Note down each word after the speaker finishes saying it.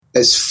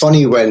it's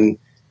funny when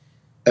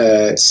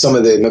some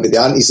of maybe the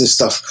aunties and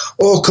stuff,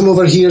 oh, come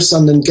over here,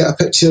 son, and get a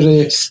picture.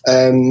 Jesse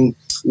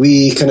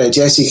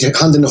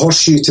handing the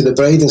horseshoe to the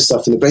bride and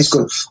stuff, and the bride's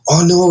going,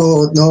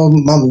 oh, no,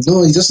 mum,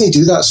 no, he doesn't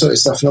do that sort of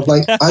stuff. And I'm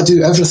like, I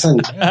do everything.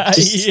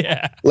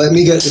 Let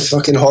me get the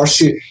fucking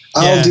horseshoe.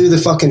 I'll do the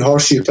fucking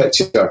horseshoe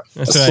picture.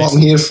 That's what I'm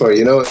here for,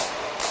 you know.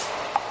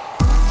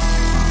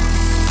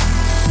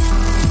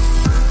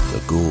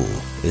 The goal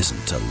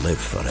isn't to live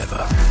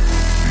forever.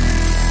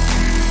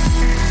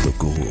 The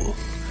goal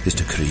is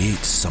to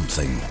create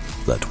something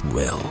that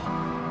will.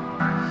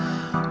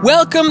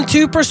 Welcome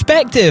to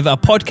Perspective, a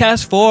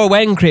podcast for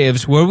wedding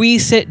creatives, where we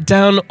sit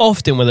down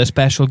often with a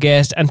special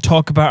guest and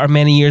talk about our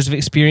many years of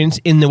experience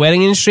in the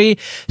wedding industry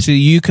so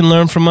you can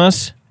learn from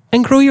us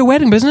and grow your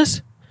wedding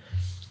business.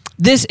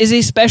 This is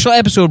a special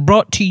episode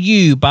brought to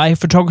you by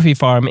Photography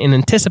Farm in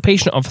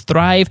anticipation of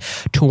Thrive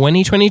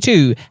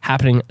 2022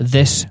 happening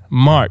this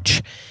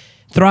March.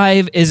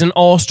 Thrive is an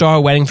all-star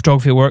wedding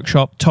photography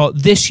workshop taught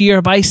this year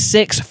by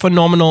 6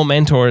 phenomenal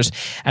mentors,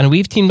 and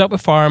we've teamed up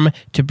with Farm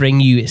to bring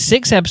you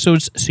 6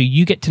 episodes so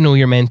you get to know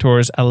your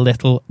mentors a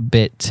little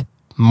bit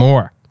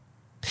more.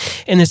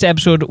 In this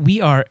episode,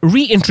 we are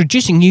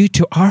reintroducing you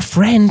to our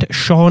friend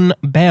Sean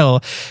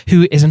Bell,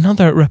 who is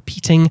another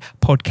repeating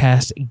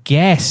podcast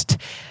guest.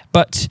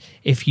 But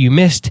if you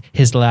missed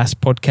his last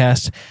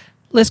podcast,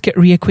 let's get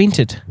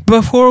reacquainted.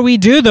 Before we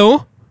do,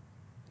 though,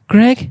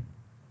 Greg,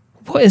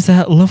 what is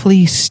that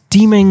lovely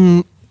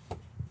steaming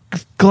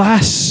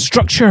glass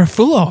structure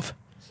full of?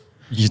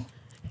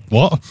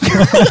 What?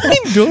 I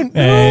don't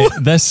know.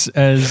 This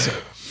is,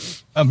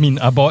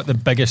 I bought the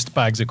biggest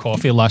bags of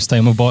coffee last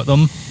time I bought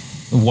them.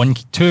 1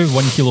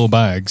 kilo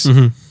bags.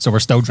 Mm-hmm. So we're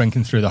still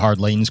drinking through the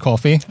Hardlines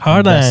coffee.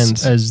 Hardlines.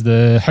 This is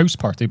the house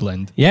party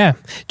blend. Yeah.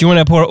 Do you want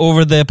to pour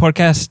over the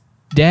podcast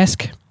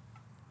desk?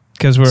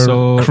 Because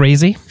we're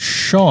crazy.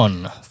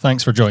 Sean,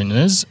 thanks for joining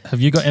us.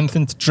 Have you got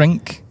anything to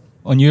drink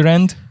on your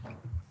end?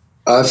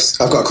 I've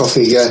got a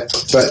coffee, yeah,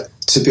 but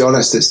to be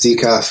honest, it's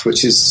decaf,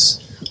 which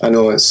is, I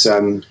know it's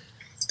not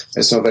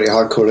very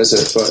hardcore, is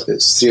it? But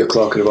it's 3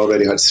 o'clock and I've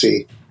already had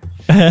 3.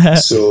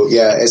 So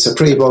yeah, it's a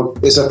pretty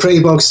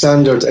bog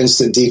standard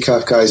instant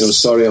decaf, guys. I'm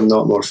sorry, I'm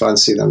not more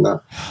fancy than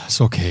that.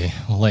 It's okay,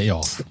 I'll let you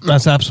off.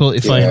 That's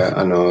absolutely fine. Yeah,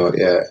 I know.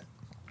 Yeah,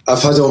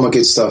 I've had all my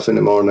good stuff in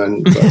the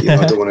morning, but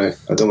I don't want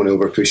to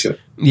overpush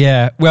it.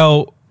 Yeah,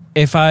 well,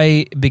 if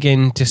I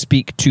begin to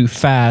speak too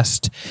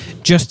fast,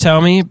 just tell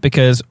me,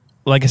 because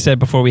like I said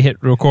before we hit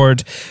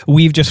record,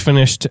 we've just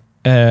finished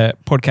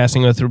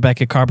podcasting with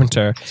Rebecca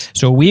Carpenter.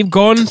 So we've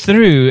gone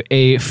through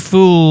a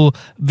full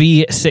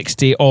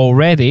V60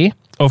 already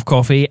of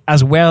coffee,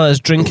 as well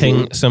as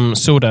drinking some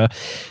soda.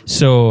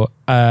 So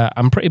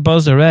I'm pretty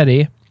buzzed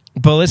already,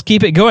 but let's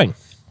keep it going.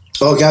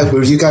 Oh, God,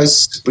 were you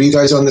guys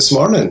on this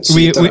morning? So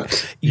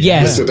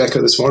yes. With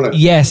Rebecca this morning?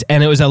 Yes,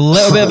 and it was a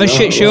little bit of a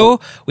shit show.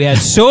 We had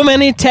so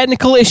many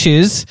technical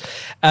issues.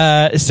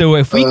 So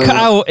if we cut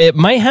out, it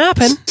might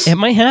happen. It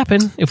might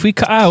happen if we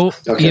cut out,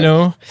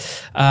 okay.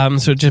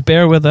 So just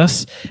bear with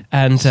us.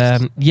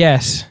 And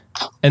yes,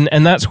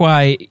 and that's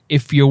why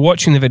if you're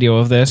watching the video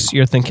of this,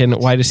 you're thinking,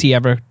 why does he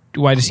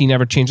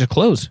never change his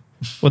clothes?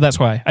 Well, that's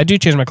why. I do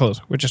change my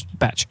clothes. We're just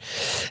batch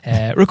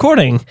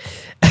recording.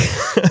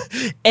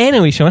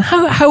 Anyway, Sean,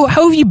 how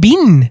have you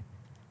been?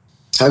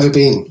 How have you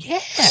been? Yeah.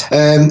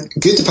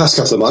 Good the past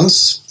couple of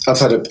months. I've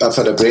had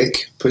a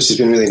break, which has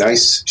been really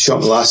nice.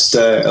 Shot my last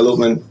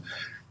elopement.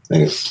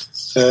 I think,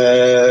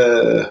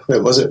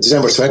 where was it?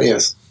 December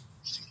 20th.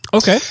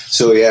 Okay.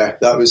 So yeah,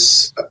 that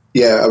was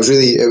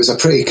it was a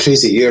pretty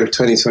crazy year,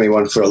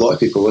 2021 for a lot of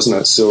people, wasn't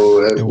it?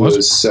 So it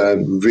was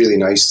really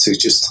nice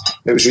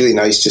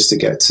just to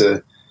get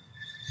to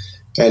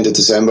end of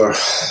December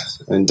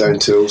and down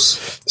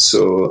tools.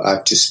 So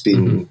I've just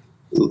been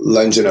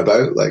lounging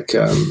about,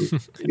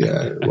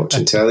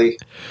 watching telly.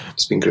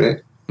 It's been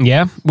great.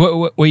 Yeah.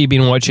 What have you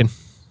been watching?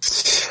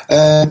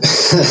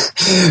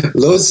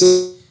 Loads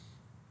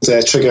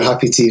of Trigger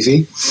Happy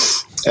TV.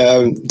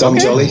 Dumb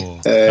Jolly,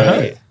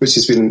 which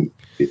has been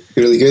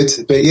really good.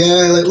 But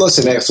yeah, lots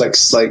of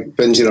Netflix,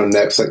 binging on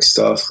Netflix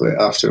stuff, like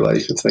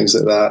Afterlife and things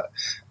like that.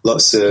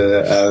 Lots of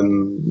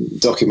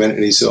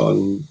documentaries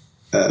on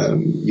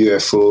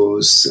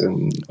UFOs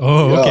and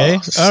all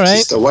right,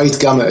 just a wide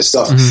gamut of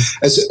stuff,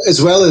 as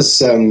well as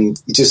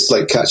just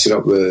catching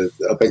up with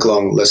a big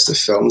long list of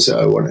films that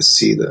I want to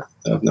see that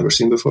I've never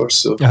seen before.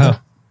 So,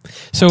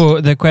 So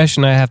the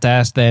question I have to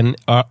ask then: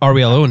 Are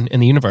we alone in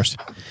the universe?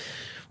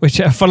 Which,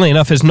 funnily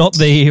enough, is not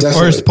the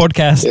first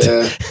podcast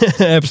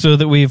episode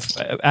that we've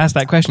asked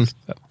that question.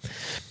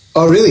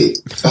 Oh, really?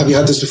 Have you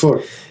had this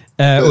before?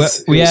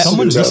 We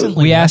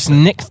asked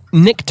Nick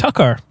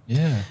Tucker.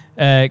 Yeah.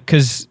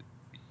 Because,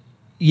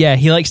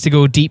 he likes to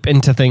go deep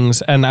into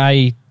things, and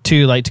I,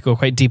 too, like to go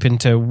quite deep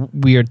into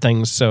weird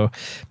things. So,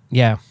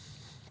 yeah.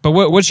 But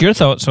what's your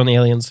thoughts on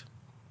aliens?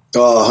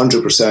 Oh,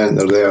 100%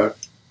 they're there.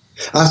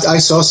 I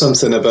saw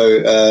something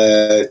about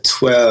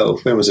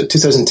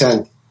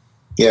 2010.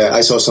 Yeah,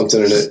 I saw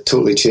something and it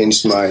totally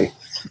changed my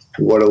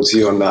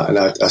worldview on that, and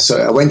I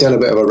went down a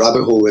bit of a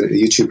rabbit hole, a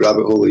YouTube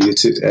rabbit hole of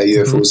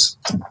UFOs,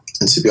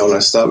 and to be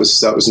honest, that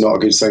was not a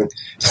good thing.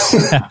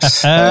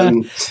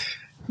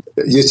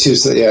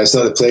 YouTube's it's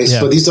not the place,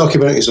 but these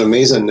documentaries are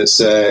amazing.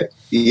 It's I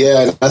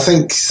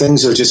think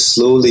things are just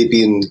slowly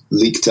being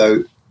leaked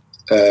out,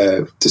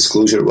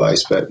 disclosure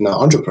wise, but not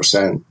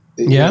 100%.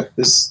 Yeah,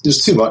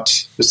 there's too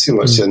much. There's too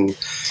much, and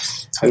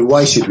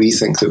why should we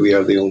think that we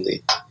are the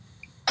only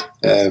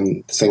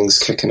things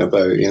kicking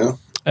about? You know.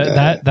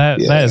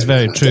 That is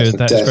very true.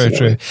 That's very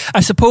true.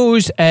 I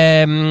suppose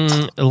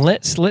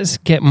let's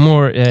get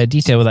more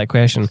detail with that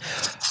question.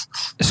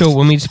 So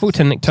when we spoke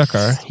to Nick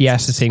Tucker, he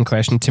asked the same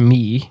question to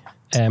me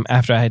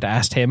after I had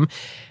asked him.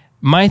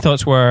 My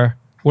thoughts were,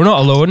 we're not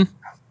alone,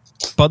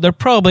 but they're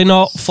probably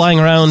not flying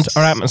around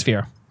our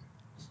atmosphere.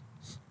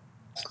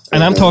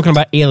 And I'm talking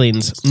about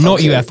aliens, not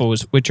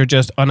UFOs, which are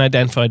just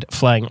unidentified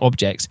flying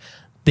objects.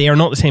 They are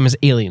not the same as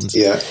aliens.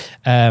 Yeah.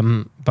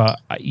 But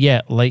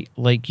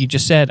like you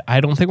just said,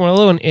 I don't think we're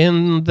alone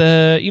in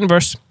the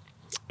universe.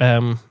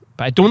 But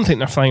I don't think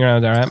they're flying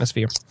around our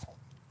atmosphere.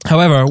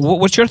 However,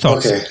 what's your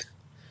thoughts? Okay.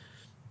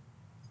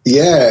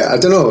 Yeah, I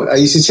don't know.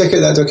 You should check out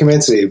that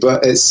documentary,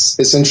 but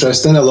it's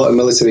interesting. A lot of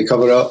military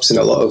cover-ups and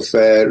a lot of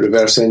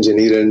reverse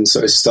engineering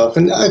sort of stuff.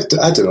 And I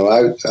don't know.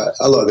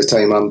 A lot of the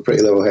time I'm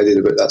pretty level-headed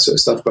about that sort of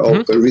stuff,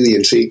 but really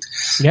intrigued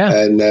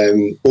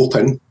and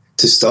open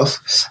to stuff.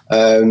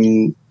 I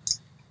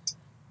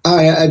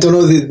don't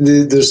know.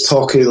 There's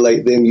talk of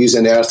like them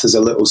using Earth as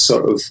a little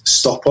sort of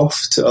stop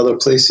off to other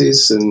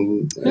places,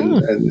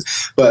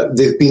 but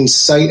there've been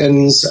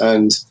sightings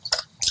and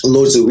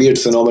loads of weird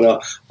phenomena,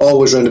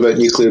 always round about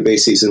nuclear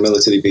bases and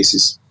military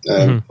bases,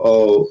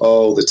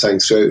 all the time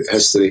throughout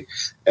history,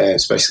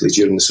 especially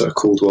during the sort of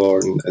Cold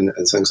War and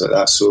things like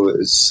that. So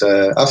it's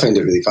I find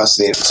it really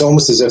fascinating. It's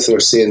almost as if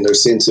they're saying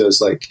to us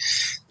like,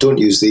 don't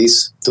use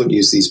these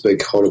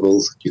big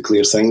horrible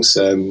nuclear things.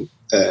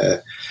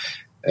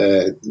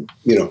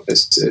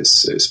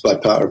 It's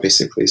black powder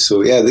basically.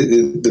 So yeah,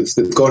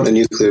 they've gone to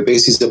nuclear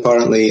bases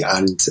apparently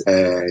and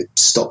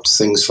stopped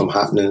things from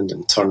happening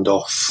and turned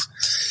off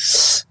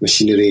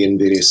machinery and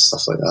various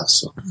stuff like that.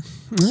 So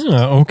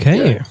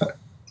okay. Yeah.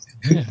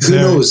 Who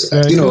knows?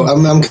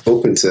 I'm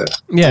open to it.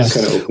 Yeah. I'm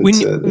kind of open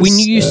to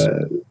this.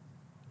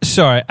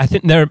 Sorry, I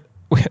think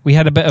we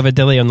had a bit of a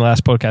delay on the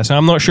last podcast. So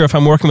I'm not sure if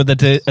I'm working with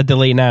a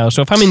delay now.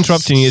 So if I'm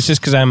interrupting you, it's just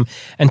because I'm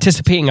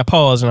anticipating a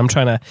pause and I'm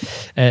trying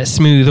to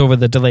smooth over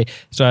the delay.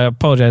 So I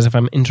apologize if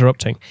I'm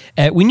interrupting.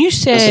 When you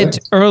said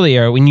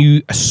earlier, when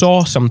you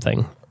saw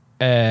something,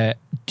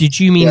 did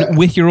you mean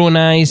with your own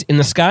eyes in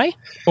the sky?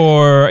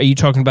 Or are you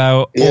talking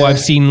about, I've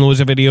seen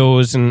loads of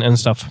videos and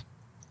stuff?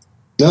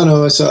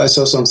 No, I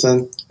saw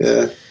something.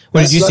 Yeah.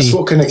 What did you see? That's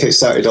what kind of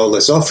kick-started all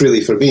this off,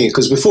 really, for me.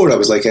 Because before I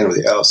was like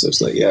anybody else. I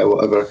was like, yeah,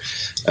 whatever.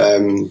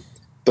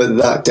 But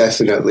that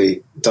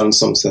definitely done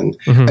something.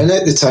 Mm-hmm. And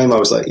at the time, I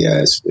was like, yeah,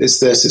 it's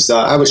this, it's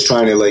that. I was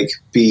trying to like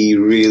be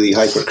really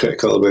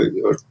hypercritical about,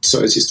 or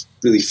sort of just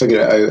really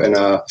figure it out. And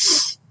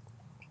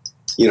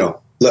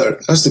there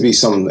has to be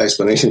some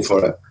explanation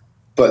for it.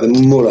 But the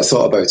more I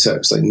thought about it, it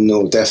was like,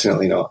 no,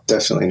 definitely not.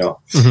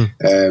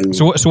 Mm-hmm.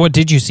 So what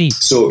did you see?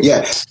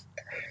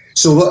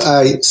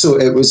 So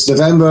it was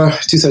November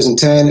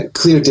 2010,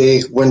 clear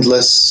day,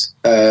 windless,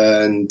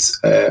 and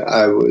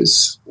I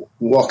was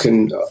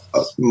walking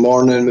up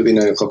morning, maybe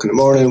 9 o'clock in the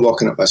morning,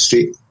 walking up my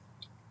street,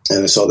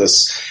 and I saw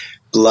this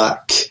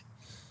black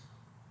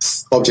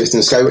object in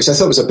the sky, which I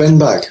thought was a bin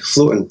bag,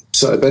 floating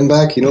sort of bin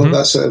bag,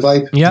 that sort of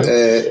vibe. Yeah,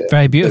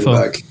 very beautiful.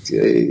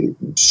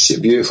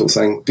 Beautiful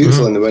thing,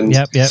 beautiful in the wind.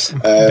 Yep.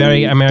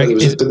 Very American.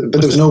 But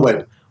there was no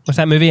wind. What's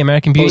that movie,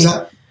 American Beauty?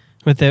 What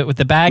was that? With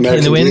the bag American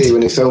in the wind, Beauty,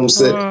 when he films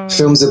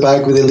the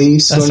bag with the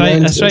leaves. That's right.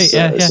 Around. That's right.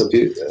 Yeah.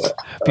 Beautiful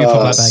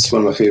black bag. It's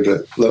one of my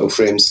favourite little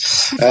frames.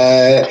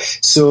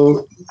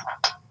 So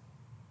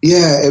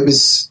yeah, it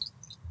was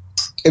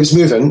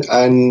moving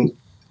and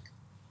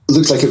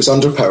looked like it was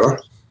under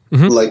power,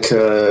 like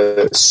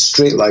a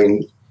straight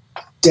line,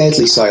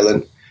 deadly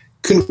silent.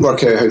 Couldn't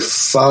work out how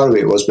far away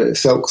it was, but it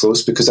felt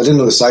close because I didn't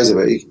know the size of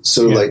it.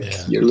 So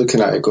you're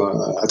looking at it going,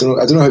 I don't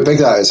know how big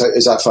that is.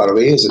 Is that far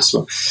away? Is it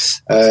small?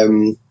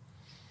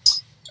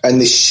 And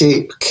the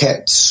shape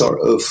kept sort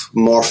of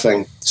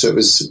morphing. So it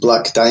was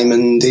black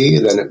diamondy,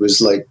 then it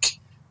was like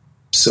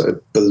sort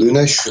of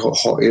balloonish,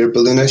 hot air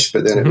balloonish,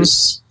 but then it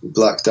was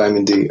black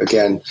diamondy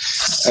again.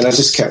 And I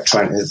just kept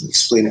trying to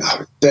explain it.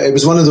 But it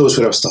was one of those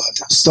where I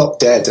stopped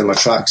dead in my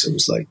tracks. It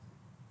was like,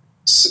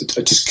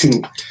 I just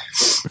couldn't,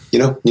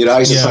 your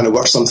eyes are trying to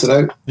work something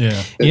out.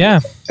 Yeah.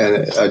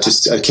 And I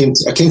came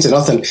to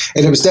nothing.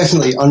 And it was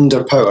definitely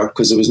under power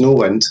because there was no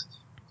wind.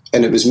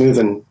 And it was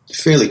moving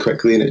fairly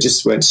quickly, and it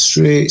just went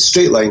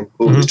straight line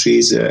over the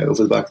trees,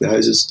 over the back of the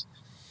houses.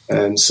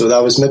 And so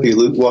that was maybe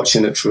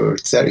watching it for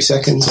 30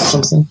 seconds or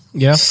something.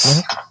 Yeah.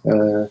 So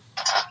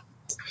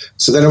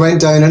then I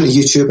went down into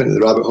YouTube, into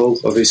the rabbit hole,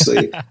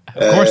 obviously. Of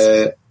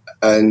course.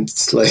 And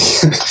like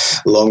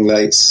long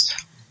nights.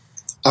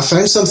 I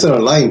found something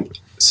online,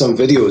 some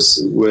videos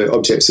with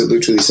objects that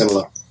looked really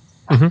similar.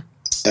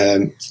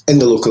 in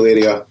the local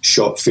area,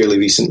 shot fairly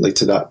recently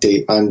to that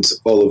date, and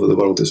all over the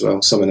world as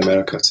well, some in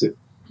America too.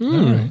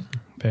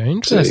 Very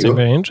interesting,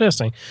 very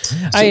interesting. So,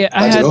 I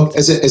don't know,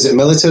 is it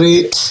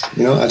military?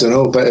 I don't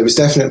know, but it was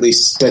definitely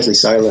deadly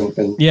silent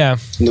and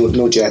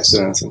no jets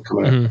or anything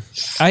coming out.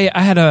 I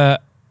had a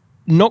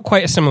not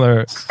quite a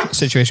similar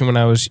situation when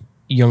I was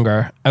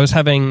younger. I was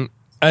having,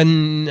 I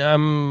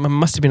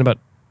must have been about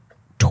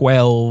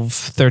 12,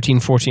 13,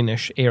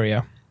 14-ish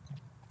area.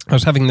 I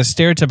was having this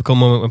stereotypical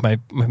moment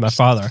with my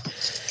father.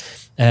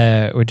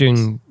 We're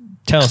doing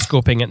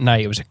telescoping at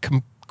night. It was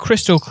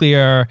crystal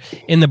clear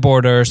in the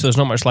border, so there's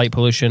not much light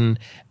pollution,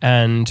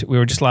 and we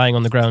were just lying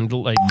on the ground,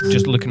 like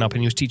just looking up,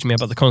 and he was teaching me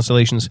about the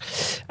constellations.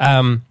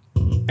 And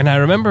I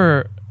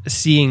remember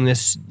seeing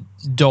this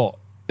dot.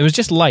 It was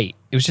just light.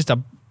 It was just a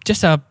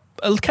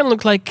it kind of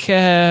looked like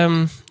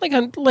a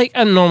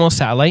normal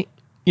satellite.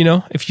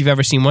 If you've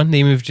ever seen one,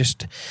 they move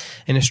just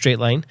in a straight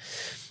line.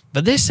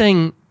 But this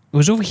thing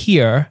was over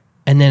here,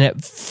 and then it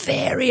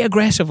very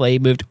aggressively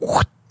moved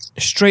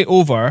straight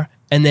over,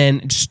 and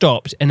then it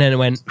stopped, and then it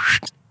went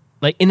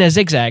like in a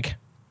zigzag,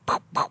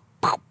 and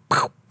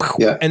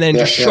then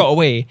just shot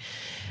away.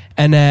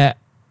 And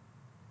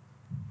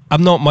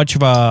I'm not much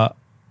of a,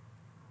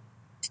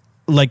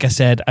 like I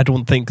said, I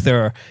don't think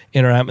they're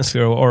in our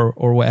atmosphere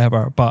or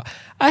whatever, but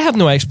I have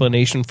no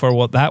explanation for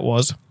what that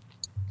was.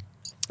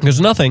 Because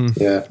nothing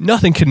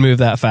can move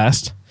that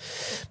fast.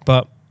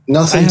 But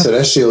nothing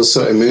terrestrial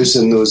sort of moves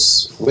in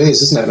those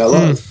ways, isn't it?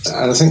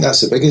 And I think that's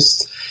the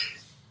biggest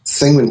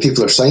thing when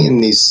people are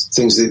citing these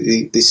things.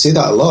 They say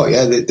that a lot.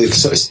 Yeah, the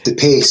sort of the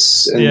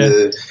pace and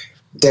the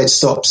dead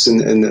stops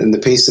and the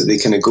pace that they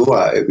kind of go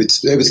at. It would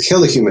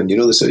kill a human.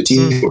 The sort of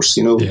G-force.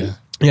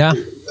 Yeah.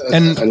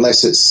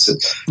 Unless it's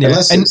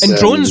and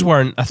drones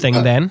weren't a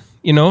thing then.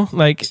 It's not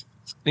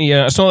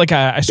like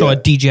I saw a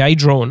DJI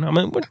drone. I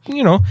mean,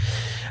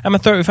 I'm a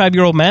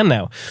 35-year-old man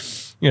now.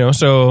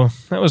 So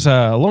that was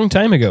a long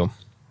time ago.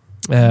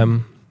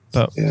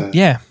 But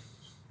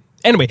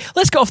Anyway,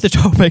 let's get off the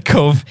topic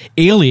of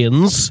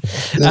aliens.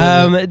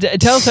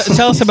 Tell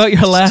us about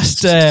your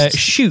last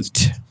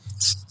shoot.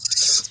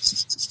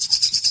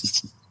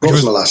 What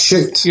was my last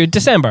shoot?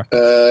 December.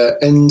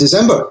 In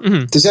December.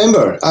 Mm-hmm.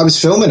 December. I was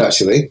filming,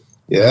 actually.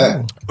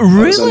 Yeah.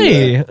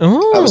 Really? I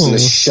was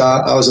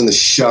on the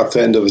sharp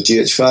end of a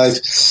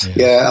GH5.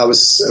 Yeah, I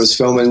was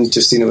filming.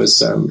 Justina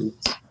was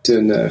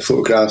doing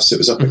photographs. It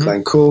was up at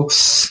Glencoe.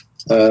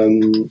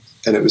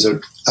 And it was I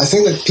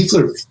think that people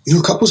are,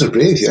 couples are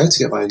brave, to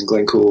get by in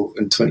Glencoe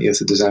on 20th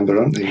of December,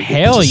 aren't they?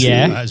 Hell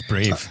yeah. That is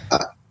brave.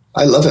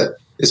 I love it.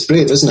 It's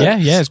brave, isn't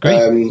it? Yeah, it's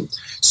great.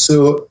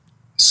 So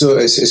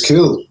it's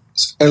cool.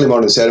 It's early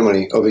morning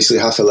ceremony, obviously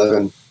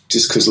 11:30,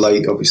 just because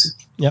light obviously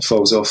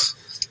falls off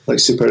like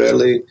super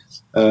early.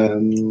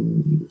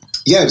 It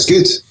was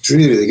good. It's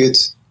really, really good.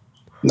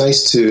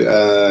 Nice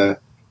to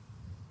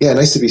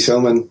be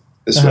filming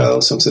as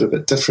well. Something a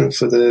bit different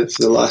for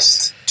the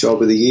last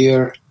job of the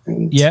year.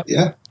 And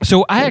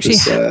So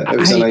it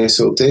was a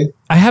nice old day.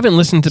 I haven't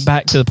listened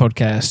back to the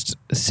podcast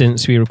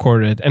since we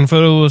recorded, and for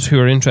those who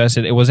are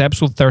interested, it was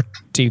episode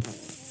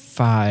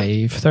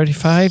 35.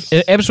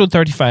 Episode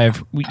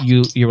 35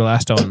 you were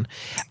last on,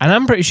 and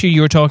I'm pretty sure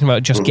you were talking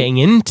about just getting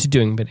into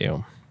doing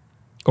video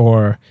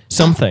or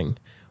something.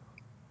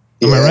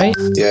 Am I right?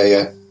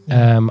 Yeah.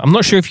 I'm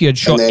not sure if you had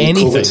shot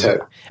anything. COVID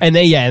hit. And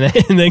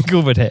then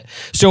COVID hit.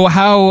 So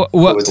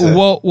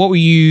what were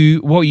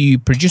you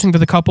producing for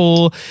the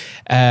couple?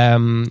 How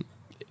long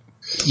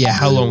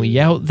were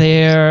you out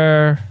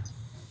there?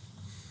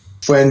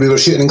 When we were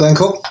shooting in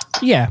Glencoe?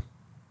 Yeah.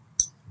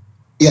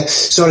 Yeah,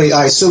 sorry.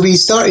 So we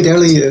started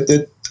early at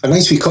a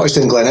nice wee cottage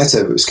in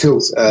Glenetta. It was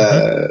cool.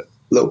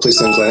 Little place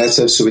down in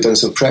Glenetta. So we done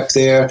some prep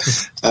there.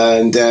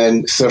 And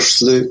then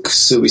first look.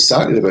 So we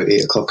started about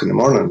 8 o'clock in the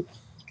morning.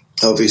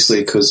 Obviously,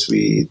 because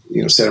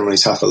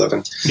ceremony's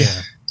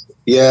 11:30.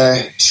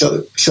 Yeah,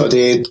 shot a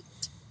day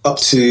up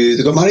to.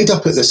 They got married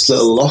up at this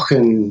little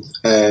loch-in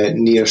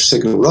near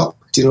Signal Rock.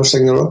 Do you know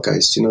Signal Rock,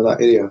 guys? Do you know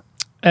that area?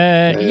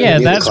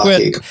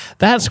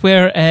 That's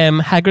where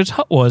Hagrid's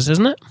hut was,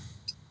 isn't it?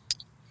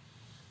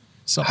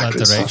 It's up that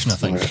direction, I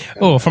think. Right.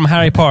 Oh, from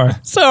Harry Potter.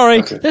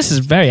 Sorry, this is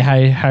very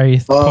Harry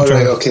Potter. Oh,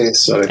 right, okay,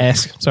 sorry.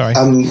 Sorry.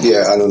 I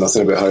know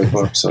nothing about Harry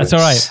Potter. Sorry. That's all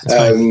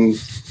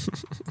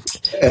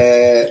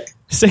right.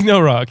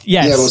 Signal Rock,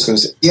 yes. Yeah, I was going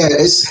to say. Yeah,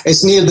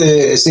 it's near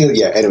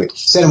the. Anyway,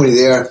 ceremony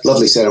there,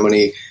 lovely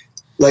ceremony,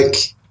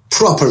 like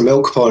proper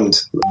milk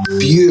pond,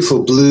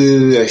 beautiful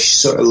bluish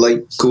sort of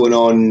light going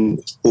on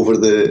over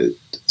the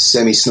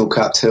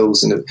semi-snow-capped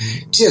hills, and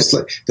just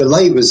like the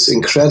light was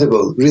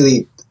incredible,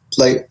 really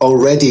like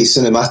already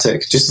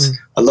cinematic, just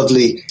a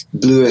lovely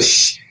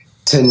bluish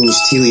tinge,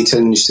 tealy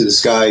tinge to the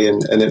sky,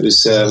 and it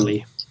was.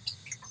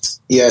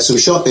 So we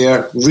shot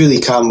there, really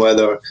calm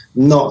weather,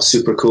 not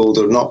super cold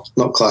or not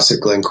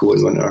classic Glencoe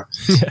in winter.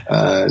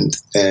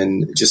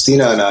 And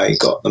Justina and I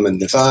got them in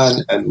the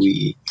van and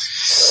we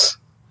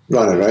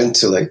ran around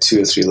to like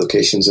 2 or 3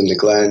 locations in the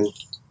Glen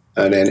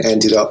and then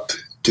ended up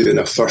doing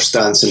a first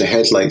dance in the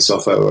headlights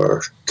off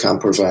our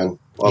camper van.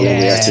 along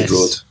the Etted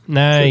Road.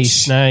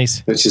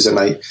 Nice. Which is a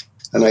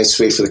nice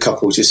way for the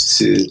couple just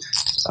to,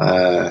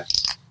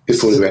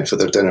 before they went for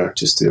their dinner,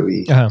 just do a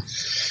wee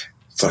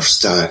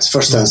first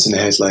dance in the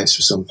headlights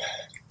for some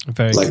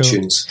very light cool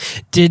tunes.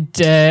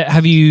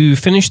 Have you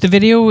finished the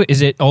video?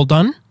 Is it all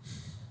done?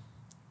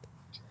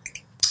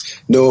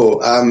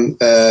 No, I'm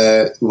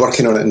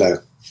working on it now.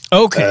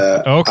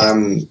 Okay.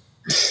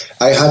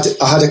 I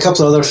had a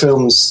couple of other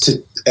films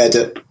to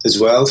edit as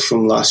well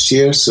from last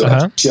year, so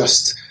I'm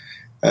just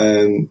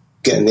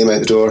getting them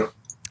out the door.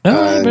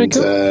 Very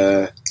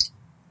cool.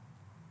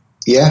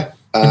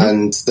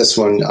 And this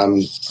one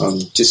I'm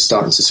just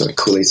starting to sort of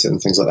collate it and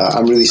things like that.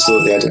 I'm really slow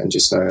at the editing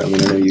just now. I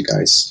mean, I know you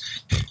guys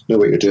know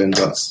what you're doing,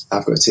 but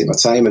I've got to take my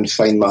time and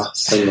find my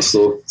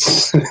flow.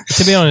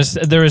 To be honest,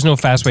 there is no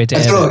fast way to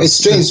edit. It's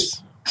strange.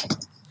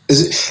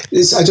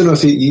 I don't know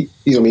if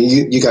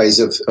you guys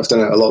have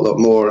done it a lot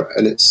more,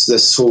 and it's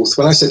this whole.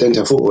 When I sit down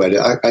to a photo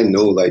edit, I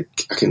know, like,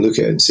 I can look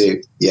at it and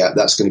say, yeah,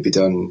 that's going to be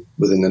done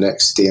within the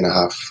next day and a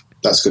half.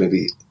 That's going to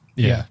be,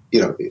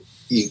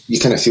 you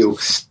kind of feel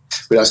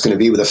where that's going to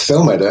be. With a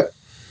film edit,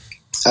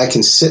 I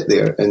can sit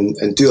there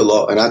and do a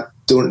lot, and I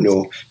don't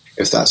know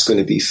if that's going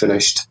to be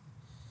finished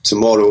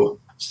tomorrow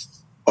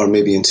or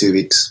maybe in 2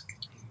 weeks.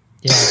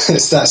 Yeah.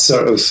 It's that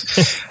sort of,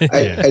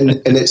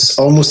 and it's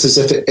almost as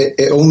if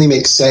it only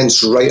makes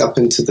sense right up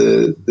into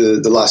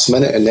the last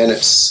minute, and then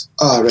it's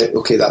right,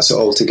 okay, that's it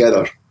all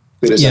together.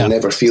 Whereas I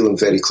never feel I'm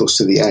very close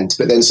to the end,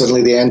 but then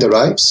suddenly the end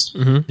arrives,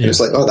 and it's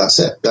like, oh, that's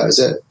it, that is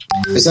it.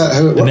 Is that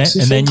how it works?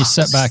 And then you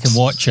sit back and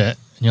watch it,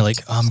 and you're like,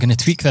 oh, I'm going to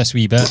tweak this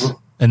wee bit,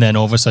 and then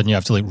all of a sudden you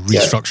have to like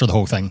restructure the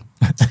whole thing.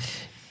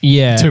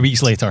 2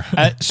 weeks later.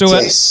 At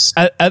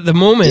the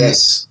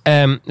moment,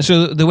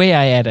 so the way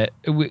I edit,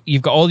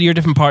 you've got all your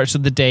different parts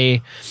of the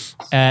day,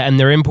 and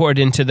they're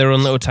imported into their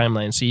own little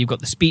timeline. So you've got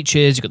the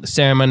speeches, you've got the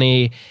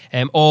ceremony,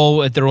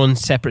 all at their own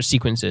separate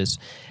sequences.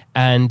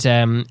 And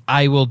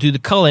I will do the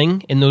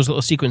culling in those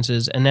little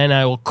sequences, and then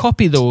I will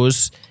copy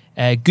those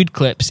good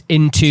clips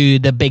into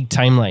the big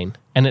timeline.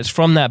 And it's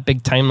from that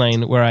big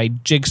timeline where I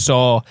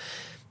jigsaw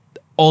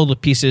all the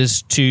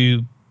pieces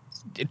to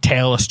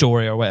tell a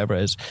story or whatever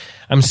it is.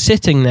 I'm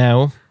sitting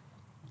now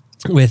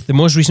with the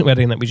most recent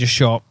wedding that we just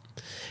shot,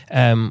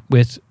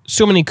 with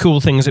so many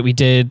cool things that we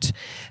did,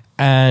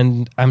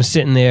 and I'm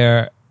sitting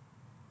there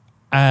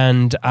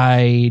and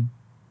I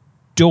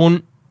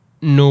don't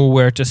know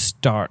where to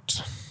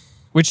start,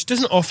 which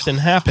doesn't often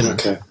happen.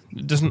 Okay.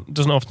 It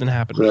doesn't often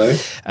happen.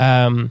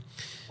 Right.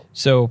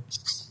 So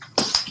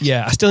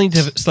yeah, I still need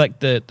to select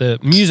the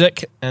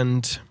music,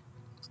 and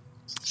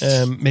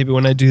maybe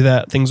when I do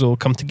that, things will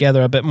come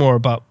together a bit more.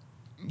 But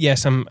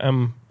yes,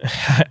 I'm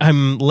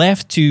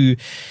left to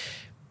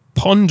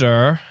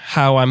ponder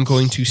how I'm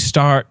going to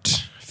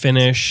start,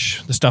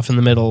 finish the stuff in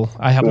the middle.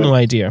 I have no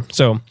idea.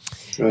 So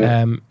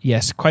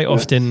yes, quite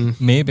often.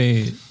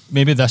 Maybe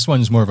this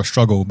one's more of a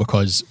struggle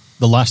because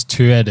the last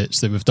two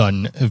edits that we've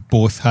done have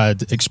both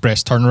had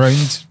express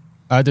turnaround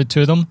added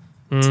to them.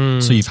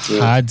 So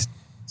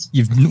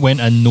you've went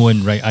in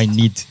knowing, right, I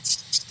need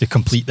to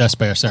complete this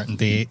by a certain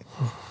date.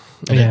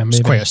 And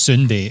it's quite a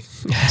soon date.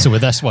 So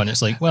with this one,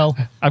 it's like, well,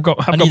 I've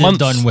got months. It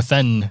done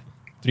within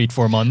 3 to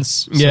 4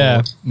 months.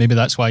 So maybe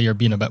that's why you're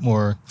being a bit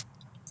more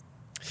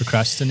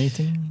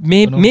procrastinating.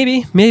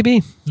 Maybe.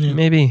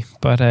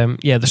 But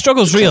the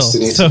struggle's real.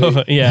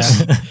 So yeah.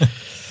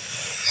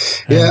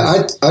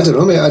 Yeah, I don't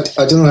know, mate.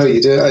 I don't know how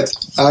you do it.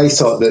 I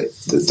thought that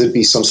there'd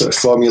be some sort of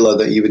formula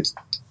that you would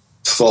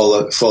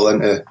fall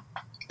into,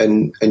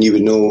 and you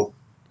would know.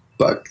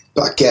 But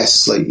I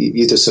guess, like,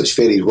 you do such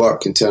varied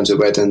work in terms of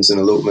weddings and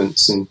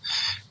elopements and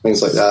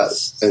things like that,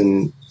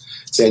 and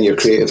then your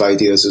creative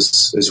ideas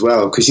as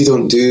well, because you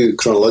don't do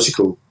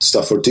chronological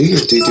stuff, or do you?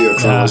 Do you do a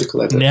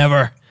chronological edit?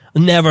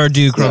 Never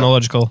do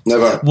chronological.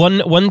 Never.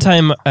 One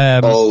time,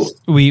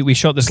 we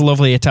shot this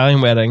lovely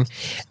Italian wedding,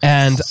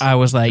 and I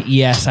was like,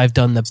 yes, I've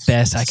done the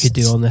best I could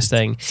do on this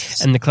thing.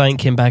 And the client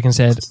came back and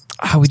said,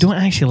 we don't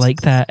actually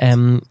like that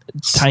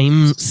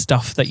time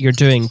stuff that you're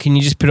doing. Can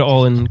you just put it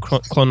all in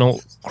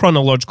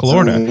chronological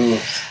order?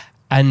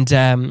 And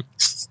I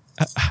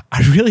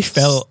really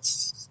felt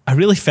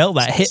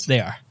that hit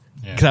there.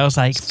 Because I was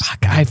like,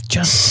 fuck, I've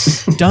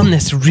just done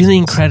this really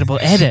incredible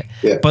edit.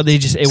 But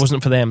it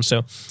wasn't for them.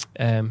 So,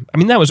 I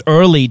mean, that was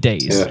early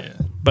days.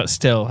 But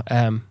still,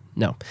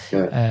 no.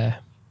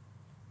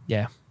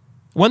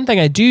 One thing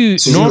I do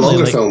normally...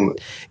 longer film.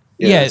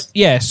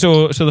 Yeah.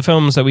 So the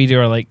films that we do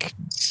are like,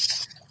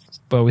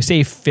 well, we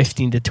say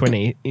 15 to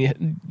 20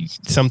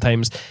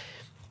 sometimes,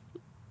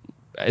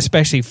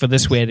 especially for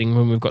this wedding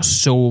when we've got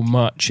so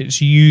much.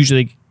 It's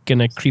usually going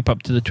to creep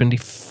up to the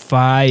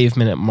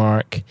 25-minute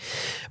mark.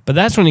 But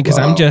that's only because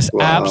I'm just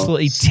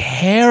absolutely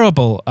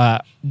terrible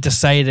at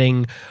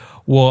deciding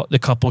what the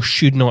couple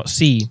should not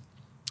see.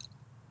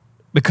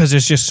 because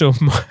there's just so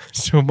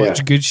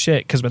much good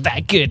shit. Because we're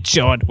that good,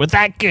 Sean. We're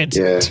that good.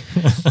 Yeah,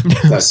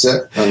 that's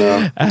it. I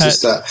know.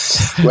 Just that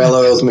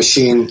well-oiled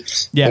machine.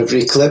 Yeah.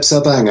 Every clip's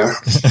a banger.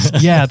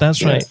 Yeah,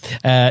 that's right.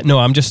 No,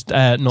 I'm just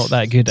not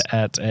that good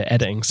at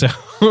editing. So,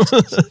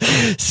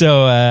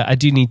 I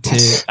do need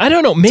to. I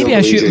don't know. Maybe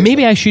I should.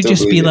 Maybe I should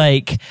just be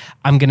like,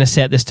 I'm going to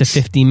set this to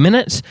 15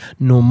 minutes,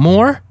 no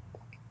more,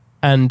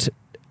 and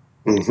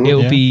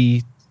it'll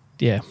be.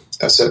 Yeah.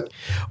 That's it.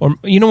 Or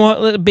you know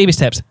what? Baby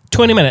steps.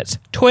 20 minutes.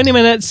 20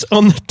 minutes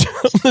on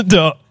the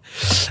dot.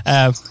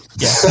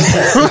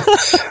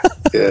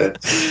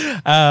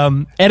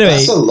 Anyway,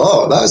 that's a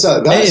lot. That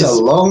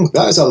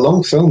is a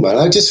long film, man.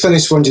 I just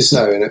finished one just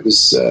now, and it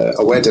was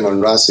a wedding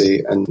on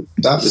Razzie, and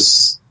that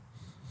was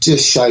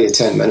just shy of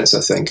 10 minutes,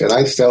 I think. And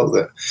I felt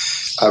that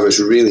I was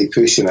really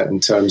pushing it in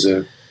terms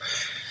of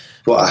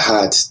what I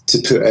had to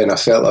put in. I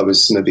felt I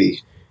was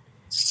maybe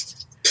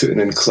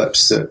putting in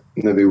clips that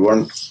maybe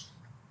weren't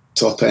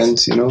top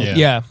end, you know?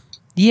 Yeah.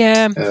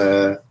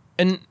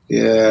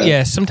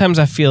 Sometimes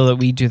I feel that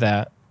we do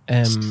that,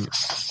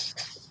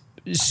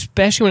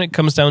 especially when it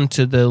comes down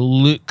to the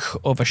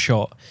look of a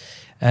shot.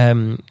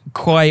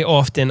 Quite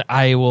often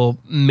I will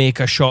make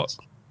a shot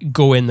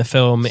go in the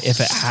film if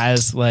it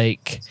has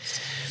like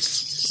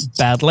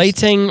bad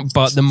lighting,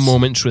 but the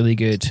moment's really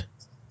good.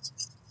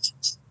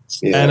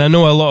 Yeah. And I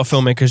know a lot of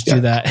filmmakers do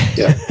that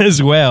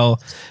as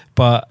well,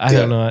 but I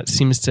don't know, it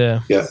seems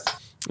to...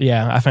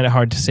 Yeah, I find it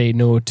hard to say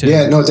no to...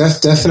 Yeah, no,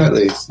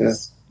 definitely. Yeah.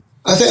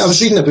 I think I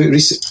was reading about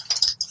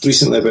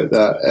recently about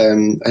that,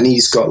 and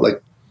he's got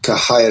like a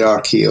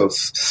hierarchy of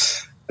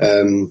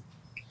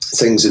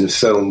things in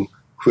film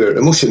where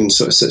emotion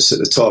sort of sits at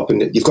the top,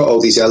 and you've got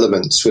all these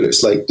elements where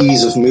it's like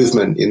ease of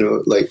movement, you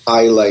know, like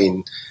eye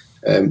line,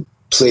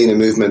 playing a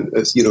movement,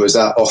 you know, is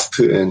that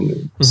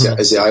off-putting?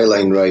 Is the eye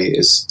line right?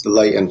 Is the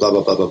light and blah,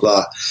 blah, blah, blah,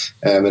 blah.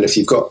 And if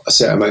you've got a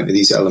certain amount of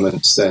these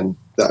elements, then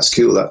that's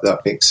cool.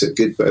 That makes it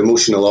good. But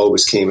emotional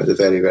always came at the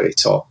very, very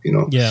top, you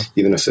know,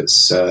 even if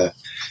it's, you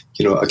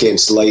know,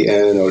 against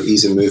lighting or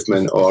ease of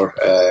movement or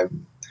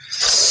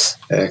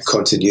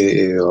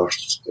continuity or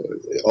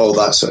all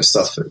that sort of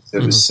stuff.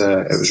 It was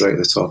right at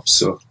the top.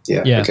 So,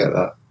 I get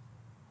that.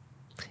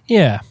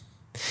 Yeah.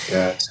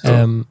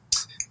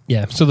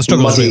 Yeah. So the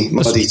struggle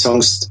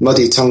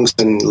muddy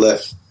tungsten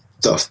lit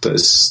stuff, but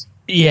it's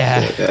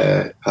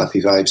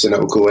happy vibes, and it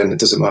will go in. It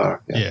doesn't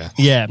matter.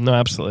 Yeah. No,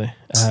 absolutely.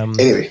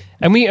 Anyway,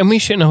 and we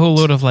shoot in a whole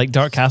load of like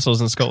dark castles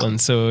in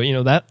Scotland, so you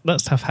know that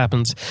stuff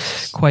happens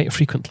quite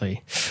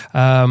frequently.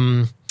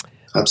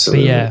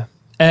 Absolutely.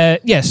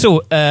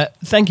 So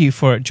thank you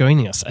for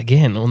joining us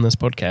again on this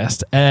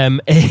podcast.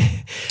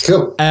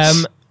 Cool.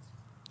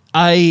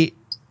 I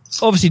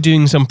obviously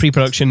doing some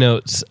pre-production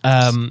notes.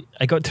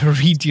 I got to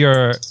read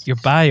your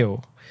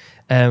bio,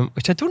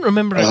 which I don't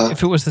remember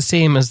if it was the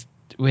same as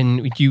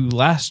when you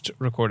last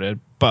recorded,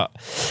 but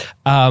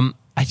I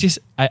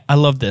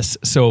love this.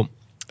 So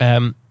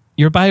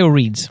your bio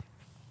reads,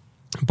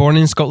 born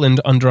in Scotland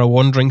under a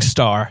wandering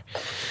star.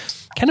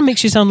 Kind of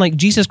makes you sound like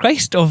Jesus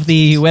Christ of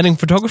the wedding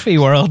photography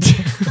world.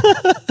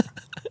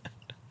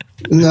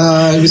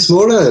 No, it was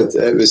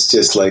it was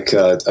just like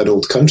an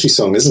old country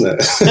song, isn't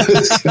it? I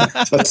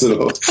don't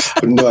know. I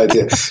have no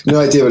idea. No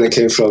idea when it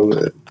came from.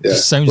 Yeah.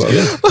 Sounds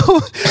good.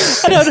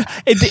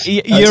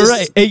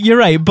 You're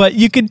right. But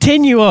you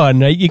continue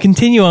on, right? You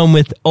continue on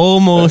with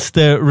almost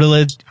the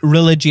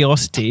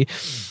religiosity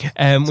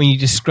when you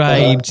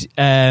described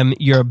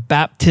your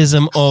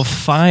baptism of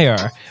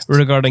fire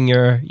regarding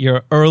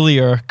your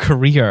earlier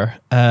career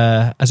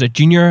as a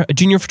junior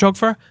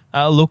photographer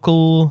at a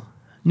local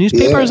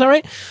newspaper. Is that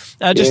right?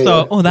 I just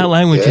thought, that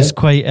language is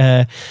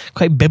quite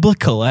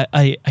biblical.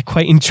 I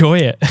quite enjoy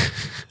it.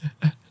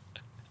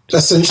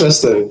 That's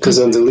interesting because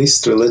I'm the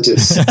least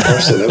religious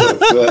person ever.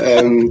 But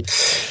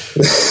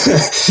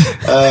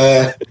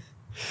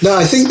no,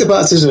 I think the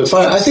baptism of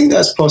fire. I think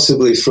that's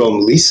possibly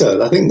from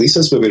Lisa. I think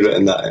Lisa's maybe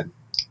written that in.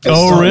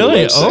 Oh,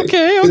 really?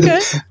 Okay.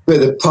 But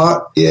the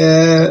part,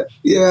 I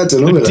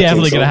don't know. We're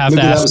definitely gonna have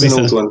to ask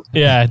Lisa.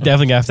 Yeah,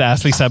 definitely gonna have to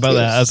ask Lisa about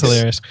that. That's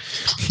hilarious.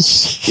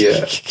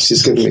 Yeah,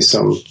 she's giving me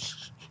some.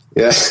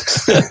 Yeah,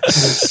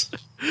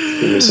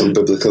 give me some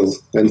biblical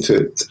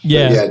input.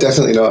 Yeah,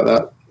 definitely not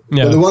that.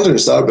 Yeah, but the Wandering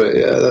Star, but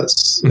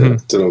that's I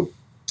don't know.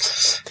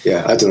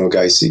 Yeah, I don't know,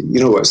 guys. You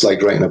know what it's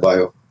like writing a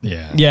bio.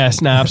 Yeah.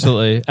 Yes, no,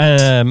 absolutely.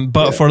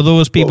 But for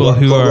those people what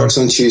who works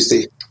on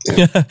Tuesday.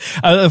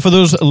 Yeah. For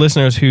those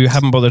listeners who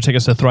haven't bought their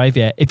tickets to Thrive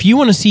yet, if you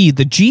want to see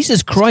the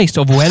Jesus Christ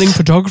of wedding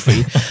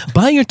photography,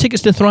 buy your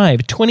tickets to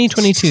Thrive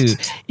 2022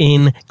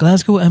 in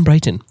Glasgow and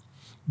Brighton.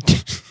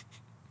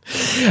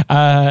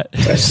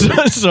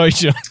 Sorry,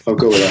 John. I'll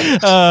go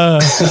with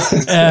that.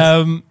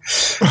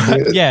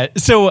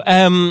 So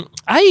I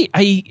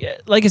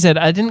like I said,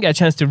 I didn't get a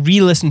chance to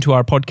re-listen to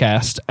our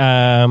podcast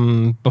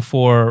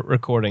before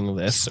recording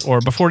this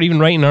or before even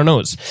writing our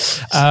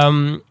notes.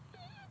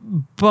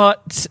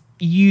 But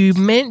you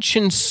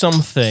mentioned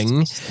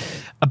something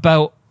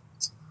about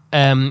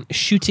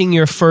shooting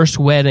your first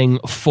wedding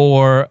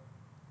for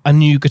a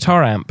new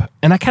guitar amp,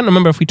 and I can't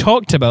remember if we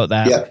talked about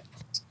that. Yeah.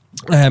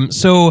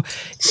 So,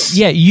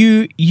 yeah,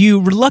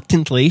 you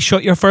reluctantly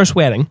shot your first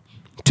wedding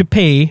to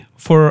pay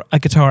for a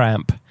guitar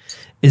amp.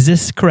 Is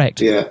this correct?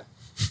 Yeah,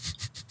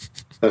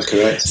 that's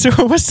correct. So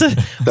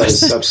That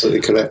is absolutely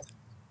correct.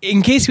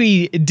 In case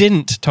we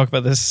didn't talk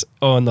about this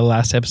on the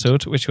last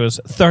episode, which was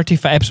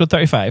episode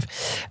 35,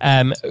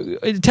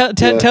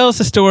 tell us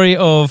the story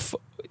of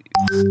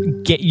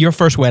your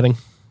first wedding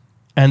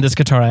and this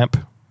guitar amp,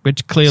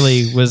 which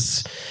clearly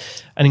was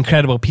an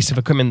incredible piece of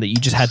equipment that you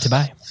just had to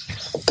buy.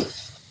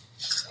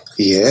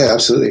 Yeah,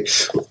 absolutely.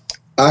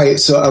 I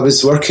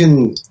was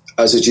working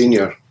as a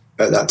junior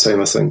at that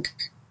time, I think.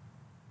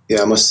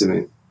 Yeah, I must have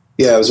been.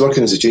 Yeah, I was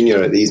working as a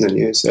junior at the Evening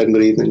News,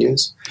 Edinburgh Evening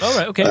News. Oh,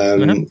 right, okay. I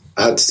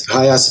had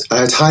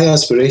high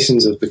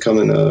aspirations of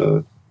becoming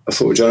a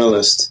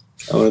photojournalist.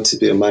 I wanted to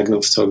be a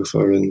Magnum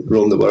photographer and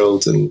roam the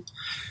world and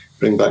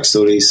bring back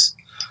stories.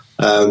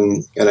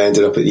 And I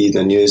ended up at the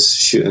Evening News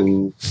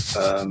shooting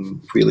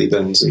wheelie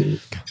bins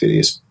and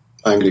various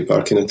angry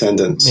parking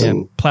attendants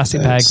and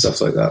plastic bags,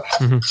 stuff like that.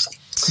 Mm-hmm.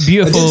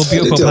 Beautiful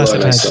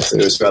plastic bags. Stuff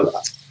there as well.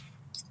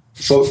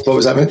 What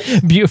was that, mate?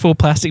 Beautiful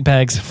plastic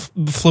bags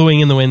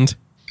flowing in the wind.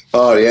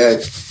 Oh yeah,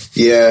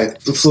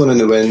 flowing in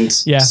the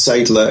wind. Yeah,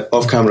 side lit,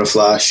 off camera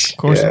flash. Of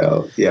course.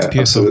 Yeah,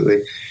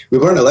 absolutely. We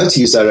weren't allowed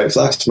to use direct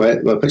flash. My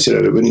picture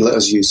it wouldn't let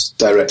us use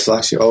direct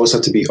flash. It always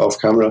had to be off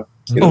camera.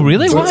 Oh,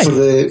 really? Why? For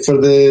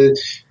the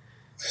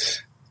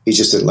he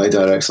just didn't like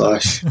direct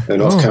flash,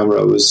 and off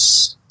camera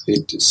was.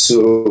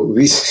 So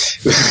we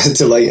had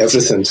to light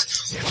everything.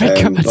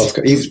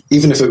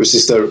 Even if it was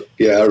just a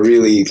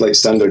really like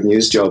standard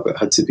news job, it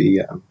had to be.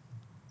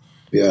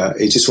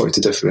 He just wanted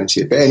to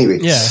differentiate. But anyway,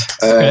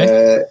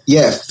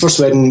 first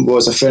wedding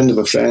was a friend of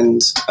a friend,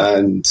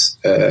 and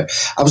I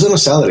was on a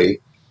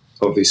salary,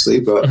 obviously,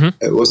 but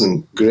it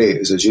wasn't great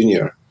as a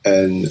junior,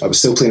 and I was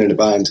still playing in a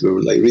band. We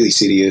were like really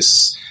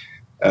serious,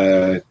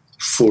 4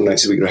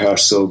 nights a week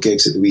rehearsal,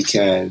 gigs at the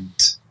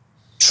weekend,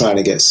 trying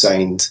to get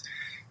signed.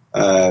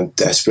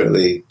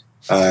 Desperately,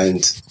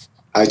 and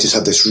I just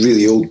had this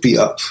really old beat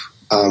up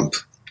amp,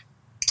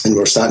 and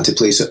we're starting to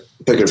play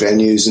bigger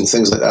venues and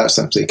things like that,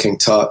 starting to play King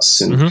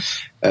Tut's and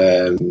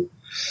in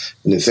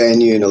the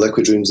venue and the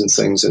Liquid Rooms and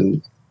things,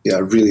 and I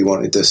really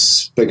wanted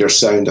this bigger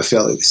sound. I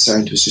felt like the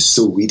sound was just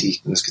so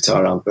weedy in this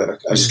guitar amp, but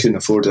I just couldn't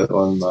afford it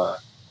on my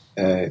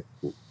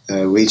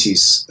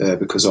wages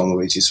because all my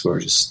wages were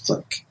just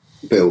like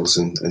bills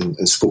and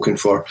spoken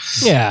for.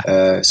 So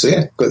got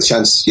the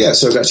chance.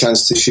 So I got a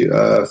chance to shoot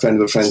a friend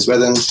of a friend's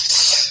wedding,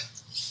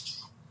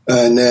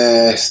 and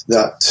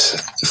that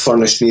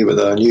furnished me with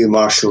a new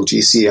Marshall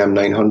GCM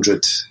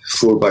 900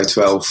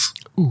 4x12.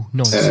 Ooh,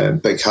 nice.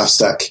 Big half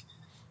stack,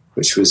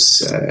 which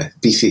was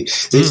beefy.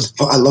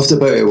 What I loved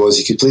about it was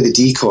you could play the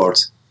D chord,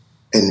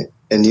 and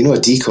you know a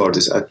D chord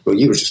is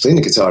you were just playing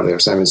the guitar there,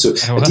 Simon. So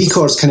a D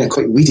chord is kind of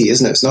quite weedy,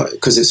 isn't it? It's not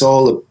because it's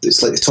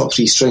like the top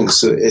 3 strings,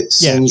 so it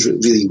sounds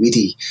really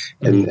weedy.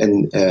 But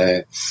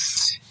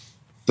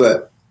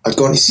I'd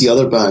gone to see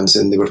other bands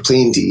and they were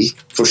playing D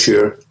for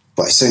sure,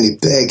 but it sounded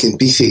big and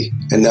beefy,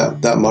 and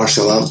that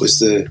Marshall amp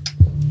was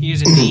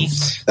using D.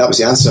 That was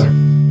the answer.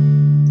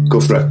 Go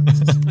for it.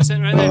 That's it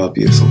right there. Oh,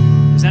 beautiful.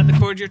 Is that the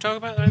chord you're talking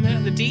about right there?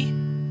 The D?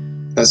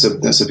 That's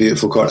a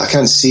beautiful chord. I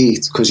can't see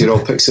because you're all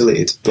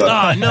pixelated,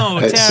 but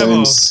it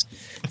sounds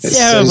like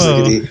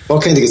a D.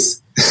 What kind of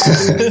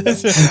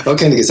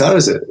guitar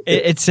is it?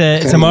 It's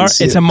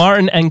a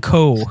Martin and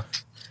Co.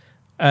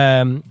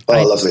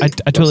 Lovely. I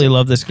totally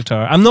love this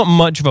guitar. I'm not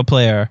much of a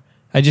player.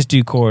 I just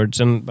do chords,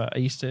 but I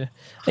used to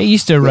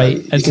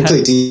write. You can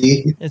play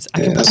D. I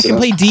can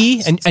play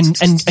D and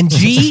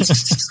G.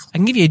 I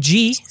can give you a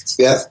G.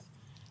 Yeah.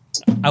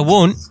 I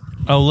won't.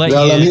 I'll let you.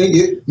 I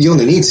mean, you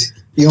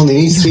only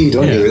need 3,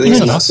 don't you? Really,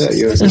 that's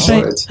it. That's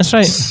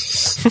right.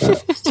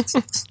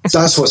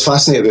 That's what's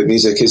fascinating about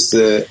music is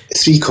the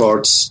 3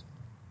 chords,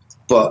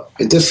 but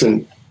in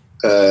different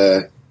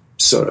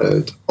sort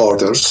of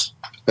orders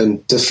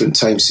and different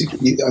times. Do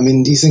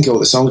you think of all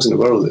the songs in the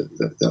world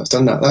that have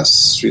done that?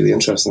 That's really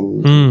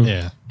interesting.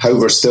 Yeah. How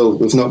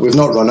we've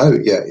not run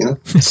out yet, you know.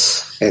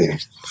 Anyway,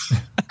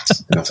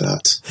 enough of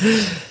that.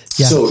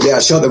 Yeah. So I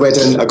shot the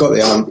wedding, I got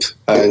the amp,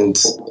 and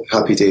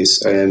happy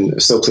days,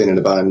 and still playing in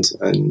a band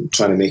and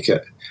trying to make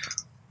it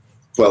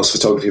whilst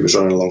photography was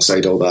running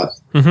alongside all that.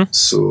 Mm-hmm.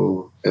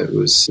 So it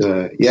was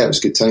it was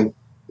a good time.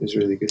 It was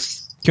really good.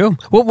 Cool.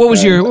 What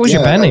was your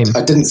band name?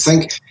 I didn't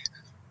think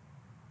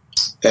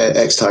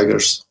X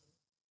Tigers.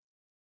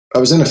 I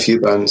was in a few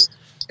bands.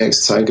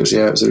 X Tigers,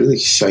 it was a really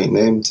shite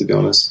name, to be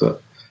honest,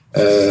 but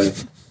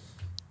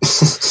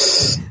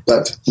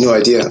but no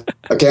idea.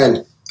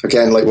 Again,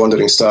 like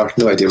Wandering Star,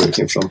 no idea where it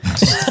came from.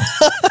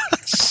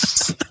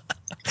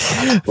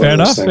 Fair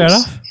enough.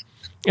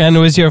 And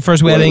was your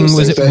first wedding,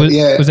 was it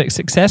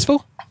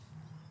successful?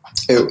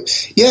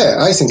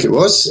 I think it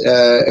was.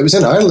 It was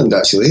in Ireland,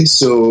 actually,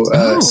 so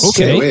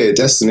straight away,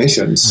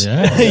 destinations.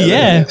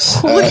 Yeah.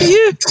 Look at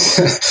you,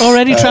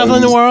 already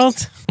travelling the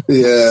world.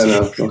 Yeah,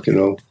 no, rock and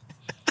roll.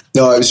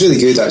 No, it was really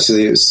good,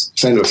 actually. It was a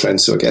friend of a friend,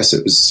 so I guess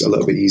it was a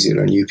little bit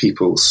easier. I knew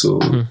people,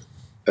 so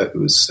it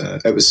was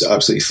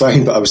absolutely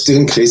fine. But I was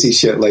doing crazy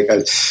shit, like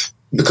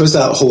because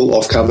that whole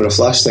off-camera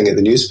flash thing at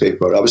the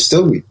newspaper. I was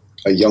still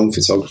a young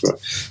photographer.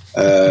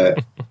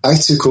 I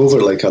took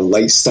over like a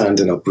light stand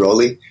in a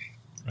brolly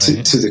to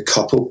the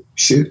couple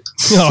shoot.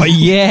 Oh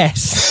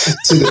yes,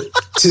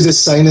 to the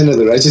signing of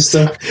the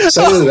register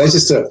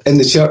in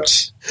the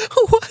church.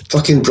 What?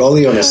 Fucking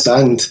brolly on a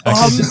stand.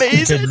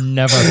 Amazing. I could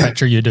never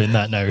picture you doing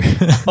that now.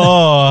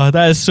 Oh,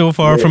 that is so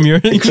far from your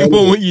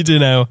what you do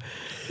now.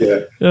 Yeah.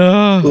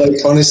 Oh.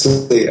 Like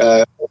honestly,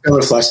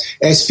 camera flash,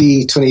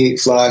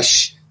 SV28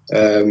 flash,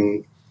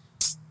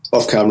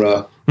 off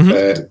camera,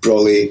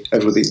 brolly,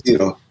 everybody,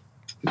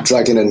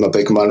 dragging in my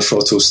big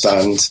Manfrotto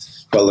stand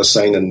while they're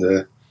signing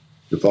the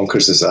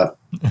bonkers is that.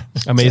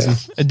 Amazing.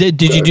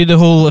 Did you do the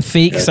whole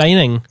fake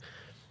signing?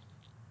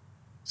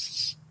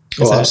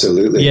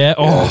 Absolutely. Yeah.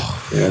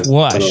 Oh, yeah.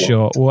 What a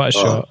shot! What a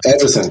shot!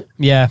 Everything.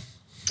 Yeah.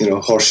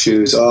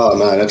 Horseshoes. Oh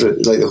man,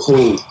 like the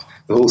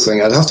whole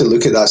thing. I'd have to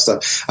look at that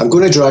stuff. I'm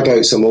going to drag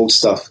out some old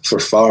stuff for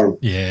Farm.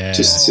 Yeah.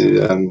 Just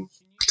to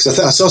because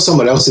I saw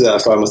someone else do that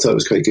at Farm. I thought it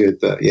was quite good,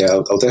 but yeah,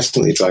 I'll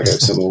definitely drag out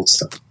some old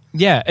stuff.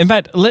 Yeah, in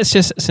fact, let's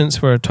just,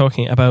 since we're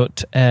talking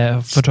about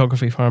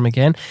Photography Farm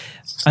again,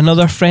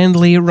 another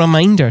friendly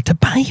reminder to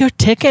buy your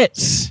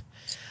tickets.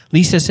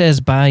 Lisa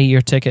says buy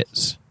your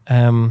tickets.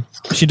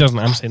 She doesn't,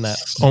 I'm saying that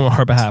on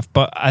her behalf,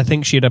 but I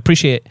think she'd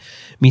appreciate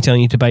me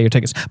telling you to buy your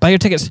tickets. Buy your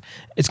tickets.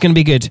 It's going to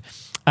be good.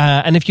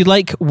 And if you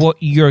like what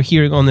you're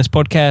hearing on this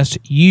podcast,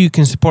 you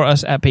can support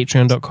us at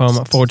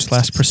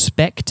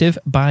patreon.com/perspective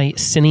by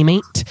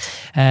Cinemate.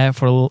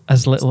 For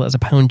as little as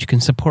 £1, you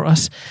can support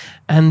us.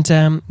 And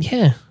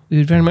we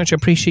would very much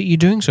appreciate you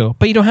doing so.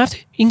 But you don't have to.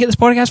 You can get this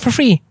podcast for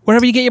free,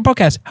 wherever you get your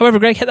podcast. However,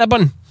 Greg, hit that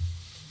button.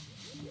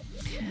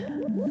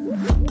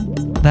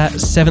 That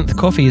 7th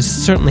coffee is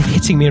certainly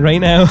hitting me right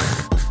now.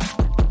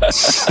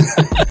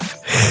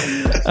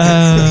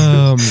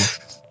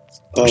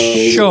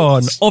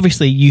 Sean,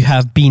 obviously you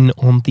have been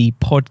on the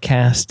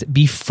podcast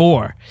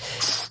before.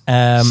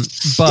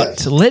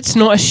 But let's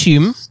not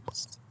assume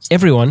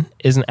everyone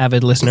is an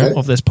avid listener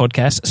of this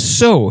podcast.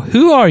 So,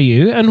 who are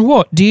you and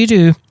what do you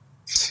do?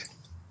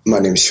 My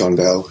name's Sean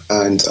Bell,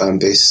 and I'm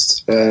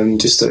based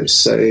just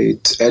outside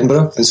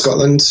Edinburgh in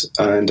Scotland,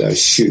 and I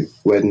shoot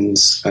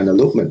weddings and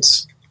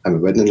elopements. I'm a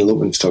wedding and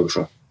elopement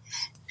photographer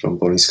from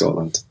Bonnie,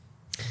 Scotland.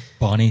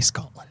 Bonnie,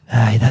 Scotland.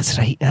 Aye, that's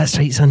right,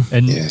 son.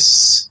 And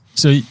yes.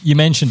 So you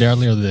mentioned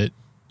earlier that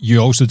you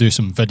also do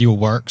some video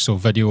work, so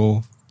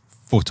video,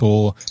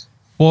 photo.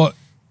 What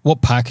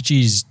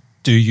packages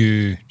do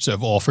you sort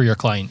of offer your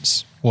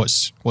clients?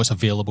 What's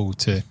available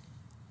to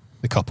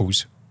the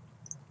couples?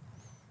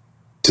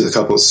 To the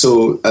couples.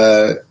 So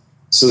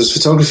there's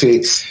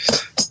photography.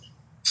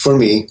 For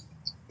me,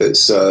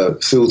 it's a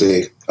full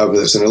day,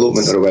 whether it's an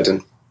elopement or a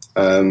wedding.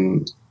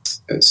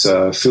 It's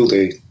a full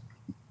day.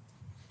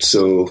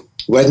 So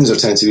weddings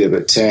tend to be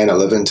about 10,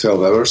 11,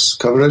 12 hours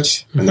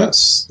coverage, and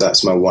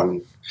that's my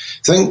one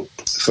thing.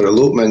 For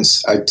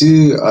elopements, I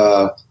do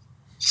a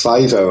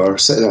 6 hour,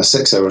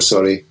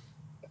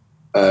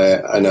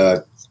 and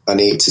an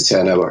 8 to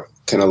 10 hour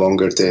kind of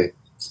longer day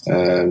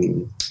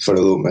for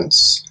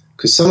elopements.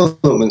 Because some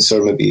elopements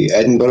are maybe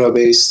Edinburgh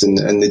based and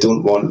they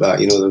don't want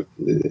that,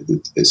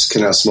 it's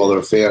kind of a smaller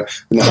affair.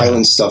 And the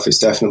Highland stuff is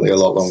definitely a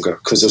lot longer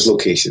because there's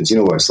locations, you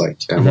know what it's like,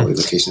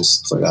 multi-locations,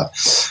 stuff like that.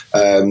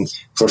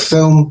 For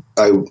film,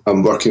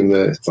 I'm working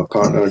with my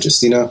partner,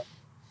 Justina,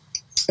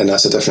 and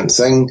that's a different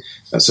thing.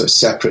 That's sort of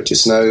separate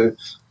just now.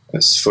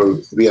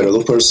 We are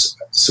elopers.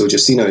 So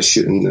Justina is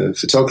shooting the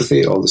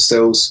photography, all the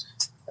stills,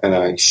 and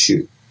I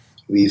shoot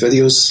wee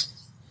videos.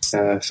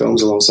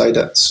 Films alongside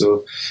it,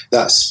 so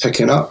that's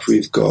picking up.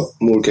 We've got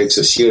more gigs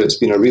this year. It's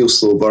been a real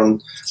slow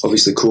burn.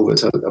 Obviously, COVID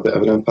had a bit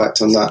of an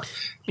impact on that,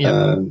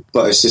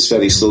 but it's just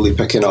very slowly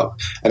picking up.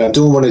 And I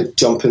don't want to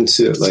jump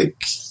into it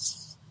like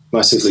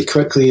massively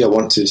quickly. I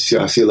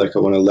feel like I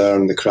want to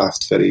learn the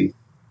craft very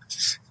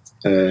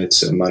sort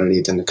of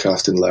marinate in the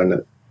craft and learn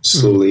it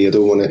slowly. I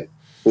don't want to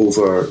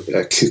over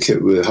cook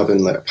it with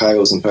having like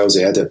piles and piles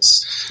of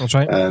edits. That's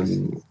right.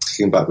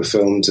 Taking back with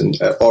films and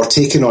or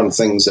taking on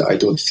things that I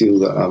don't feel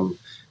that I'm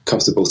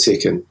comfortable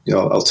taking.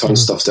 I'll turn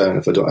stuff down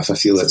if I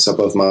feel it's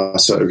above my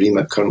sort of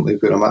remit currently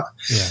where I'm at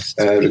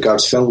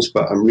regards films.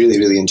 But I'm really,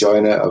 really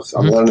enjoying it.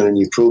 I'm learning a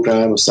new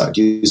program. I've started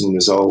using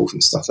Resolve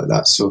and stuff like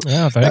that. So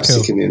that's cool.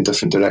 Taking me in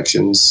different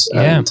directions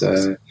and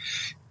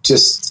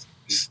just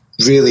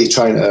really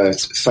trying to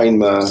find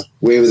my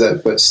way with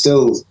it. But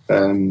still,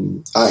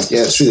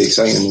 it's really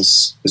exciting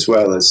as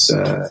well as.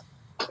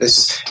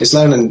 It's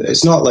learning.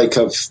 It's not like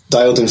I've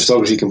dialed in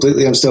photography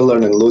completely. I'm still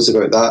learning loads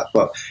about that.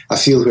 But I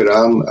feel where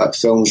I am at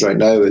films right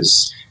now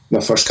is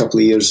my first couple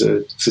of years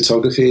of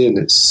photography, and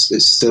it's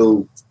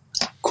still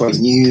quite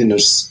new. And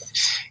there's,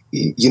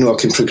 I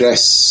can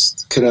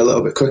progress kind of a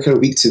little bit quicker,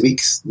 week to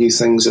week. New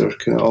things are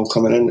kind of all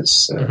coming in.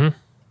 It's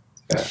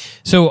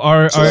So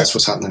that's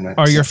what's happening now.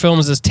 Are your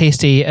films as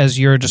tasty as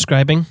you're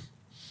describing,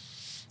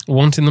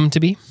 wanting them to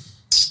be?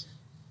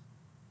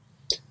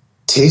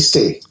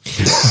 Tasty.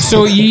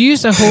 So you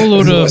used a whole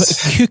load of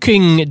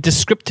cooking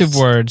descriptive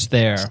words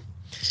there.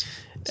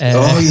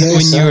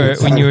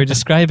 when you were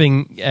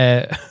describing.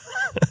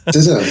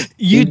 Did I?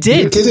 You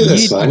did. You're good at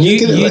this, man. You're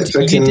good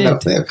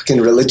at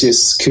picking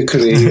religious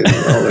cookery and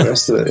all the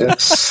rest of it.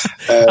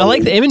 Yeah. I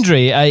like the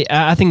imagery.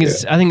 I think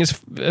it's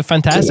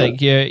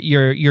fantastic.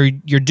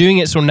 You're doing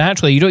it so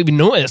naturally you don't even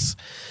notice.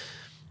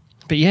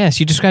 But yes,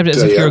 you described it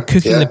as if you're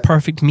cooking the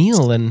perfect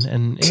meal, and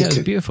yeah, it's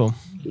beautiful.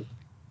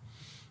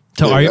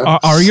 So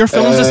are your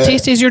films as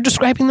tasty as you're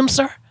describing them,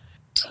 sir?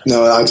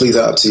 No, I'd leave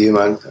that up to you,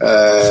 man.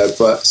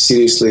 But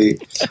seriously,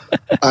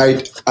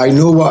 I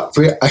know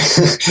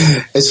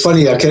it's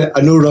funny.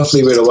 I know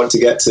roughly where I want to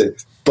get to,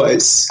 but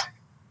it's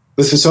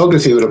with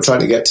photography when I'm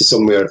trying to get to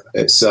somewhere.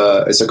 It's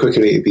a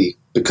quicker A to B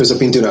because I've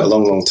been doing it a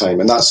long, long time,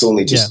 and that's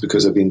only just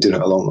because I've been doing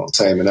it a long, long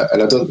time. And I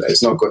don't.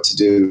 It's not got to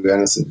do with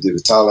anything to do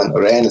with talent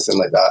or anything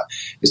like that.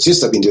 It's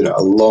just I've been doing it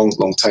a long,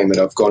 long time, and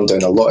I've gone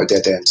down a lot of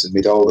dead ends and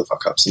made all the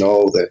fuck ups and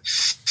all the.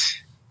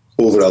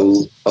 Over a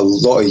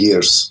lot of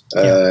years,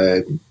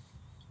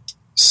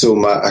 so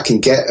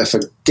if I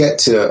get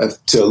to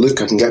a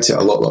look, I can get to it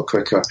a lot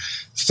quicker.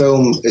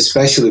 Film,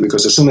 especially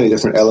because there's so many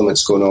different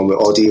elements going on with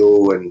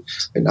audio and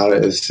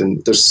narrative,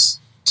 and there's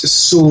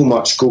just so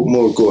much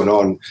more going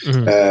on.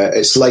 Mm-hmm.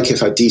 It's like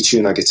if I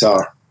detune a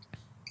guitar.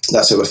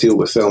 That's how I feel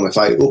with film. If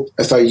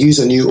I use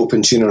a new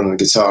open tuner on a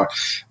guitar,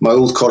 my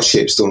old chord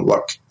shapes don't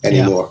work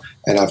anymore,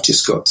 and I've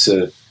just got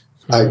to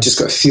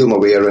feel my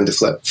way around the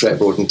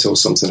fretboard until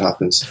something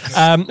happens.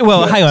 Hang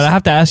on. I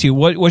have to ask you,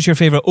 what's your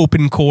favourite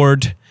open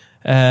chord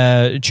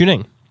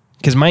tuning?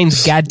 Because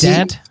mine's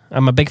Gad.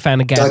 I'm a big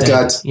fan of Gad.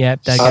 Dad. Yeah,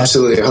 Dad.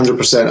 Absolutely,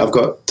 100%. I've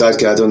got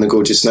Dad on the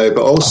go just now,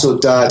 but also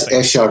Dad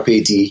F-sharp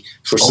AD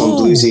for some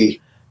bluesy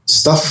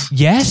stuff.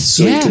 Yes,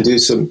 so you can do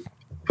some.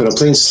 When I'm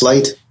playing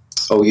slide,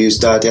 I'll use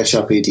Dad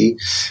F-sharp AD,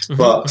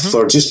 but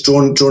for just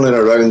droning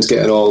around,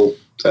 getting all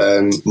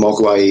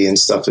Mogwai and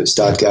stuff, it's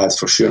Dadgad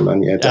for sure,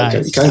 man. Yeah,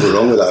 Dadgad. You can't go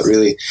wrong with that,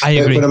 really. I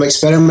agree. When I'm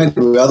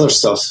experimenting with other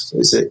stuff,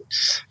 is it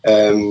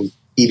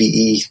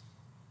EBE,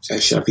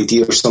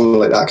 F-sharp-ED or something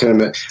like that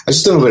kind of. I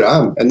just don't know where I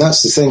am, and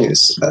that's the thing.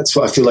 That's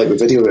what I feel like with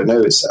video right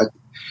now.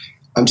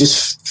 I'm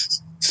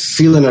just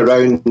feeling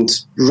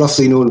around,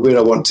 roughly knowing where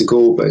I want to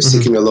go, but it's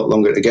taking me a lot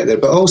longer to get there.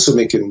 But also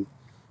making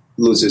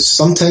loads of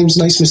sometimes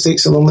nice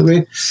mistakes along the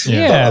way, but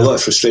a lot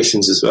of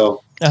frustrations as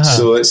well.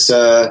 So it's.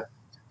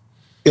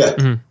 Yeah.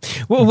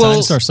 Mm-hmm. Well, to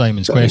answer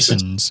Simon's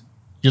questions,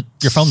 your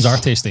films are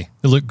tasty.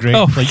 They look great.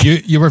 Like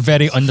you were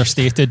very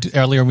understated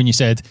earlier when you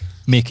said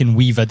making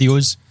wee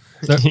videos.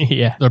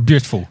 They're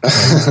beautiful.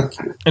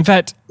 In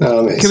fact,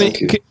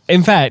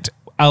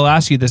 I'll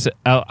ask you this.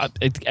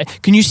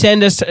 Can you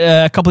send us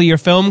a couple of your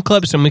film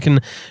clips and we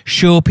can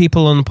show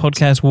people on the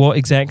podcast what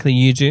exactly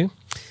you do?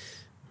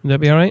 Would that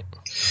be all right?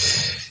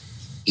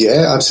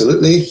 Yeah,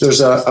 absolutely.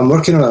 I'm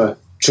working on a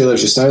trailer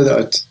just now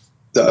that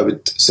I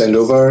would send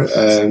over.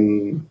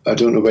 I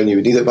don't know when you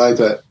would need it by,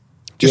 but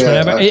just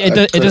whenever. It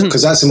doesn't,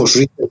 because that's the most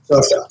recent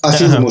stuff. I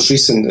feel the most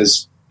recent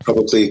is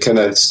probably kind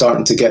of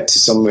starting to get to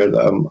somewhere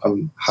that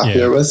I'm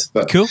happier with.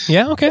 But cool.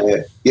 Yeah.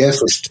 Okay.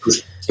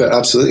 But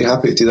absolutely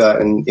happy to do that,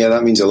 and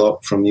that means a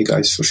lot from you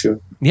guys for sure.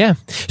 Yeah.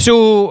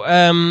 So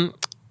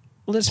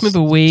let's move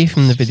away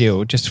from the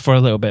video just for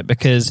a little bit,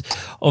 because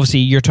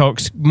obviously your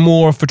talk's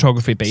more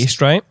photography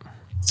based, right?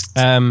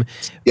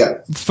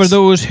 For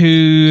those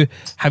who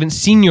haven't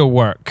seen your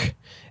work,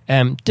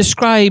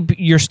 describe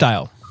your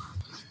style.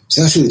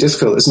 See, that's really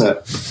difficult, isn't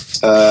it?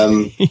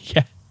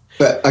 Yeah.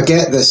 But I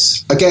get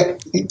this. And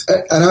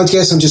I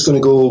guess I'm just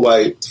going to go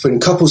when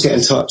couples get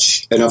in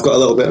touch, and I've got a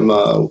little bit in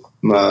my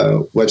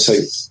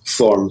website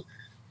form,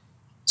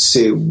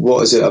 say,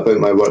 what is it about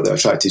my work that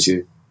attracted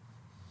you?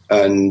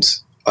 And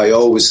I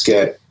always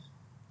get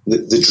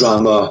the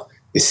drama,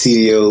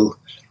 ethereal,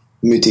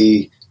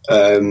 moody.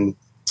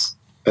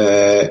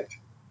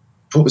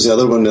 What was the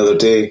other one the other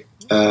day?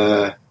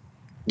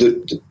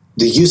 The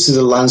use of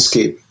the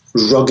landscape,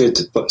 rugged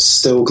but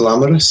still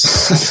glamorous.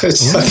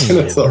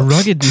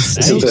 Rugged and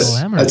still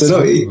glamorous. I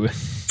don't know.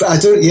 But I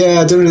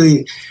don't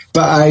really.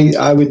 But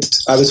I would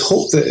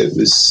hope that it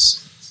was.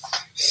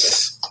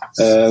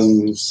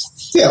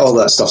 All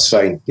that stuff's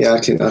fine. Yeah, I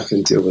can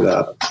deal with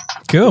that.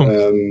 Cool.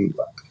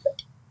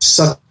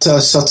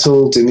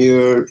 Subtle,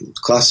 demure,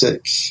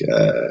 classic,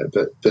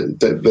 but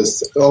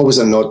with always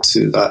a nod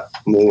to that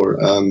more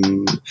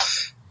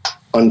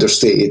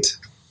understated,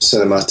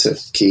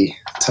 cinematic-y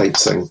type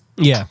thing.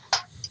 Yeah.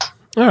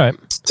 All right.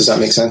 Does that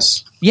make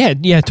sense? Yeah,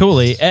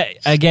 totally.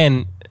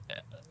 Again,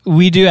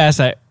 we do ask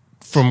that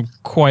from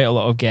quite a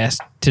lot of guests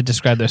to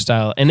describe their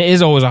style, and it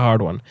is always a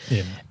hard one.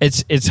 Yeah.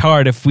 It's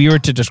hard if we were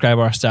to describe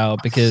our style,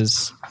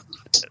 because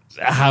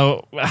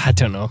I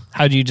don't know.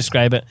 How do you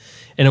describe it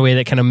in a way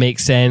that kind of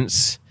makes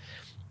sense?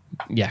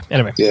 Yeah.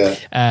 Anyway.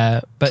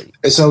 Yeah. But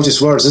it's all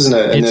just words, isn't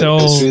it? And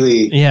it's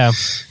really. Yeah.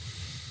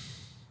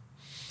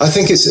 I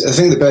think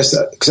the best,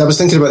 because I was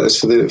thinking about this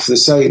for the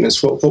site, and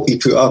it's what we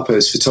put up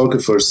as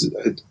photographers.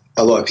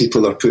 A lot of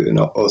people are putting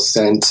up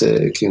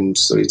authentic and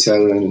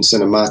storytelling and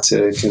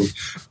cinematic, and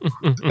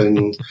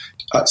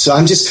so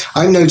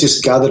I'm now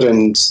just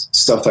gathering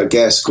stuff, I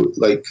guess,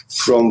 like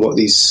from what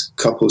these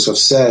couples have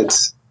said,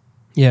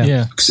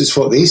 Yeah. Because it's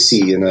what they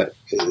see in it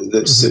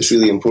that's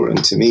really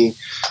important to me.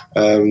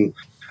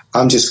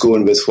 I'm just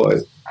going with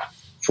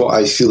what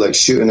I feel like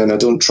shooting, and I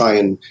don't try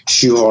and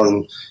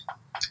shoehorn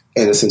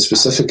anything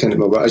specific into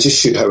my work. I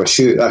just shoot how I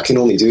shoot. I can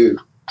only do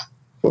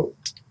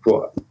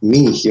what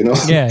me, you know.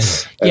 Yeah,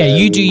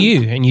 you do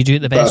you, and you do it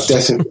the best.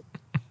 Definitely.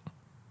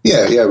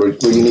 Yeah, we're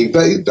unique,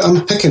 but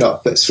I'm picking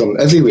up bits from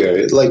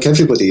everywhere, like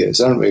everybody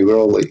is, aren't we? We're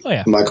all like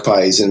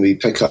magpies, and we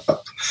pick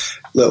up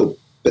little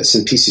bits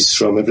and pieces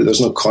from every.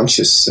 There's no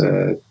conscious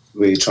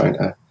way trying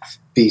to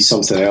be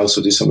something else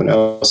or do something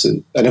else,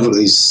 and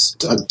everybody's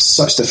had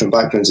such different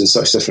backgrounds and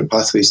such different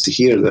pathways to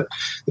hear that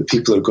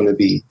people are going to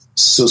be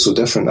so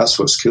different. That's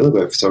what's cool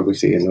about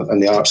photography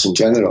and the arts in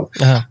general.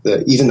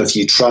 That even if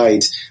you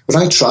tried,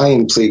 when I try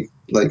and play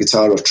like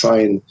guitar or try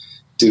and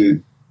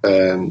do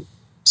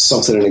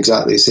something in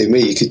exactly the same way,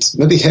 you could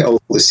maybe hit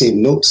all the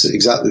same notes at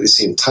exactly the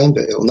same time,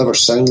 but it'll never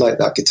sound like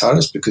that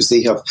guitarist because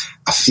they have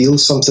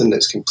something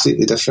that's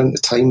completely different, the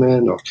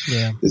timing or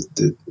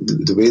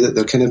the way that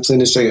they're kind of playing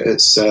the string.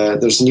 It's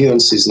there's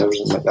nuances and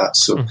everything like that.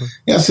 So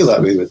I feel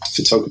that way with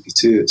photography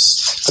too.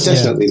 It's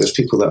definitely there's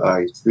people that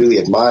I really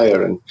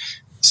admire, and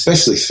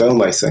especially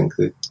film. I think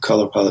the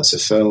color palettes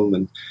of film,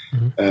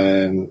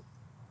 and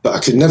but I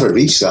could never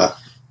reach that.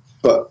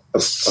 But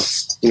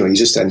you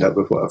just end up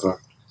with whatever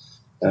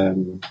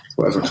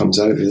comes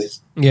out, really.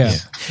 Yeah.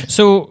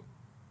 So,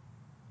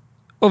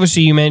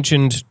 obviously, you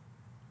mentioned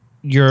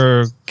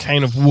your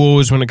kind of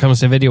woes when it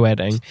comes to video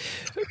editing.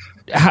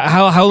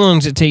 How long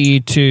does it take you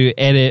to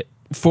edit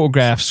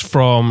photographs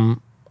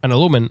from an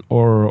elopement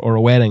or a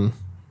wedding?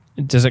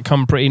 Does it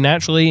come pretty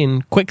naturally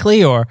and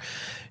quickly, or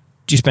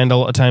do you spend a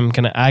lot of time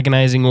kind of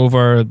agonizing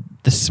over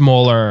the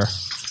smaller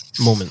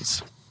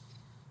moments?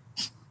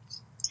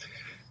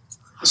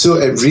 So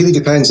it really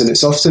depends, and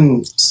it's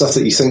often stuff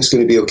that you think is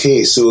going to be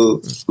okay.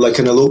 So like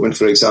an elopement,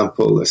 for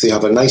example, if they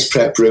have a nice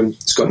prep room,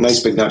 it's got nice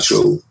big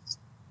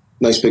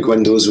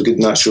windows with good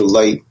natural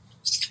light,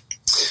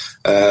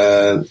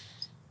 and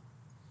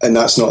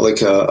that's not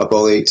like a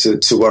ball ache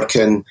to work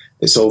in.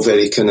 It's all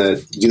very kind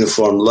of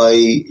uniform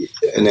light,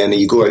 and then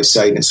you go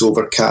outside and it's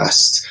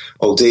overcast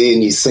all day,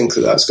 and you think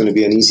that that's going to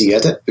be an easy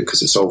edit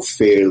because it's all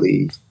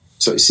fairly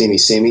sort of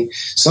samey.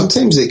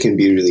 Sometimes they can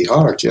be really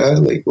hard,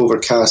 like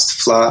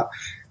overcast, flat,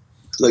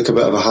 like a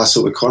bit of a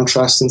hassle with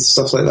contrast and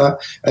stuff like that.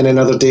 And then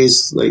other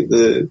days, like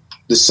the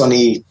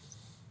sunny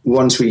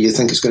ones where you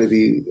think it's going to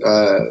be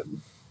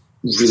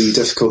really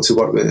difficult to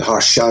work with,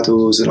 harsh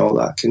shadows and all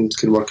that can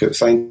work out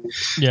fine.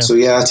 So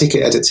I take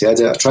it edit to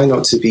edit. I try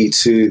not to be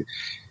too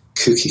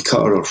cookie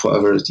cutter or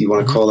whatever you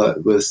want to call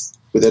it with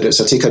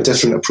edits. I take a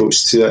different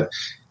approach to it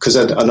because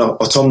an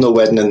autumnal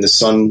wedding in the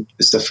sun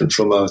is different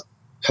from a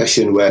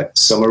pissing wet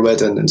summer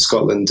wedding in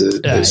Scotland.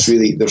 It's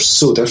really, they're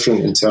so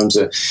different in terms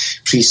of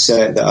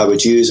preset that I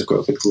would use. I've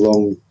got a big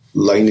long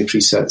line of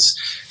presets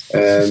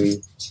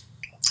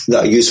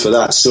that I use for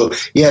that. So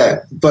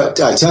but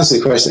to answer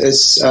the question,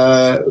 it's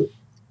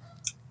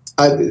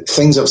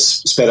things have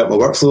sped up my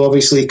workflow,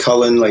 obviously,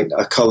 like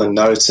a Cullen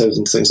narrative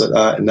and things like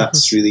that, and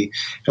that's really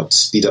helped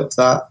speed up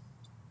that.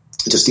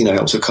 Justina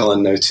helps with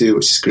Cullen now too,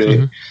 which is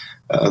great.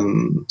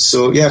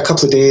 So a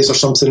couple of days or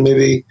something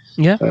maybe.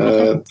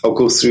 I'll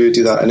go through,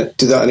 do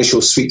that initial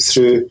sweep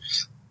through,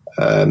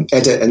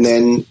 edit, and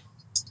then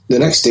the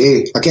next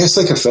day, I guess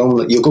like a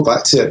film, you'll go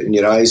back to it and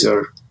your eyes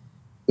are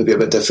maybe a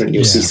bit different.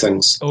 You'll see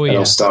things, and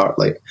I'll start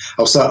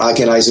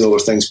agonizing over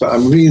things. But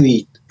I'm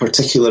really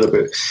particular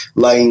about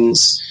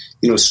lines,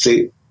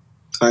 straight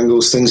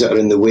angles, things that are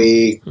in the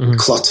way,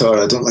 clutter.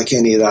 I don't like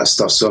any of that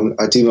stuff. So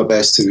I do my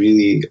best to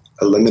really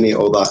eliminate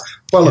all that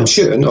while I'm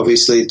shooting.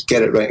 Obviously,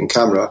 get it right in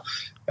camera.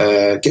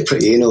 Get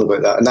pretty anal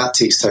about that, and that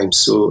takes time.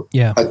 So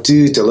I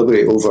do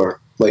deliberate over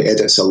like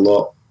edits a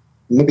lot,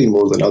 maybe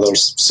more than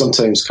others.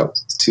 Sometimes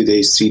 2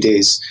 days, 3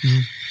 days.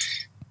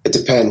 It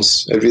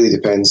depends. It really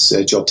depends,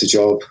 job to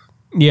job.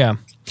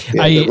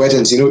 The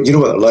weddings, you know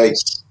what they're like.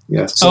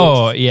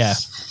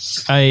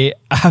 I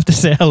have to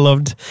say I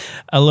loved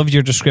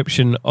your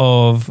description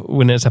of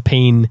when it's a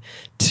pain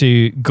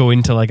to go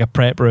into like a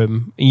prep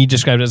room. You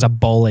described it as a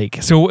ball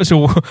ache. So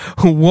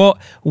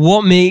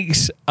what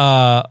makes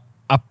a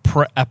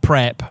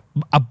prep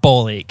a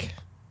ball ache?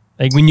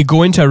 Like when you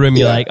go into a room,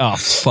 you're like, oh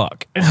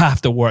fuck, I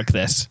have to work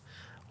this.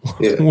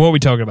 What are we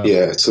talking about?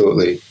 Yeah,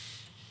 totally.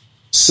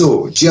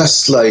 So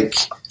just like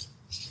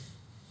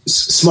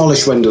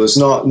smallish windows,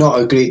 not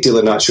a great deal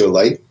of natural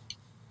light.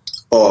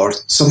 Or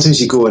sometimes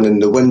you go in and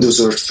the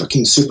windows are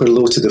fucking super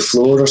low to the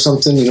floor or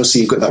something, so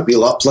you've got that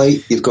real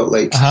uplight. You've got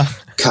like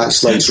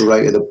catch lights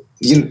right at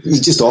you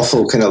just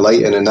awful kind of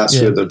lighting, and that's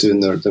where they're doing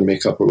their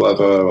makeup or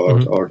whatever,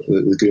 or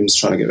the groom's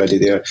trying to get ready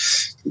there.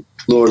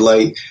 Lower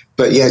light.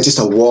 But just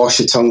a wash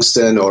of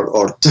tungsten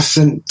or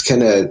different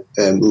kind of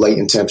light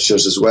and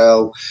temperatures as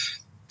well.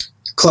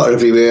 Clutter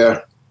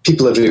everywhere,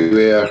 people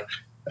everywhere.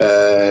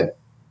 And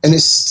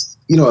it's,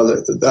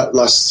 that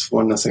last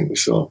one I think we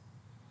shot.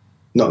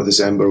 Not the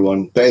December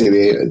one, but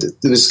anyway,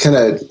 there was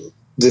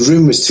the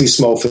room was too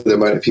small for the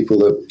amount of people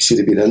that should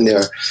have been in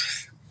there.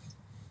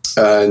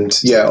 and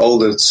all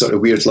the sort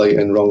of weird light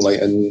and wrong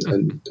light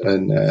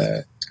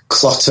and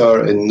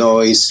clutter and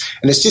noise,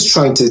 and it's just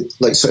trying to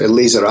like sort of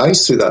laser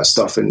eyes through that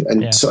stuff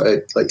and sort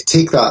of like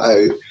take that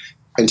out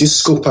and just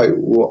scope out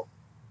what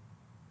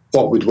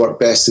would work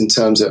best in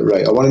terms of,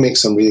 right, I want to make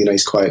some really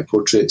nice quiet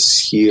portraits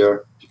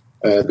here,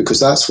 because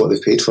that's what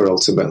they've paid for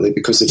ultimately,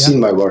 because they've seen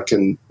my work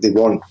and they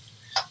want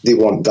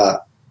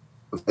that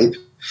vibe.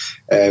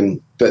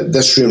 But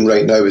this room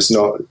right now is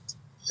not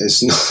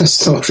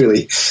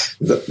really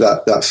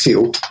that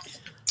feel.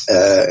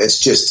 It's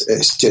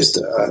just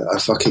a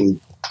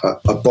fucking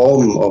a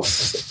bomb of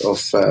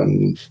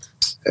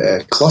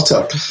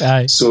clutter.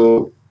 Aye.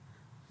 So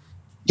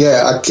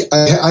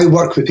I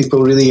work with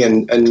people really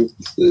and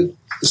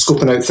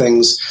scoping out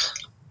things,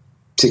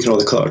 taking all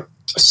the clutter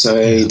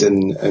aside,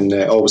 and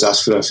always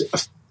ask for a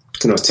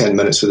kind of 10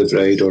 minutes with the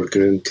bride or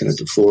groom kind of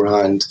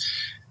beforehand.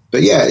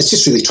 But it's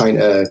just really trying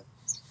to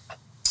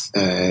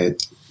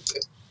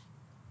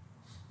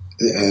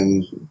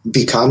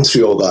be calm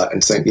through all that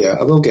and think,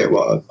 I will get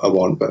what I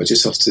want, but I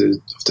just have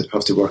to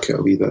work it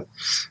a wee bit.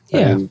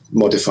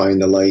 Modifying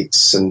the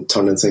lights and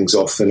turning things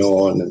off and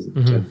on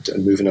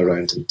and moving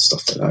around and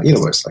stuff like that. You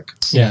know what it's like.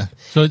 Yeah.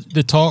 So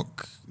the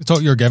talk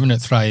you're giving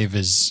at Thrive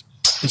it's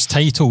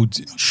titled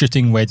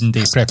Shooting Wedding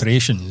Day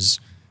Preparations.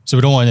 So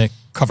we don't want to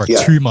cover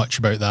too much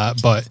about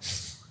that, but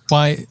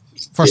why?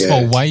 First of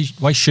all,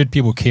 why should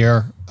people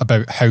care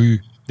about how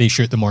they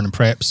shoot the morning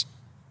preps?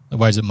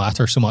 Why does it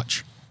matter so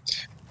much?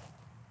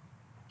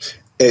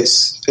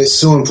 It's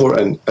so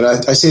important, and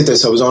I said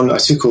this. I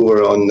took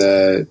over on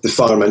the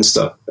Farm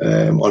Insta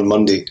on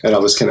Monday, and I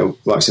was kind of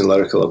waxing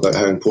lyrical about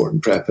how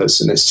important prep is,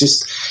 and it's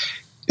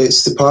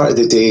the part of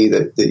the day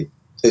that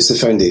it's the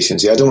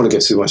foundations. I don't want to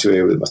give too much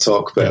away with my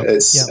talk, but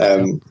it's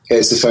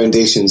the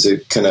foundations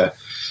that kind of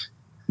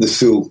the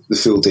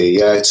full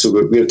day. So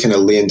we're kind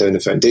of laying down the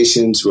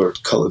foundations. We're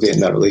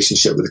cultivating that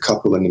relationship with the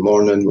couple in the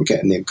morning. We're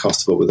getting them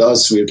comfortable with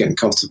us. We're getting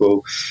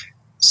comfortable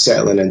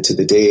settling into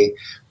the day.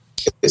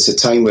 It's a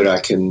time where I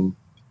can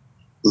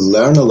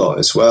learn a lot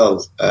as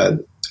well.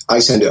 I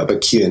send out a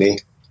big Q&A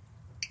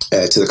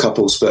to the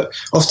couples, but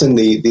often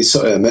they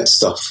sort of omit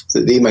stuff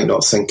that they might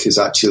not think is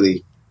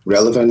actually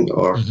relevant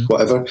or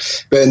whatever.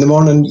 But in the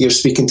morning, you're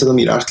speaking to them,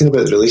 you're asking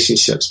about the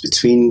relationships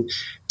between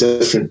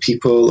different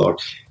people, or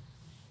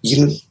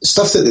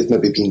stuff that they've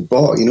maybe been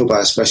bought,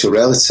 by a special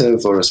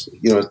relative, or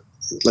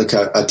like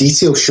a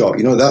detail shot,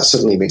 that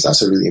suddenly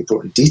that's a really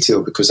important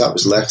detail because that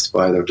was left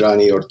by their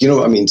granny, or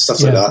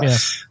stuff like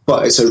that.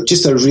 But it's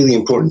just a really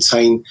important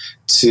time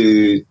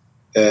to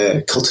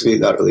cultivate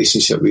that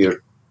relationship with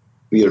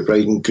your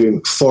bride and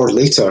groom for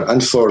later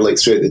and for like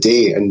throughout the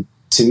day, and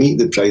to meet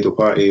the bridal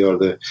party or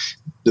the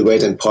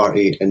wedding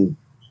party, and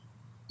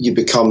you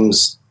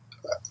becomes,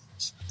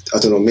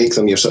 make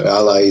them your sort of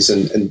allies,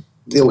 and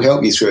they'll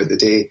help you throughout the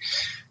day.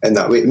 And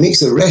that way, it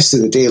makes the rest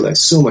of the day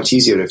so much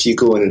easier if you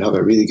go in and have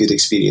a really good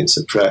experience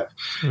at prep.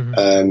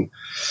 And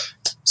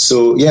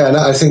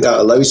I think that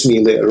allows me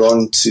later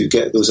on to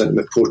get those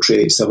intimate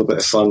portraits, have a bit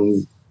of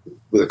fun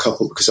with a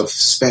couple, because I've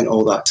spent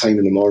all that time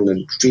in the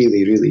morning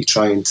really, really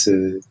trying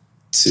to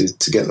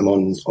get them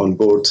on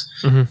board.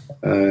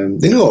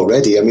 They know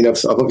already. I mean,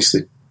 I've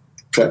obviously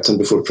prepped them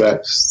before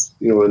prep,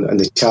 and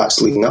the chats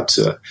leading up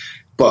to it.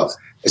 But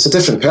it's a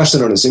different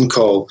person on a Zoom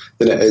call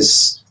than it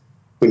is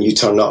when you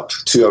turn up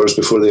 2 hours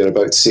before they're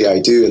about to say I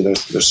do, and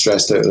they're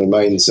stressed out of their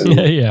minds, and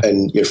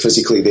and you're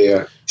physically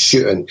there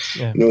shooting.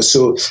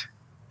 So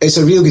it's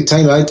a real good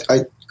time.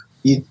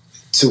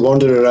 To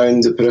wander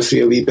around the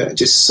periphery a wee bit,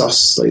 just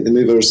suss like the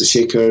movers, the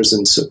shakers,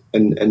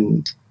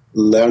 and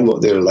learn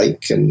what they're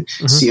like, and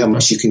see how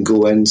much you can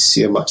go in,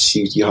 see how much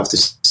you have to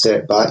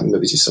step back, and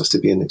maybe just have to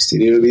be in the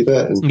exterior a wee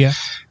bit,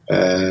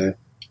 and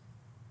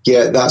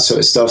that sort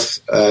of stuff.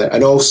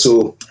 And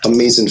also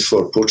amazing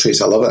for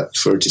portraits. I love it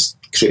for just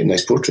creating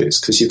nice portraits,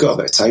 because you've got a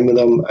bit of time with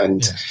them,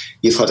 and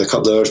you've had a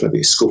couple of hours maybe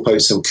to scope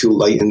out some cool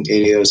lighting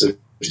areas, or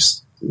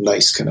just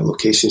nice kind of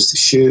locations to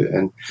shoot.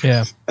 And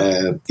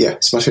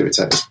it's my favourite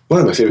time. It's one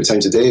of my favourite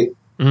times of day.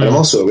 And I'm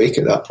also awake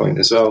at that point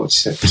as well,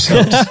 which helps.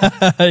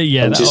 That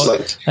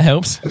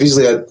helps.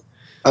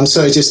 I'm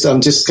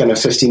just kind of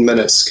 15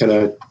 minutes kind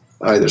of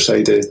either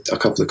side of a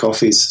couple of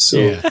coffees.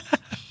 So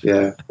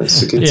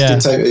it's a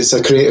good time. It's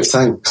a creative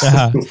time.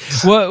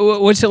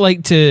 What's it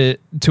like to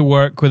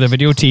work with a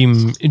video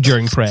team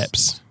during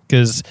preps?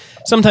 Because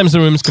sometimes the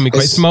rooms can be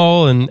quite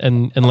small,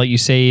 and like you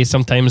say,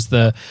 sometimes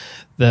the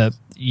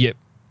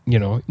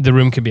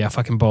room could be a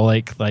fucking ball,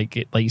 like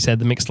you said,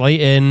 the mixed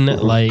lighting.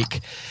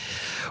 Like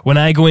when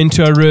I go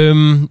into a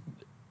room,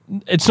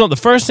 it's not the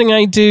first thing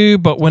I do,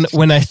 but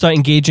when I start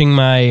engaging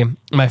my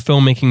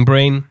filmmaking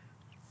brain,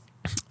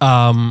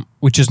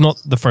 which is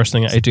not the first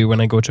thing I do when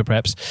I go to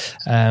preps,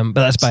 but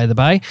that's by the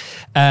by.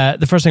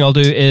 The first thing I'll do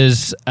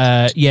is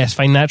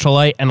find natural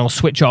light, and I'll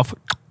switch off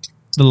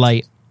the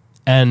light,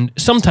 and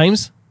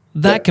sometimes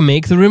that can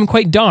make the room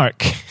quite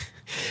dark.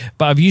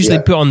 But I've usually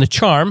put on the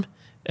charm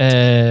for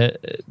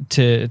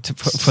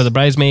the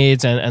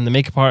bridesmaids and the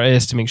makeup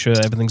artist to make sure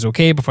that everything's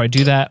okay before I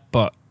do that.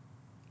 But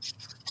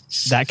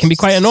that can be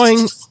quite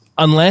annoying.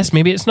 unless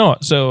maybe it's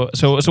not. So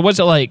what's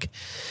it like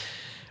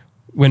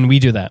when we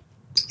do that?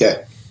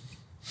 Yeah.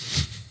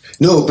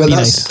 No, but Be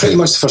that's nice. pretty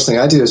much the first thing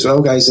I do as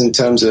well, guys, in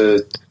terms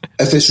of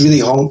if it's really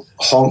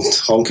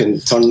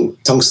honking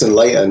tungsten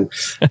light, and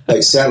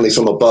like certainly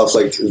from above,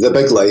 like the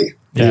big light,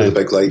 you know, the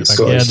big light,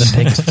 Scottish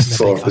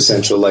for the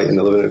central light in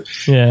the living room.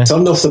 Yeah.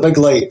 Turn off the big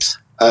light,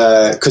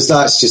 because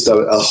that's just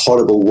a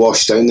horrible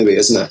wash down the way,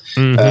 isn't it?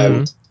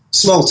 Mm-hmm.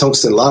 Small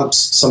tungsten lamps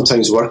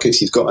sometimes work if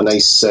you've got a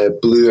nice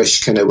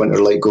bluish kind of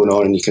winter light going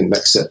on, and you can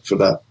mix it for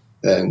that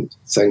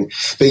thing.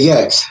 But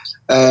yeah,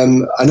 I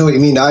know what you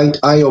mean.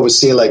 I always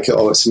say like,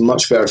 oh, it's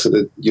much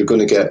better you're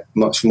going to get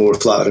much more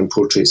flattering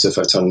portraits if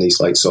I turn these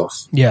lights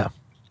off. Yeah.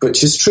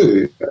 Which is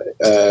true.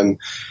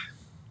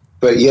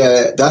 But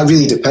yeah, that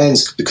really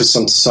depends, because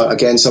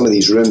some of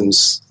these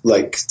rooms,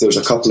 like there's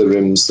a couple of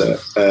rooms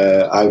that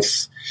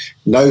I've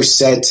now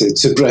said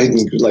to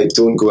Brendan, like,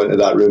 don't go into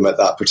that room at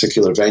that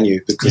particular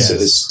venue, because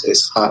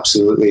it's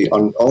absolutely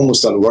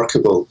almost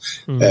unworkable.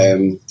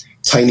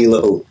 Tiny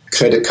little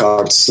credit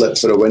card slip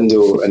for a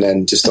window, and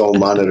then just all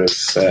manner of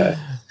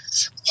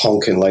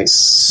honking lights.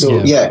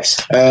 So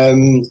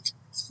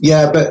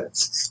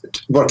but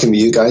working with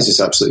you guys is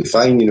absolutely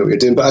fine. You know what you're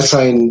doing, but I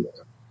try and,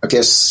 I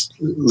guess,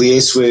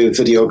 liaise with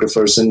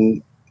videographers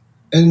and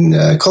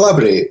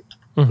collaborate.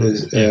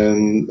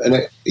 And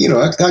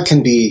that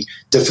can be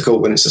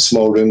difficult when it's a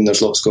small room.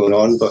 There's lots going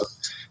on, but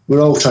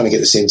we're all trying to get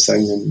the same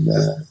thing,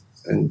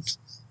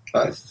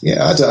 I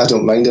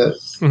don't mind it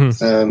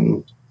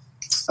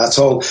at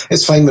all.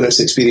 It's fine when it's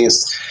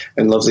experienced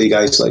and lovely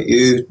guys like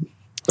you.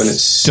 When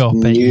it's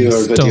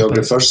newer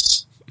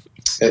videographers,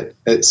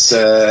 it's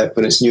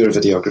when it's newer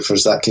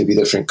videographers, that can be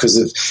different, because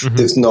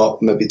they've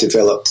not maybe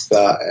developed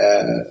that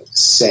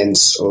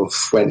sense of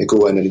when to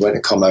go in and when to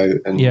come out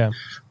and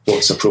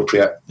what's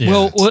appropriate.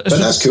 Well, but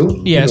that's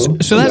cool. Yeah,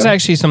 so that's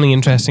actually something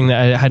interesting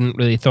that I hadn't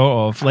really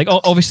thought of. Like,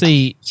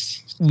 obviously,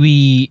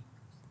 we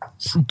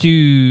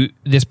do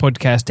this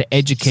podcast to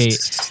educate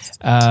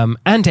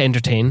and to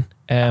entertain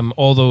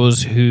all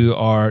those who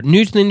are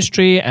new to the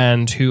industry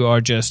and who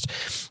have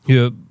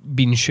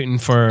been shooting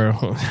for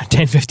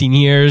 10, 15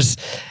 years.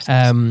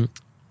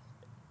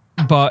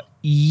 But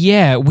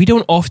yeah, we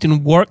don't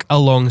often work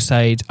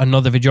alongside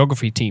another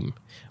videography team.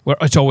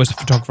 It's always a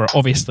photographer,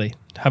 obviously.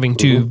 Having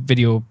two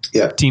video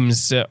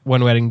teams at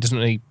one wedding doesn't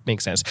really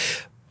make sense.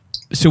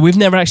 So we've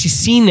never actually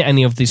seen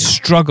any of these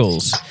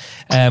struggles.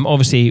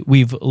 Obviously,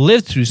 we've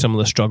lived through some of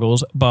the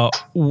struggles, but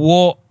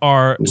what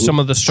are some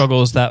of the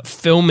struggles that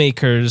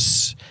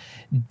filmmakers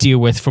deal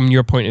with from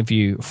your point of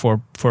view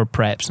for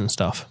preps and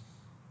stuff?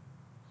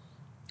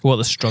 What are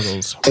the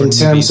struggles? In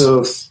terms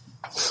of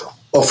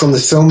from the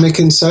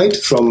filmmaking side?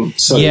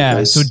 So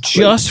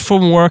just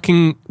from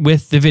working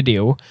with the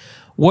video,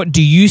 what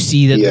do you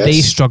see that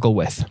they struggle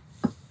with?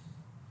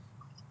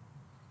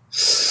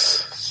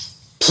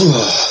 It's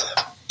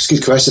a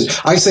good question.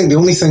 I think the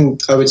only thing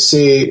I would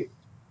say,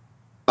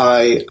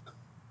 I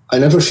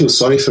never feel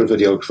sorry for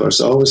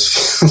videographers. I always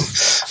feel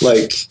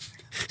like...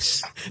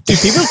 Do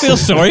people feel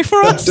sorry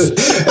for us?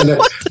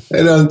 No,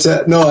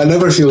 I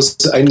never feel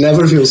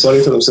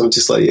sorry for them. So I'm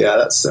just like, yeah,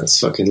 that's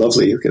fucking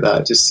lovely. Look at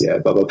that. Just,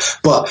 blah, blah.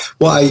 But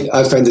what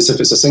I find is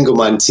if it's a single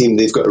man team,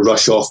 they've got to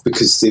rush off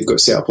because they've got to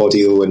set up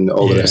audio and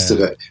all the rest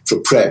of it for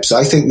prep. So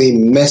I think they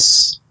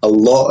miss a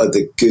lot of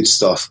the good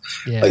stuff,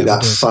 like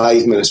that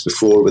 5 minutes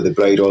before with the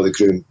bride or the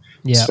groom.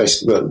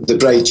 Especially the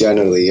bride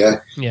generally,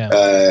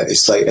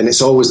 it's like, and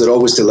they're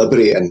always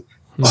deliberating.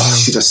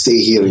 Oh, should I stay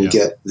here and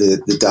get the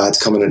dad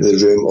coming into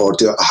the room, or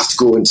do I have to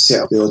go and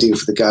set up the audio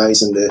for the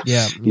guys in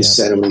the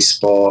ceremony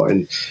spot?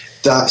 And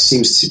that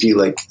seems to be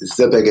like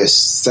the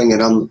biggest thing.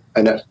 And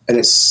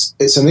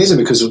it's amazing,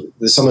 because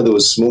some of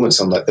those moments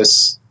I'm like,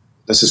 this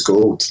is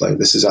gold. Like,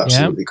 this is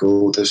absolutely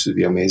gold. This would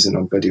be amazing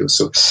on video.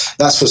 So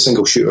that's for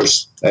single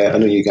shooters. I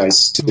know you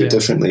guys do it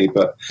differently,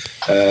 but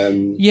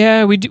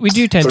we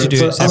do tend to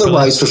do it separately.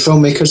 Otherwise, for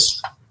filmmakers.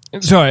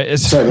 Sorry,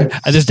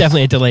 there's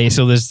definitely a delay.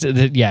 So we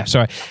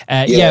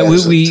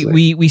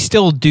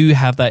still do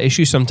have that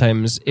issue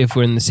sometimes if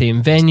we're in the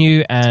same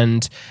venue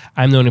and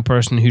I'm the only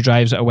person who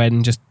drives at a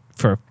wedding just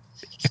for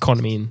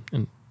economy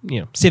and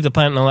save the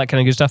planet and all that kind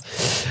of good stuff.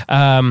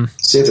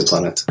 Save the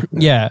planet.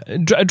 Yeah,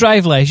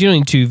 drive less. You don't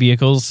need two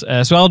vehicles.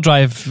 So I'll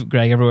drive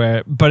Greg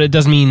everywhere, but it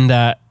does mean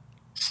that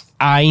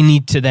I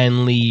need to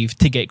then leave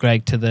to get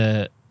Greg to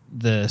the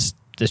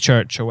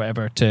church or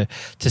whatever to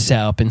set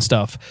up and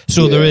stuff.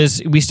 So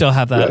we still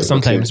have that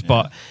sometimes,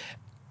 but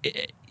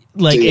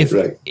like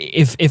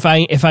if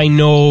I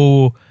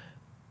know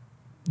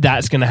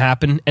that's going to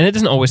happen, and it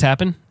doesn't always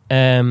happen.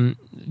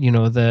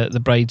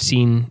 The bride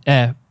scene,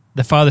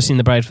 the father seeing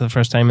the bride for the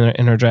first time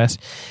in her dress,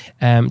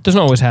 doesn't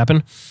always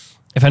happen.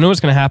 If I know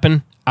it's going to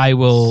happen, I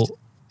will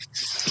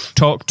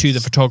talk to the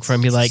photographer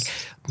and be like,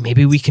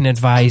 maybe we can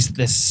advise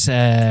this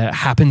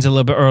happens a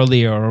little bit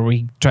earlier, or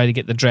we try to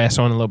get the dress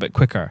on a little bit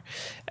quicker,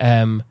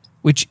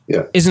 which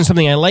isn't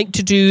something I like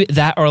to do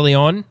that early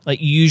on. Like,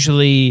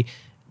 usually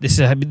this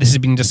has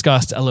been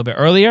discussed a little bit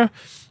earlier,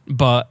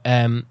 but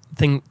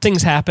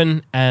things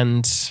happen,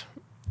 and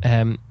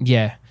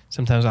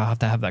sometimes I'll have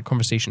to have that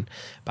conversation.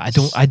 But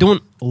I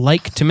don't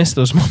like to miss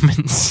those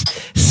moments.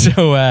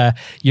 So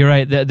you're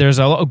right. There's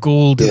a lot of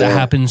gold that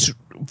happens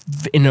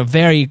in a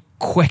very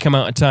quick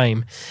amount of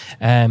time,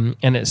 and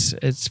it's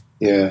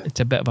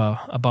a bit of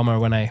a bummer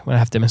when I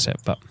have to miss it.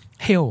 But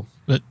hey-oh.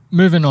 But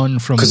moving on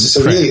from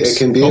it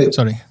can be.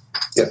 Sorry.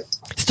 Yeah.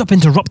 Stop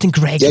interrupting,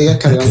 Greg. Yeah,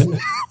 carry on.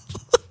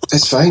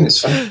 It's fine.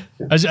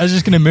 I was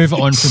just going to move it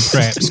on from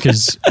preps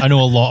because I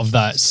know a lot of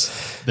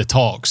that's the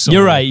talk. So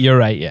You're right.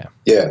 Yeah.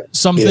 Yeah.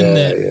 Something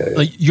that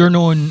like you're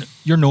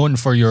known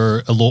for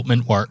your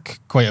elopement work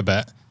quite a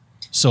bit.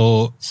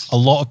 So a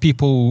lot of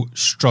people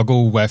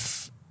struggle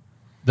with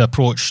the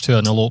approach to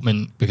an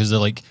elopement because they're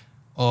like,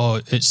 oh,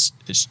 it's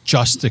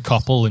just the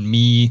couple and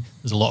me.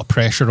 There's a lot of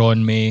pressure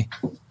on me,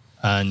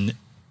 and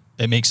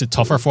it makes it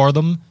tougher for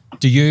them.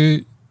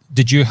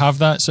 Did you have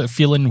that sort of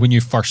feeling when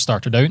you first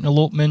started out in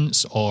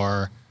elopements,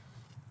 or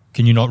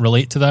can you not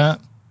relate to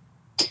that?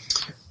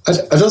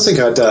 I don't think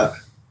I had that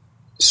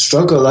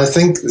struggle. I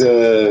think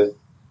the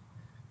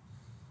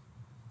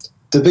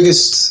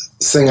biggest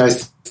thing I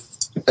think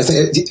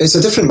it's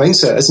a different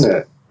mindset, isn't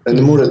it? And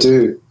the more I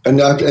do, and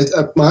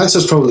my answer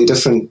is probably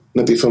different,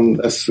 maybe from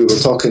if we were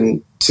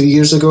talking 2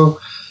 years ago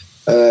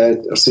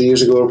or 3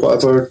 years ago or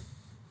whatever.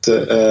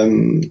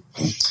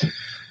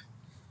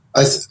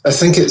 I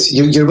think it's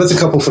you're with a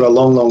couple for a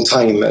long, long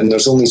time, and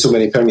there's only so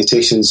many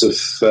permutations of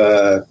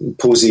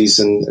poses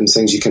and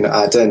things you can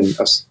add in.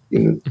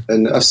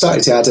 And I've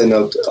started to add in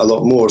a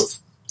lot more,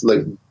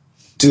 like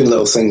doing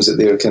little things that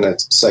they're kind of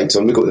psyched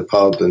on. We go to the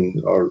pub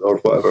or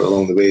whatever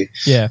along the way.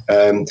 Yeah.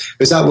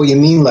 Is that what you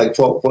mean? Like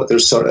what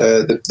there's sort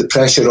of the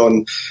pressure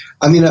on?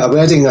 I mean, at a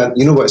wedding,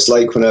 you know what it's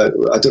like when I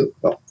don't.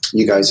 Well,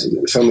 you guys,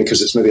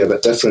 filmmakers, it's maybe a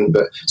bit different,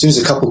 but as soon as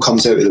a couple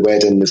comes out of the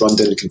wedding, they run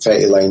down the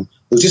confetti line,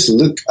 they'll just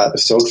look at the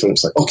photographer and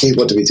it's like, okay,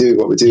 what do we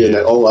do? And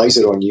then all eyes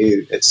are on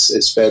you.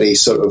 It's very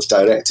sort of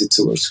directed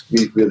towards,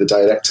 we're the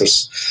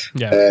directors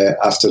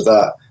after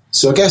that.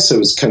 So I guess I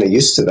was kind of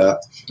used to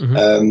that.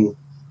 Mm-hmm.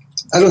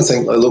 I don't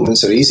think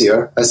elopements are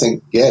easier. I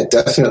think,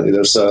 definitely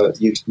there's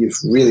you've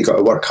really got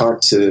to work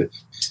hard to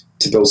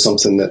build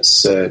something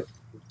that's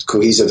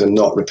cohesive and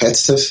not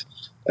repetitive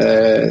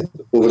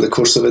over the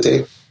course of a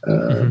day.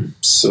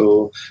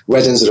 So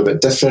weddings are a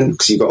bit different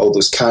because you've got all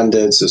those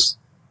candids, there's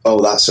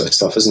all that sort of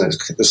stuff, isn't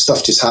it? There's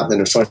stuff just happening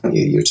in front of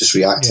you. You're just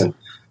reacting,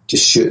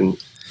 just shooting,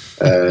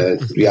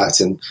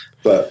 reacting.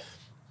 But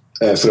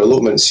for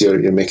elopements,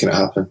 you're making it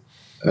happen.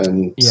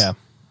 And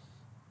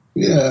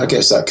I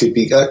guess that could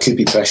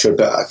be pressure.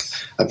 But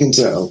I've been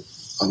doing it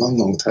a long,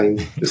 long time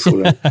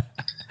before.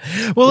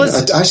 Well,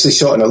 I actually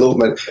shot an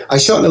elopement. I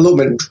shot an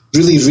elopement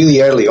really, really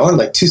early on,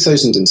 like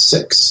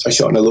 2006. I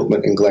shot an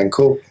elopement in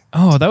Glencoe.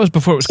 Oh, that was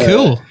before it was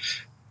cool.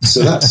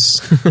 So that's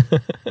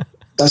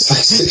like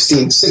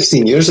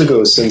 16 years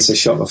ago since I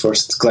shot my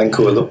first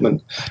Glencoe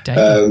elopement.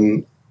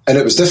 And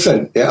it was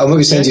different. Yeah, I'll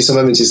maybe send you some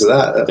images of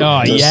that.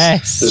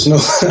 Yes. There's no...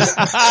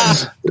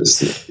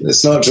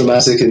 it's not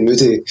dramatic and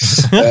moody.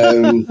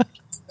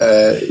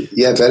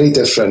 Very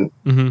different.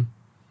 Mm-hmm.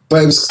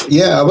 But it was,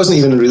 I wasn't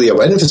even really a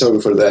wedding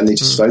photographer then. They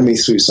just found me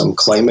through some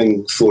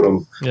climbing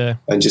forum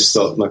and just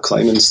thought my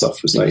climbing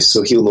stuff was nice.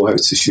 So he'll know how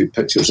to shoot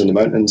pictures in the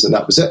mountains, and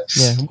that was it.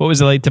 Yeah. What was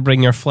it like to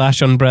bring your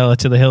flash umbrella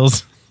to the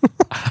hills?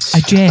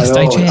 I jest.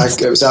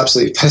 It was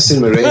absolutely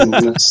pissing with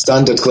rain.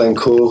 Standard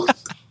Glencoe.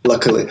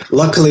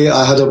 Luckily,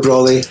 I had a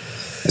brolly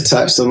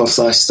attached to my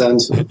flash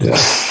stand.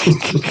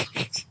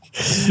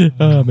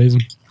 Oh,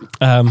 amazing.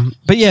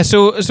 But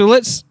so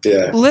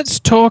let's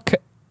talk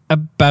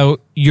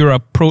about your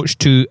approach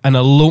to an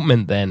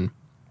elopement then.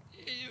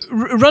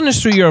 Run us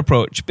through your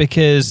approach,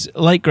 because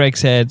like Greg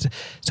said,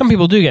 some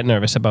people do get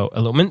nervous about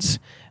elopements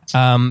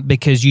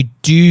because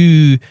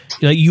you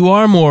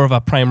are more of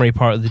a primary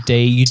part of the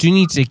day. You do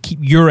need to keep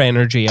your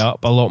energy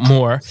up a lot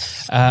more,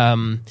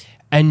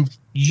 and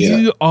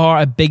you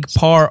are a big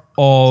part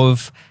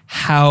of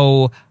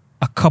how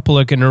a couple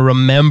are going to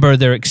remember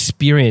their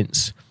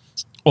experience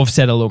of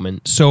said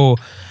elopement. So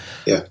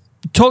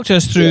talk to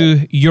us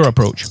through your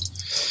approach.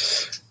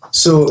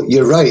 So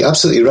you're right,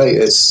 absolutely right.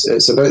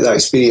 It's about that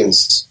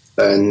experience,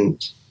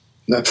 and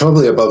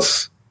probably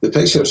above the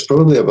pictures,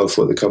 probably above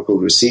what the couple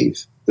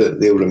receive, that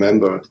they'll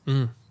remember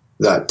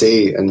that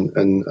day. And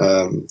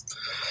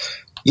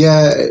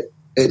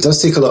it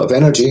does take a lot of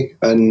energy,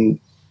 and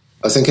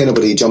I think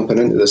anybody jumping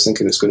into this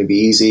thinking it's going to be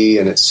easy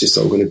and it's just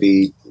all going to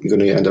be, you're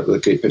going to end up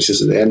with great pictures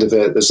at the end of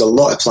it. There's a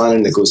lot of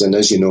planning that goes in,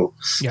 as you know,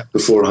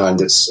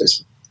 beforehand.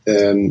 It's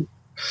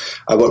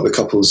I work with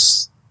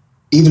couples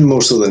even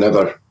more so than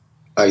ever.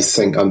 I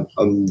think I'm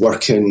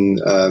working,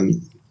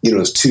 2-3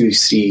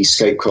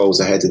 Skype calls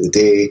ahead of the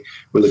day.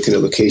 We're looking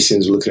at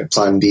locations, we're looking at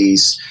plan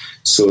Bs.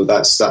 So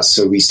that's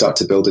how we start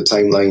to build a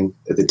timeline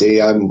of the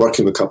day. I'm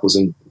working with couples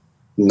and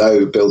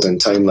now building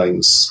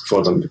timelines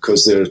for them,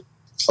 because a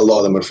lot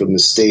of them are from the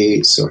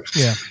States or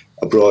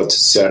abroad,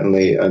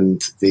 certainly, and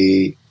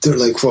they're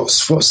like, what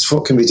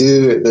can we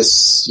do at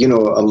this?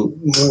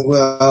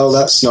 Well,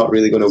 that's not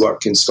really going to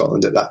work in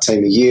Scotland at that time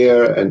of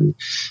year, and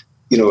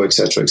et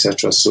cetera, et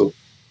cetera. So,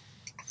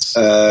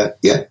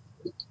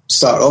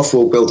 start off,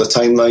 we'll build a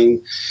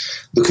timeline,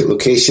 look at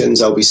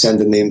locations. I'll be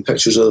sending them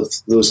pictures of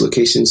those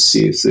locations,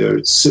 see if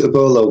they're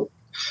suitable.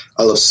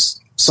 I'll have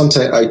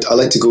sometimes I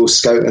like to go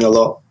scouting a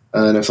lot,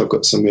 and if I've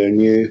got somewhere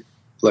new,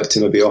 I'd like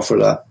to maybe offer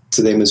that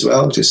to them as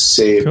well. Just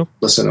say, cool.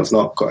 Listen, I've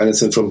not got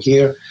anything from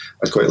here.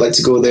 I'd quite like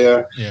to go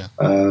there. Yeah.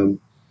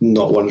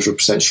 Not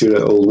 100% sure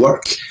it'll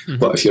work,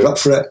 but if you're up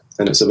for it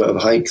and it's a bit of a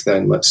hike,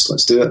 then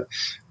let's do it.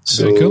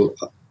 So cool.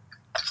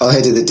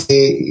 Ahead of the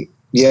day,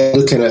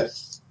 looking at,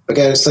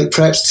 again, it's like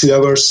preps 2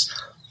 hours.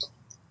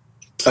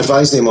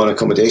 Advise them on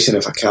accommodation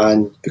if I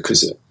can,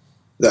 because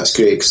that's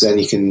great, because then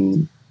you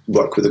can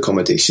work with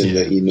accommodation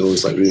that you know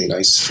is like really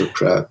nice for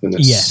prep, and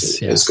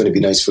it's going to be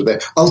nice for them.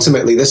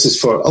 Ultimately, this is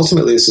for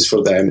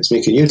them. It's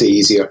making your day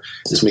easier.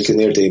 It's making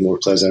their day more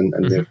pleasant,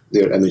 and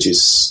their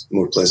images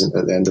more pleasant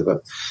at the end of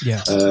it.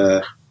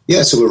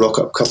 So we'll rock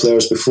up a couple of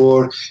hours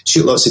before,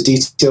 shoot lots of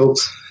detail,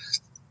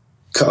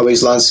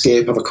 cutaways,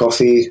 landscape, have a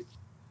coffee,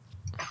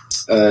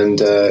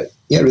 and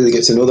really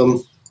get to know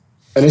them.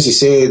 And as you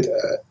said,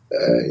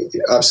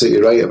 you're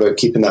absolutely right about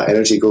keeping that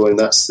energy going.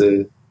 That's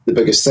the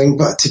biggest thing.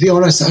 But to be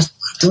honest, I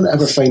don't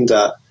ever find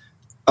that.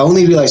 I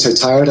only realise how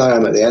tired I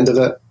am at the end of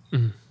it.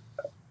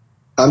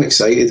 I'm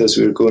excited as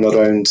we're going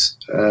around.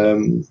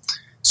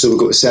 So we'll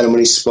go to a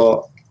ceremony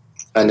spot,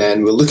 and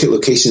then we'll look at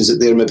locations that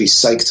they're maybe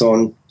psyched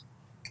on.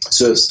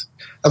 So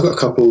I've got a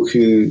couple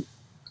who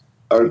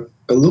are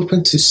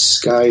eloping to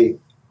Skye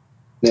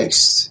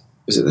next.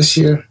 Is it this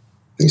year?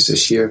 I think it's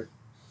this year.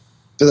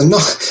 But they're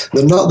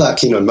not that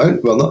keen on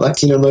not that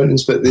keen on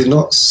mountains, but they're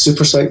not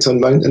super psyched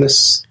on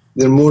mountainous.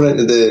 They're more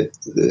into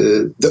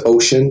the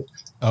ocean.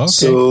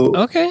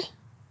 Okay.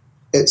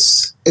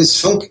 So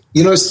it's fun.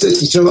 You know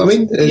what I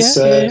mean?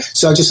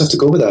 So I just have to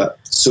go with that.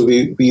 So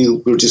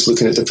we're just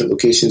looking at different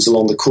locations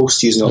along the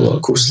coast, using a lot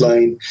of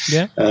coastline.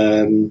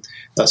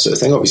 That sort of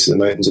thing. Obviously,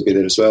 the mountains will be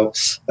there as well.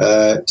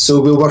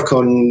 So we'll work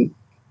on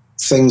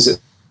things that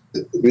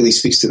really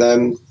speaks to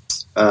them,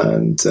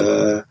 and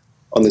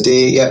on the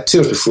day, 2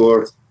 hours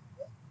before,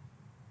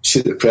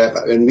 shoot the prep,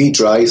 and we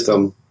drive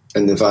them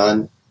in the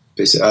van.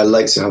 Basically, I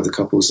like to have the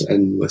couples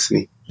in with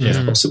me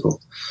if possible,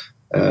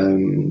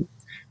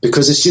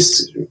 because it's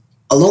just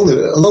along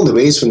the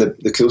ways when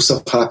the cool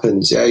stuff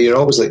happens. You're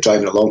always like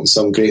driving along and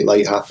some great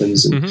light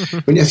happens, and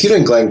if you're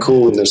in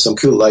Glencoe and there's some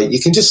cool light, you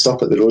can just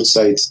stop at the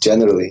roadside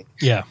generally.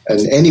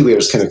 And anywhere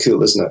is kind of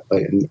cool, isn't it?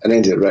 Like in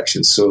any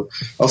direction. So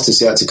I often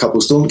say that to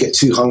couples: don't get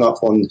too hung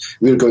up on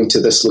we're going to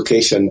this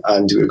location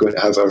and we're going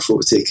to have our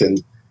photo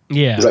taken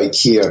right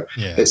here.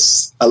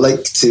 I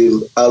love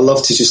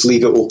to just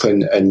leave it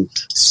open and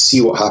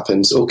see what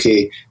happens.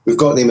 Okay, we've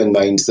got them in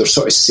mind, they're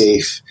sort of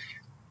safe,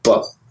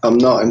 but I'm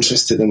not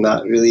interested in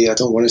that really. I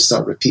don't want to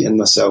start repeating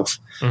myself.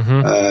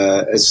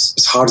 As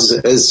hard as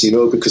it is,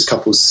 because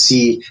couples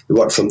see the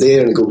work from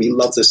there and go, we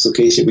love this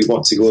location, we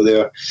want to go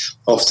there.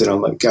 Often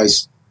I'm like,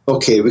 guys,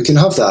 okay, we can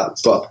have that,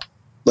 but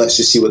let's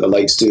just see what the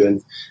light's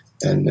doing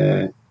and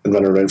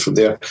run around from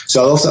there.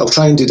 So I'll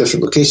try and do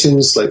different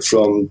locations, like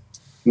from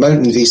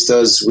mountain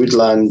vistas,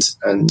 woodland,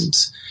 and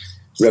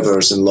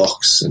rivers and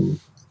lochs, and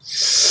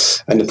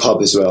the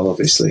pub as well,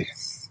 obviously.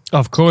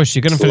 Of course,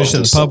 you're going to finish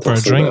at the pub for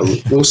a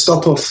drink. We'll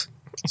stop off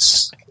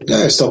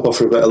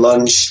for a bit of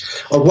lunch,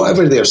 or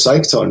whatever they're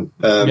psyched on.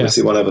 If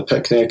they want to have a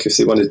picnic, if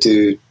they want to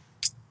do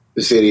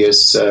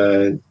various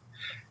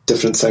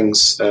different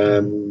things.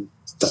 So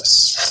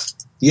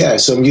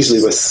I'm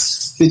usually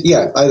with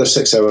either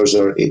 6 hours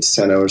or 8 to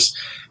 10 hours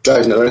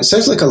driving around. It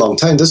sounds like a long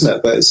time, doesn't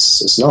it? But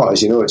it's not,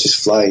 as you know, it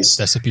just flies.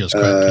 Disappears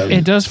quick.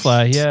 It does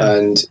fly,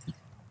 and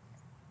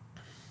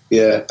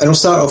I'll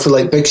start off with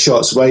like big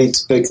shots,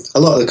 big. A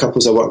lot of the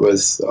couples I work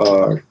with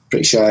are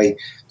pretty shy,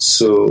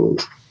 so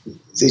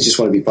they just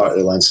want to be part of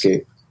the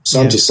landscape. So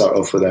I'm just start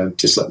off with them,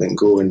 just let them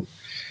go, and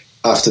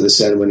after the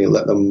ceremony,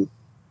 let them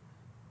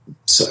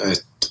sort of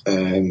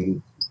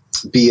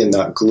be in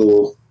that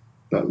glow,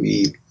 that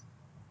wee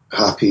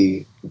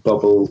happy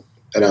bubble,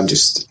 and I'm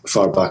just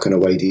far back on a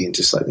widey and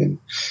just let them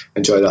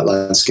enjoy that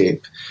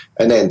landscape,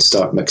 and then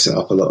start mixing it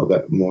up a little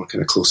bit more,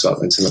 kind of close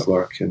up, intimate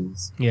work, and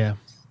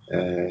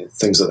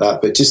things like that.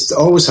 But just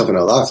always having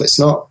a laugh. I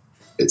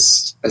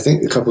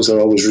think the couples are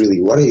always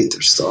really worried. They're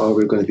just,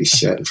 we're going to be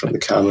shit in front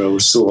of the camera. We're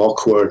so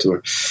awkward.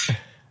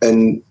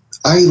 And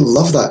I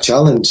love that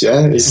challenge.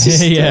 It's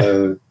just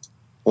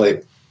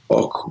like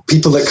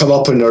people that come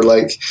up and are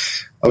like,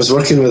 I was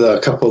working with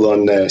a couple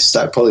on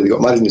Stack Poly. They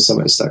got married in the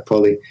summit at Stack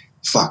Poly.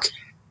 Fuck,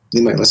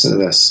 they might listen to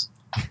this.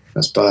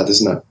 That's bad,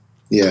 isn't it?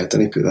 Yeah,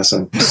 didn't put this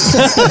on.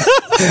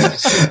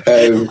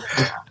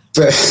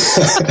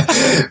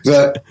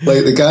 but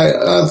like the guy,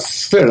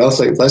 fair enough.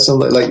 Like listen,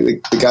 like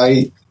the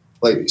guy,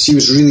 like she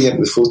was really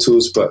into the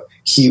photos, but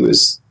he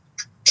was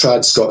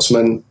trad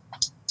Scotsman,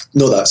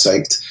 not that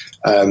psyched.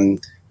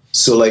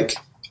 So like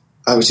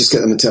I would just get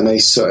them into a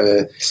nice sort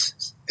of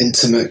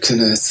intimate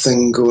kind of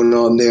thing going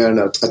on there, and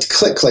I'd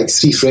click like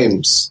 3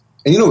 frames,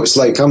 and you know what it's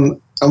like.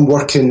 I'm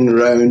working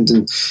around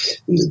and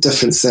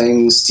different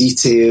things,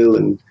 detail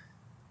and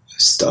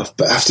stuff,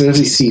 but after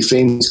every 3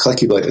 frames,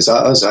 click, you'd be like, "Is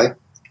that us?"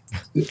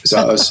 Is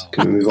that us?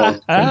 Can we move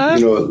on?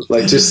 And,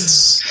 like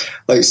just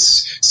like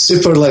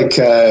super, like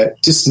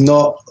just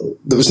not.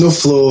 There was no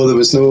flow. There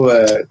was no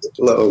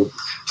little.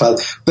 But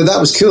that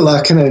was cool.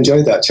 I kind of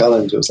enjoyed that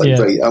challenge. It was like,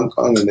 right, I'm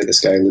going to make this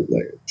guy look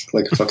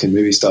like a fucking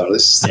movie star.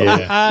 This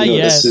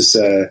is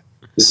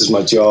this is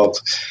my job.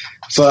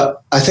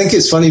 But I think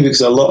it's funny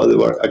because a lot of the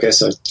work, I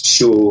guess, I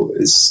show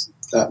is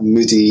that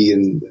moody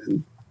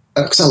and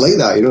because I like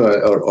that,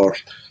 or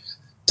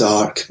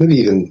dark, maybe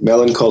even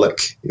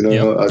melancholic.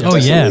 I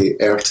definitely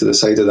err to the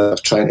side of that.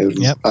 Of trying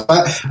to,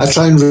 I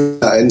try and rein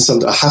that in.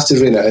 I have to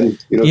rein it in,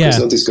 because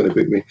nobody's going to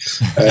book me.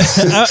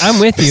 I'm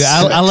with you.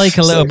 I like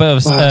a little bit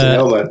of.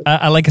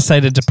 I like a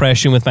side of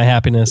depression with my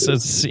happiness.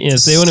 It's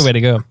the only way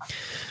to go.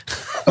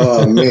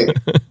 Oh, mate,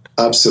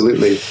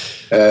 absolutely.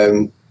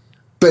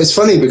 But it's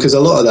funny because a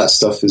lot of that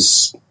stuff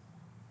is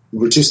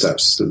we're just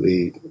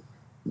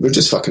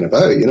fucking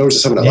about, we're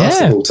just having a laugh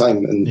the whole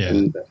time,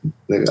 and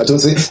I don't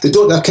think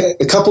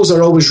the couples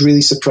are always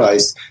really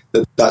surprised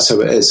that that's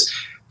how it is,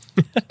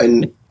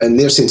 and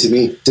they're saying to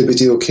me, "Did we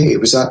do okay?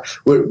 Was that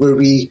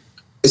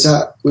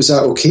was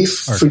that okay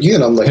for you?"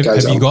 And I'm like,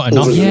 "Guys, have you got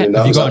enough? Have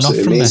you got enough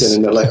from amazing." This?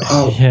 And they're like,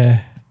 "Oh,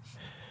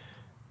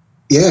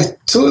 yeah,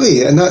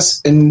 totally." And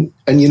that's and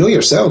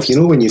yourself,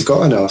 when you've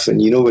got enough,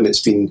 and when it's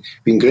been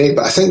great.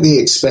 But I think they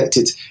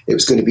expected it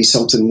was going to be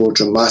something more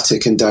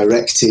dramatic and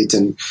directed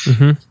and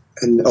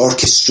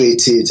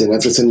orchestrated, and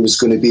everything was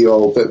going to be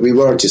all. But we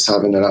were just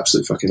having an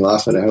absolute fucking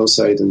laugh on a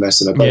hillside and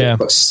messing about,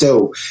 but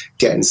still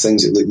getting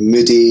things that look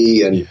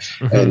moody and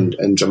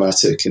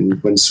dramatic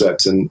and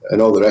windswept and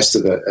all the rest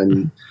of it.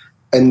 And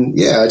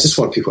I just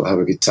want people to have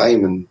a good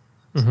time, and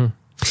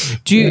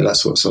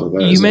that's what it's all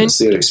about. It's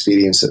their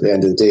experience at the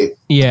end of the day.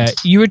 Yeah,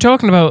 you were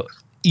talking about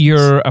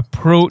your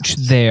approach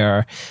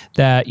there,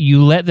 that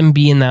you let them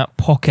be in that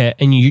pocket,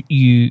 and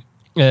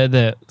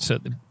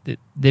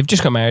they've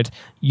just got married.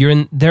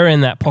 They're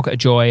in that pocket of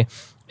joy,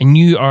 and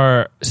you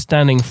are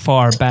standing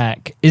far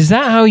back. Is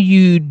that how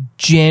you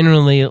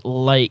generally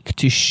like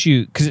to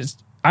shoot? Because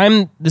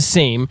I'm the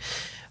same.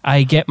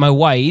 I get my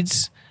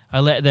wides.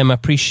 I let them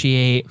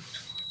appreciate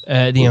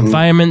the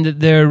environment that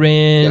they're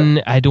in.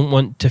 Yeah. I don't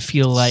want to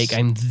feel like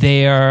I'm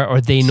there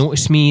or they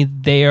notice me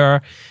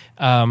there.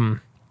 And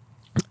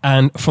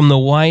from the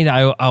wide,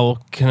 I'll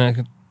kind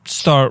of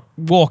start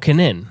walking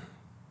in,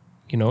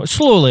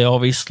 slowly,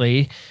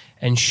 obviously,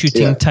 and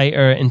shooting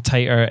tighter and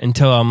tighter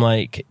until I'm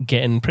like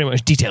getting pretty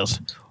much details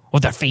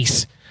of their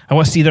face. I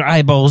want to see their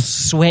eyeballs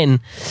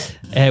sweating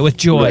with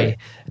joy.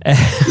 Right.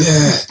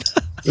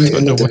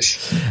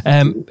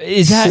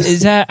 Is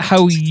that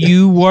how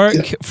you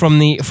work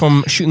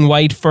from shooting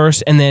wide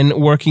first and then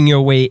working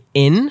your way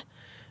in?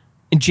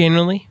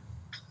 Generally,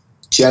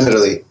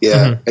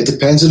 yeah. It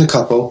depends on the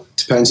couple.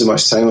 Depends how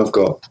much time I've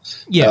got.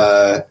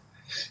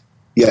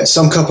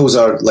 Some couples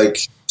are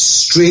like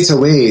straight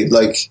away,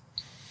 like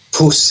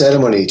post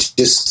ceremony,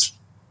 just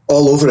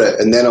all over it,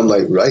 and then I'm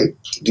like, right,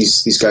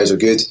 these guys are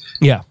good.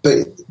 Yeah,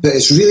 but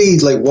it's really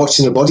like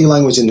watching the body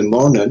language in the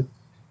morning,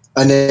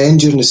 and then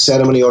during the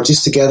ceremony, or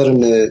just together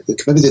in the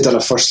maybe they've done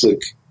a first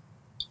look,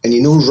 and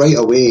right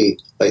away,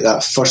 like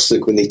that first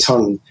look when they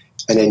turn,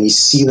 and then you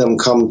see them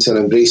come to an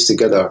embrace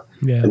together,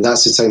 and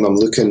that's the time I'm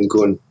looking,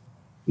 going,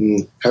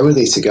 how are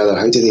they together?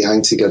 How do they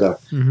hang together?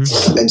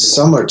 And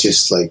some are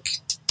just like,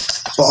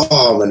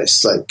 bomb, and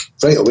it's like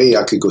right away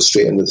I could go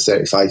straight into the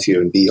 35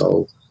 here and be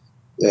all,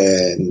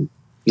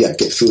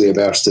 get fully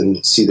immersed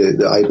and see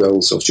the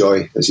eyeballs of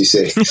joy, as you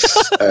say,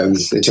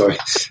 the joy,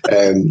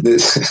 the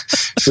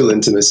full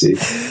intimacy,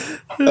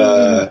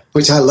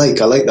 which I like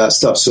that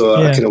stuff. So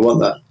I kind of want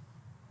that.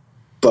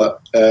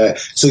 But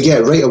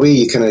right away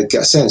you kind of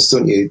get a sense,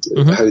 don't you,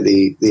 how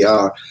they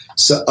are.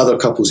 So other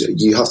couples,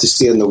 you have to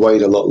stay in the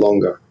wide a lot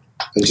longer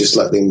and just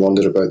let them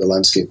wander about the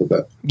landscape a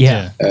bit.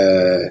 Yeah.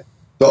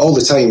 But all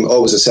the time,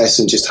 always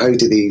assessing just how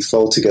do they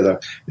fall together.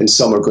 And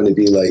some are going to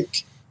be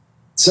like,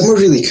 some are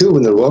really cool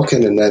when they're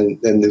walking, and then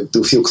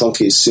they'll feel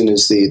clunky as soon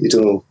as they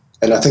don't know.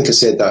 And I think I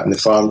said that in the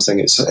farm thing.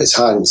 It's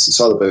hands. It's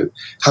all about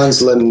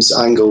hands, limbs,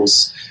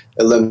 angles.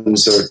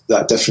 Limbs are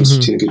that difference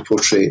between a good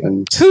portrait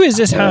and. Who is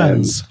this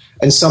hands?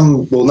 And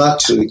some will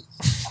naturally.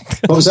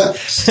 What was that?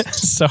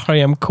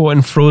 Sorry, I'm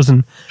quoting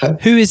Frozen. Huh?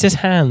 Who is his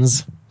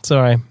hands?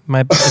 Sorry,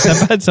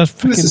 it's a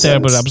freaking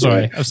terrible. I'm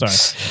sorry.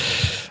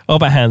 All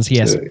about hands,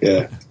 yes.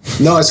 Yeah.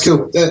 No, it's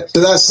cool. But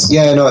that's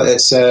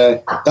it's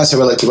that's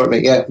how I like to work,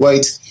 mate. Yeah,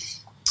 wide,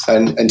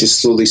 and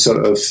just slowly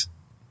sort of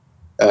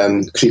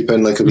creep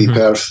in like a wee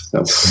perv.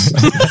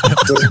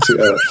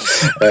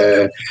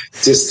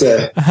 Just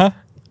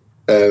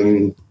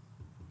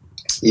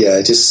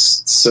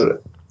sort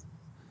of.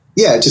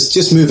 Yeah,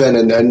 just move in,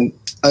 and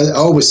I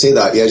always say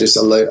that. Yeah, just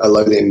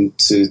allow them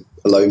to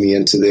allow me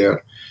into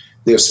their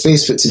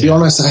space. But to be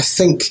honest, I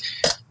think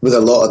with a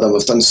lot of them,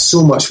 I've done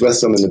so much with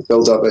them in the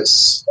build up.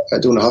 I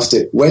don't have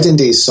to. Wedding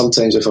days,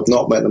 sometimes if I've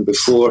not met them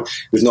before,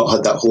 we've not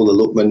had that whole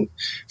elopement,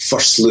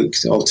 first look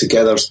all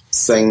together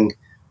thing.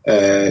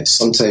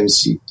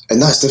 Sometimes, and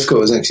that's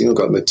difficult, isn't it? 'Cause you've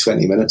got about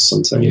 20 minutes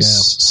sometimes,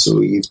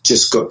 so you've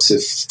just got to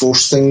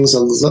force things a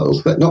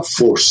little bit. Not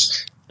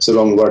force. It's the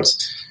wrong word.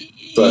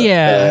 But,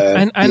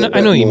 I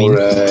know what you mean.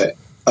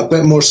 A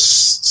bit more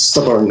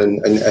stubborn,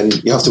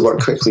 and you have to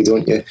work quickly,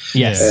 don't you?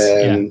 Yes.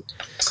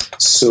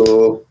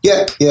 So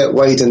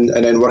wide and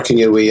then working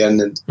your way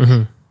in,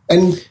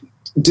 and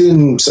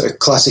doing sort of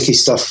classic-y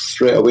stuff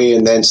right away,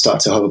 and then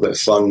start to have a bit of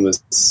fun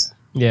with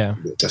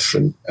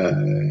different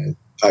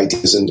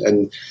ideas,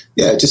 and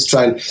just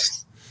try and.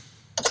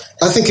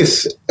 I think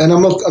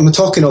I'm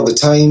talking all the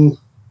time,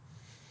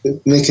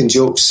 making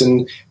jokes,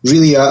 and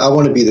really I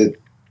want to be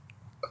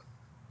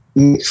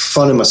make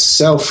fun of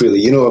myself.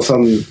 Really, if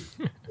I'm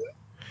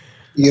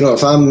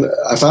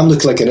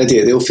looking like an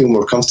idiot, they'll feel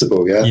more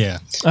comfortable. Yeah. Yeah.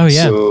 Oh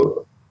yeah.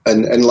 So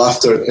and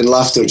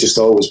laughter just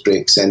always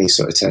breaks any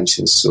sort of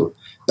tension. So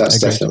that's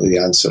definitely the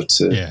answer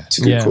to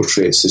good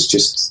portraits, is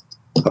just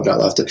having that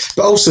laughter,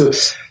 but also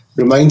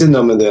reminding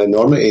them of the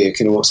enormity,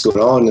 kind of what's going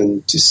on,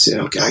 and just say,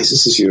 "Oh, guys,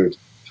 this is your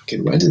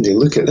fucking wedding day.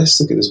 Look at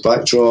this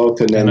backdrop,"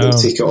 and then they'll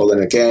take it all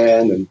in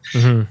again,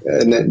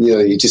 and then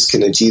you just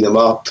kind of G them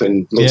up,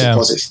 and loads of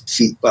positive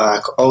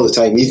feedback all the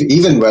time,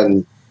 even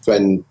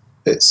when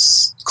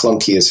it's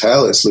clunky as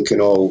hell, it's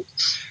looking all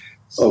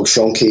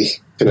shonky.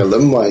 Kind of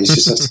limb-wise, you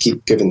just have to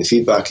keep giving the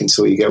feedback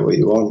until you get what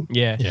you want.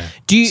 Yeah.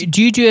 Do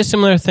you do a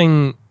similar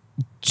thing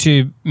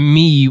to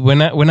me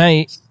when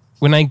I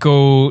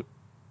go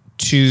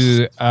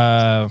to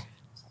a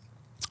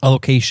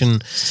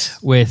location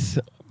with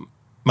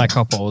my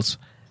couples?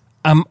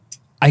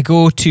 I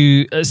go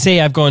to, say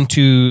I've gone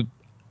to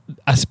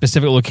a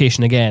specific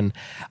location again.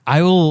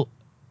 I will,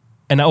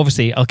 and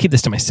obviously I'll keep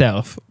this to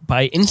myself, but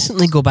I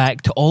instantly go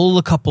back to all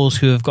the couples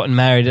who have gotten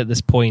married at this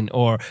point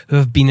or who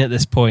have been at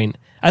this point.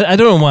 I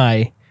don't know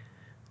why.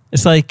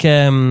 It's like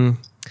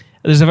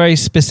there's a very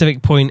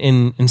specific point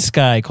in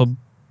Skye called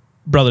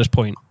Brothers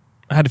Point.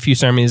 I had a few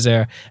ceremonies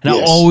there, and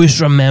I'll always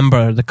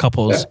remember the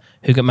couples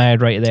who got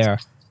married right there,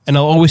 and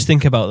I'll always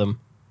think about them.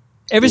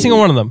 Every single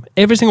one of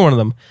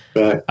them.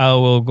 Right. I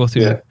will go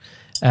through.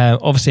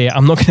 Obviously,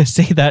 I'm not going to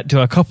say that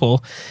to a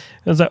couple.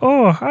 I was like,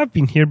 "Oh, I've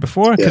been here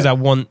before," because I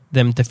want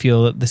them to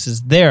feel that this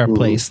is their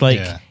place.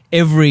 Like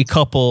every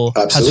couple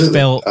has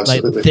felt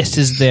like this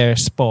is their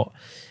spot.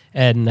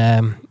 And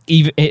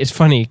even it's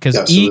funny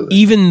because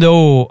even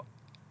though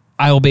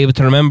I'll be able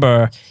to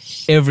remember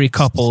every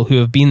couple who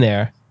have been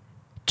there,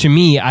 to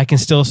me I can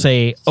still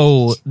say,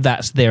 "Oh,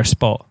 that's their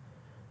spot.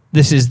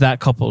 This is that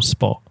couple's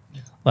spot."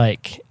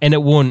 Like, and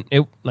it won't.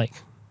 I don't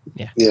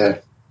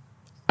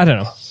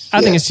know.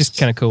 I think it's just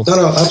kind of cool.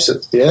 No,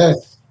 absolutely.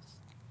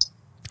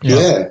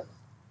 Yeah.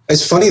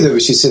 It's funny that we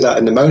should say that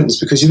in the mountains,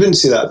 because you wouldn't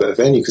say that about a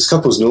venue, because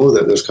couples know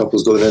that there's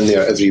couples going in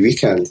there every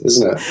weekend,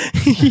 isn't it?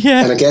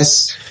 Yeah. And I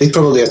guess they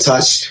probably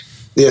attach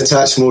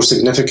more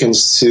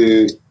significance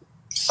to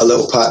a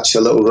little patch, a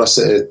little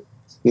russet,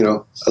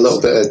 a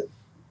little bit of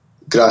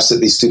grass that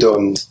they stood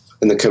on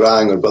in the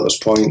Kerrang or Brothers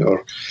Point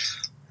or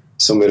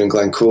somewhere in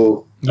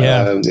Glencoe.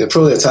 Yeah. They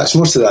probably attach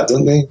more to that,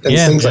 don't they? And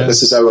things like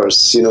this is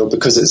ours,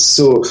 because it's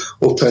so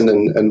open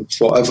and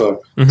whatever.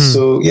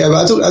 So but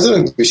I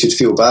don't think we should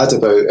feel bad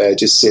about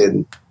just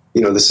saying,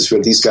 this is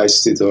where these guys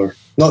stood, or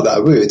not that I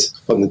would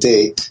on the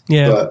day,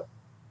 but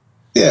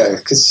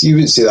because you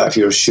wouldn't say that if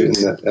you were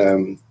shooting at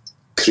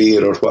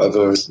Creer or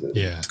whatever,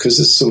 because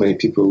there's so many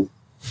people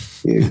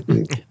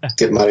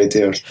get married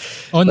there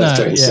on left,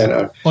 that, right and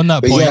centre. On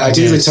that but point, I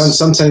do return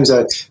sometimes.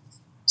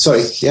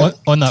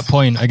 On that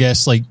point, I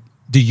guess, like,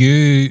 do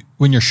you,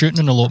 when you're shooting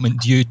an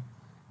elopement, do you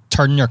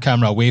turn your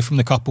camera away from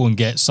the couple and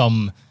get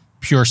some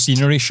pure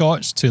scenery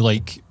shots to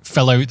like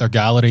fill out their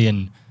gallery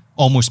and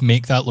almost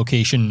make that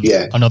location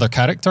another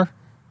character?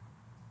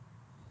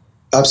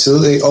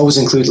 Absolutely. Always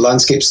include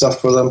landscape stuff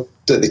for them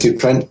that they could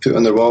print, put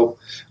on their wall.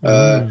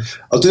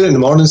 I'll do it in the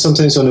morning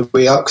sometimes on the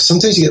way up, because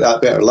sometimes you get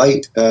that better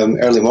light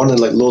early morning,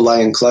 like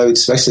low-lying clouds,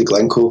 especially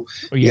Glencoe.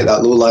 You get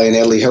that low-lying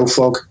early hill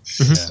fog.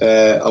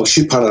 I'll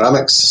shoot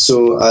panoramics,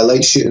 so I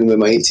like shooting with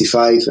my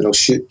 85, and I'll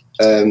shoot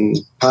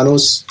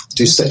panos,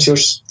 do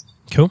stitchers,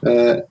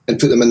 and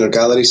put them in their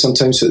gallery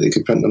sometimes so that they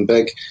could print them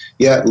big.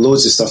 Yeah,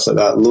 loads of stuff like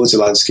that, loads of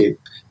landscape.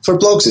 For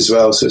blogs as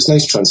well, so it's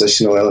nice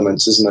transitional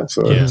elements, isn't it,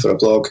 for a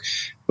blog?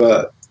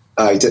 But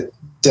I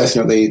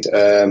definitely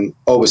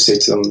always say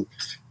to them,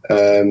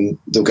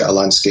 they'll get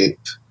a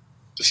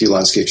few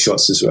landscape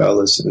shots as well,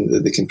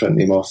 and they can print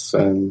them off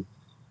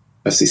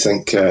if they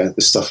think the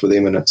stuff with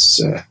aiming it's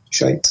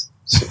shite.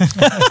 So.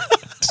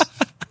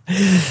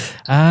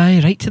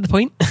 Aye, right to the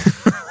point.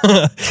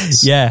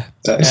 No,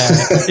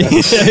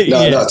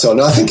 not at all.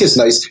 No, I think it's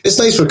nice. It's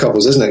nice for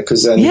couples, isn't it?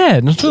 Because then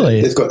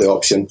they've got the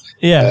option.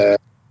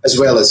 As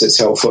well as it's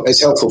helpful.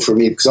 It's helpful for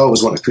me because I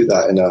always want to put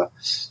that in a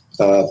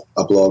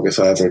blog if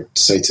I ever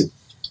decide to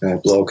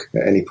blog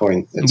at any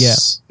point.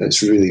 It's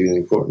really, really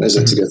important,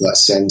 isn't it, to give that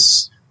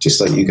sense,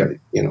 just like you get,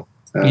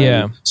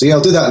 So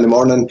I'll do that in the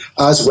morning,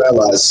 as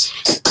well as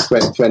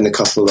when the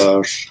couple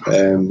are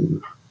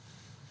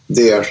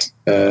there,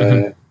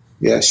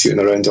 shooting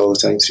around all the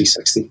time,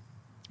 360.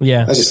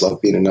 Yeah, I just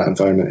love being in that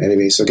environment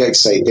anyway. So I get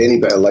excited,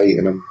 any bit of light,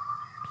 and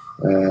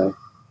I'm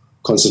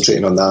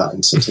concentrating on that,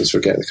 and sometimes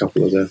forget a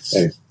couple of the.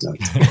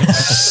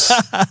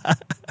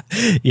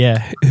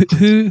 Yeah.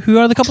 Who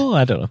are the couple?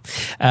 I don't know.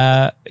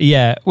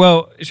 Yeah.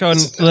 Well, Sean,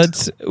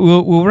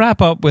 we'll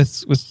wrap up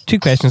with two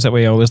questions that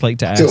we always like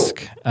to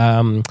ask.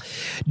 Cool.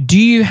 Do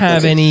you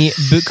have any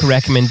book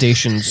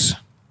recommendations?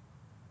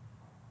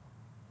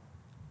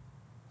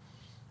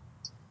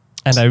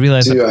 And I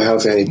realize. Do I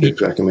have any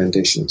book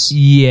recommendations?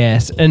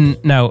 Yes.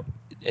 And now,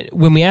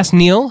 when we asked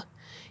Neil,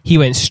 he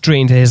went straight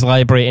into his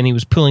library and he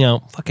was pulling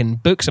out fucking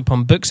books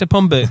upon books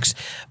upon books.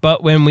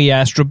 But when we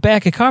asked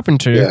Rebecca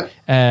Carpenter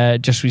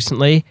just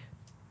recently,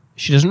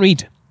 she doesn't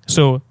read.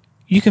 So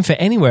you can fit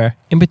anywhere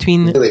in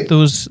between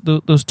those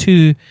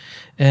two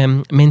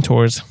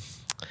mentors.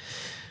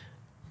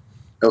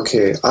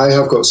 Okay, I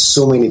have got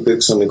so many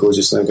books on the go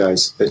just now,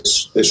 guys.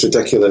 It's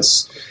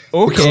ridiculous.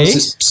 Okay, because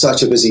it's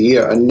such a busy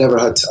year. I never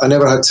had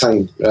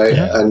time, right?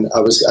 Yeah. And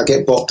I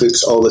get bought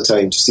books all the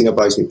time. Justina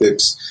buys me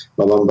books.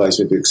 My mum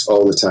buys me books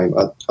all the time.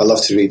 I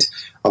love to read.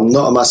 I'm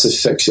not a massive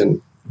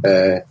fiction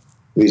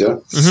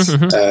reader.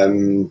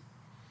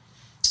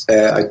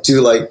 I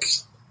do like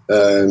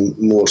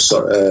more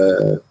sort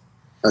of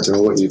I don't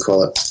know what you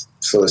call it,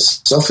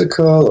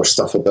 philosophical or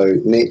stuff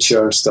about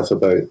nature, stuff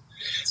about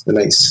the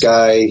night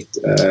sky,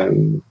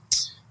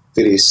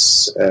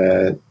 various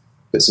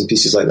bits and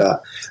pieces like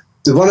that.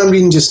 The one I'm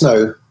reading just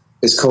now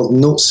is called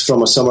Notes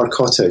from a Summer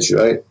Cottage,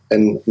 right?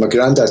 And my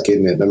granddad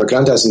gave me it. Now, my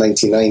granddad's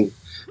 99,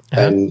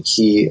 and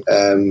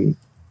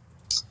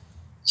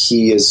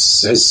his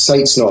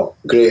sight's not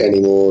great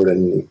anymore,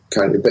 and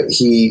can't. But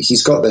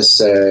he's got this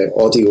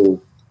audio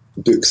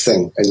book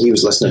thing, and he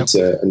was listening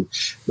to it. And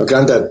my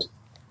granddad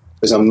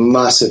was a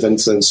massive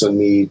influence on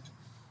me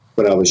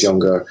when I was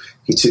younger.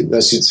 That's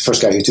the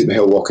first guy who took me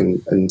hill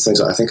walking and things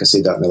like that. I think I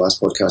said that in the last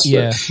podcast.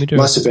 Yeah, me too.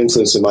 Massive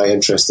influence on my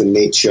interest in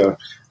nature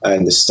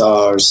and the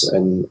stars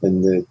and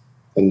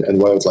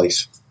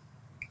wildlife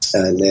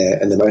and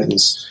the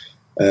mountains.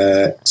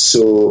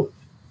 So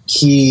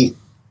he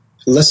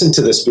listened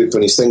to this book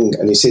on his thing,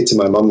 and he said to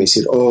my mum, he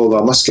said, "Oh,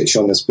 I must get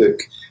Sean this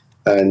book."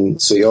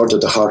 And so he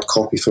ordered a hard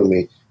copy for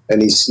me,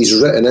 and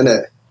he's written in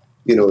it,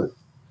 you know,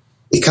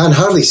 he can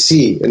hardly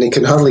see and he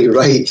can hardly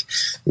write.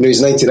 You know,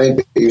 he's 99,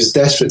 but he was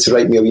desperate to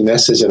write me a wee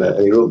message in it,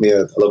 and he wrote me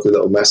a lovely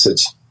little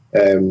message.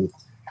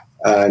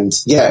 And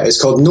yeah, it's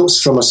called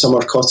Notes from a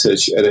Summer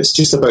Cottage, and it's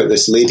just about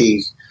this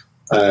lady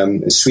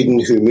in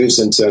Sweden who moves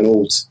into an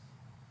old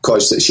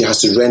cottage that she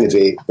has to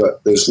renovate, but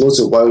there's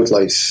loads of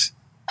wildlife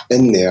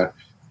in there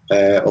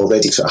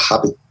already sort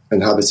of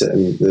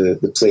inhabiting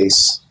the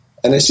place.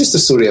 And it's just a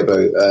story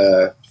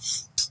about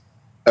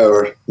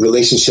our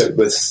relationship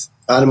with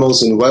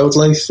animals and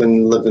wildlife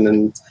and living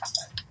in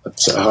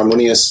sort of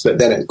harmonious, but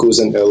then it goes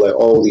into like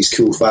all these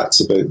cool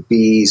facts about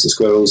bees and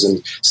squirrels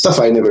and stuff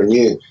I never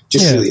knew.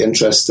 Just really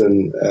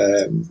interesting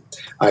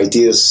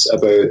ideas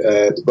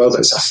about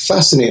wildlife. It's a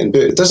fascinating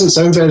book. It doesn't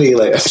sound very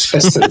like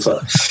interesting,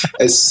 but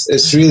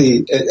it's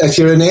really, if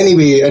you're in any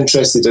way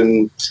interested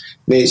in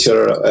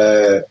nature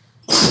at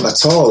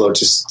all, or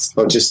just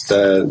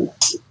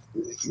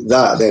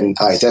that, then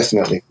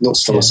definitely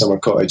Notes from a Summer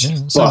Cottage. Yeah,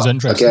 sounds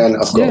interesting. Again,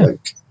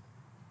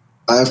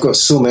 I've got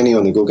so many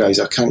on the go, guys.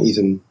 I can't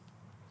even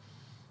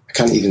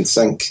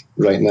think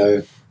right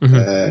now.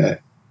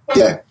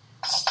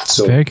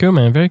 So very cool,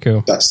 man. Very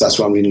cool. That's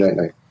what I'm reading right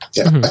now.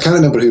 Yeah, I can't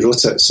remember who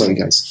wrote it. Sorry,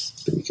 guys,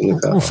 but you can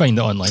look that up. We'll find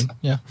it online.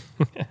 Yeah.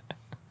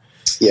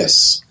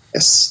 Yes.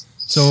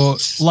 So,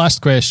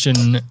 last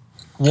question: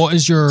 what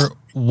is your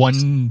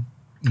one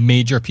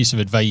major piece of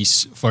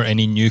advice for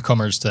any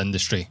newcomers to the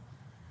industry?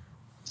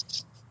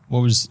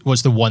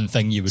 What's the one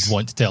thing you would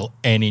want to tell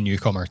any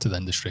newcomer to the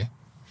industry?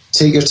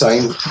 Take your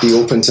time. Be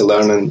open to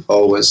learning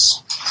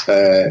always.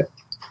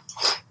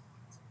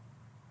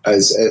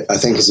 As I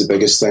think is the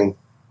biggest thing.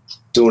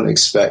 Don't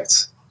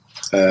expect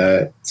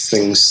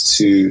things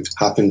to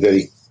happen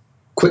very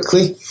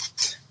quickly,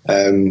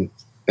 and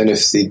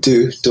if they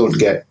do, don't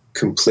get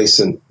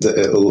complacent that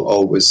it'll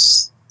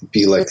always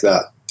be like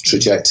that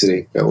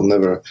trajectory. It will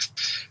never.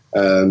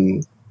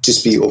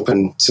 Just be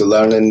open to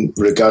learning,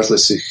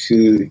 regardless of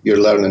who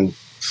you're learning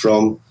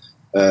from.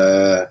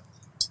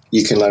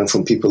 You can learn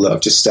from people that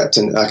have just stepped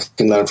in. I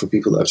can learn from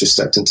people that have just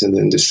stepped into the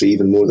industry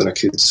even more than I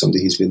could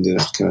somebody who's been doing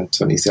it kind of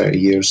 20, 30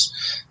 years.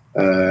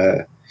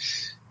 And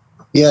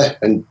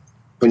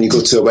when you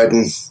go to a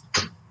wedding,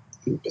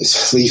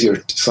 leave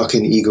your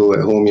fucking ego at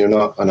home. You're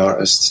not an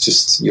artist.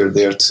 Just you're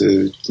there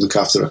to look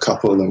after a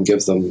couple and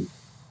give them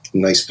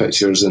nice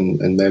pictures and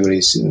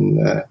memories.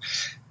 And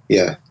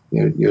you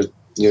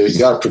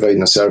are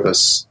providing a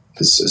service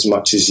as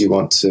much as you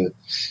want to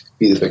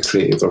be the big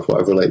creative or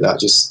whatever like that.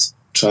 Just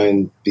try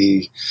and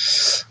be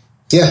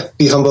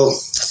humble,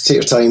 take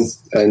your time,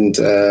 and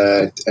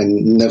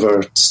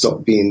never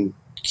stop being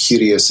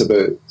curious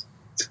about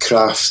the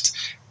craft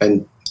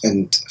and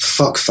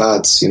fuck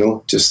fads. You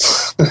know,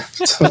 just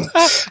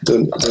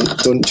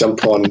don't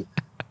jump on.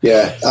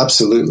 Yeah,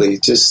 absolutely.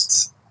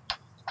 Just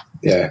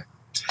The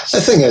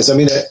thing is, I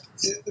mean,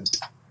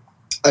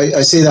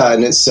 I say that,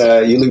 and it's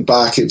you look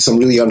back at some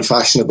really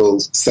unfashionable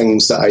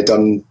things that I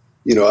done.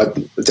 You know, I've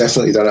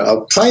definitely done it.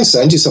 I'll try and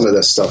send you some of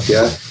this stuff.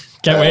 Yeah.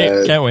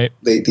 Can't wait.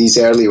 These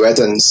early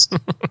weddings.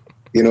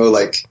 You know,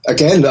 like,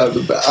 again,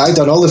 I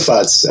done all the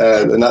fads,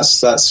 and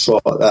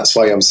that's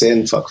why I'm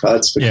saying fuck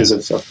fads,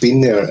 because I've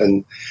been there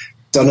and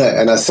done it.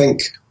 And I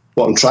think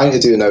what I'm trying to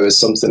do now is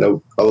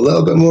something a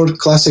little bit more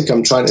classic.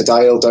 I'm trying to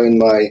dial down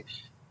my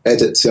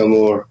edit to a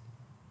more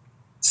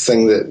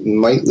thing that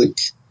might look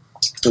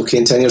okay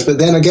in 10 years. But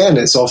then again,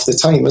 it's off the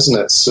time, isn't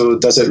it? So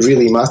does it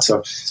really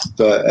matter?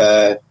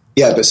 But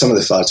but some of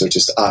the fads are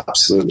just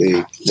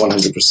absolutely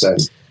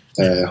 100%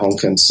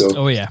 honking. So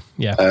was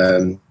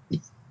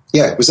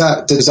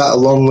that a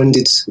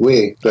long-winded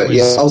way? But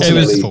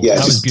ultimately,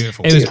 that was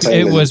beautiful.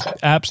 It was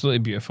absolutely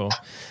beautiful.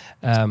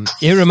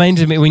 It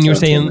reminded me, when you were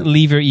saying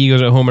leave your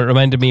egos at home, it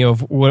reminded me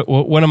of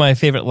one of my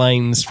favourite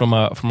lines from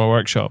a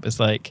workshop.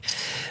 It's like,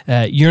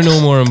 you're no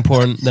more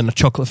important than a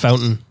chocolate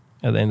fountain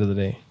at the end of the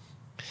day.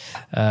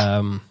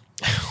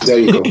 There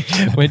you go.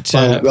 Which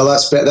well,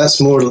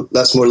 that's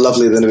more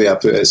lovely than the way I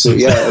put it. So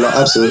yeah, no,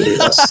 absolutely,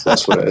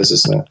 that's what it is,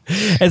 isn't it?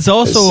 It's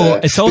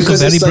also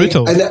very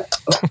brutal.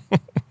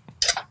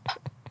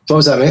 What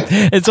was that, mate?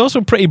 It's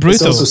also pretty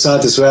brutal. It's also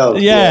sad as well.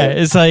 Yeah.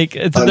 It's like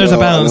there's a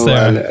balance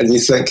there, and you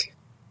think,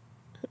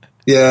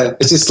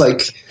 it's just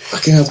like,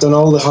 okay, I've done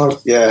all the hard.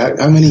 Yeah,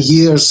 how many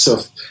years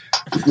of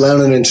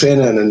learning and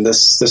training, and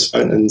this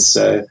fountain's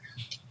way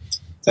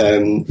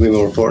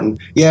more important.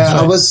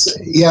 Yeah, right.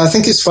 I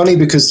think it's funny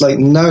because like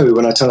now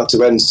when I turn up to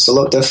weddings, it's a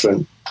lot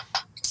different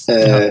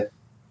than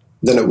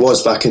it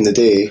was back in the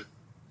day.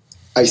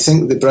 I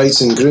think the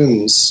brides and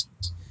grooms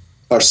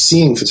are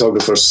seeing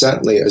photographers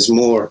certainly as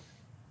more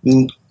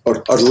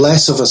or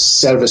less of a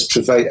service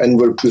provider, and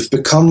we've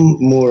become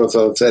more of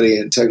a very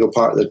integral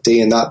part of their day,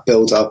 and that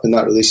build up and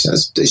that relationship.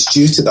 It's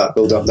due to that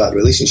build up, that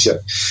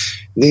relationship.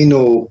 They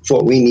know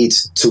what we need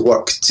to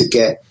work to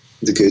get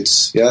the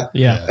goods. Yeah.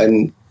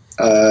 And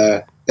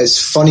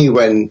it's funny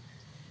when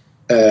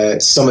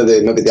some of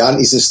maybe the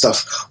aunties and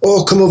stuff,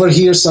 come over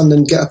here, son,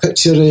 and get a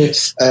picture.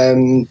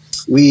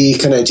 We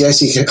kind of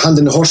Jesse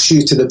handing the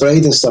horseshoe to the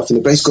bride and stuff, and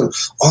the bride's going,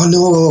 "Oh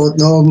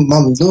no,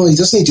 mum, no, he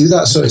doesn't do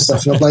that sort of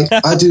stuff." And I'm like,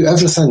 "I do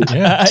everything.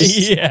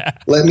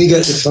 Let me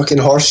get the fucking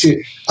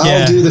horseshoe.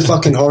 I'll do the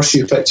fucking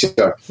horseshoe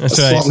picture. That's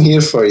right. What I'm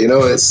here for." You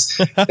know, it's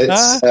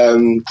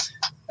and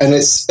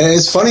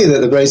it's funny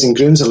that the brides and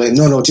grooms are like,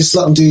 no, just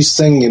let him do his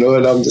thing, you know.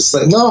 And I'm just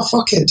like, no,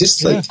 fuck it,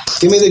 just like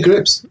give me the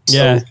groups.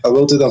 So I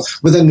will do them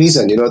within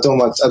reason, you know. I don't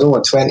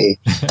want 20,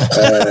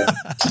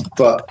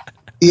 but.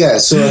 Yeah,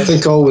 so I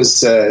think always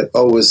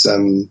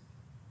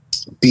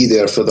be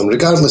there for them,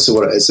 regardless of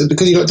what it is,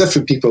 because you've got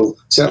different people,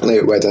 certainly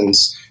at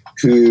weddings,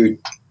 who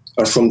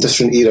are from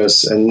different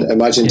eras and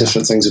imagine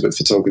different things about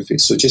photography.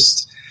 So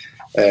just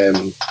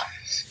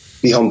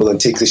be humble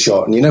and take the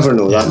shot, and you never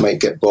know, that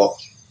might get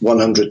bought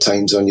 100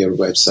 times on your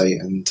website,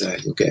 and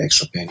you'll get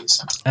extra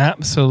pennies.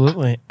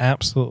 Absolutely.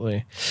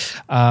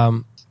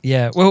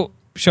 Well,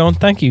 Sean,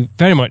 thank you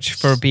very much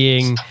for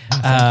being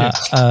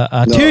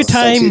a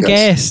two-time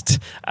guest.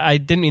 I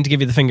didn't mean to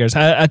give you the fingers.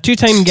 A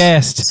two-time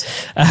guest.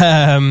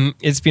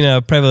 It's been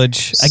a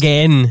privilege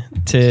again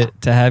to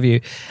have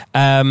you.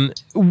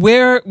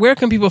 Where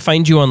can people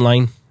find you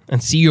online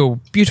and see your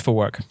beautiful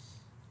work?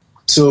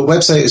 So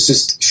website is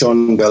just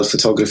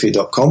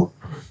SeanBellPhotography.com.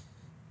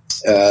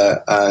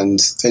 And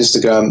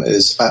Instagram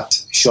is at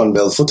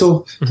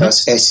SeanBellPhoto. Mm-hmm.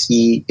 That's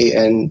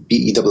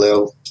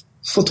SeanBell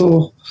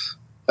photo.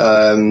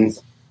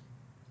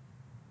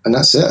 And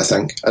that's it, I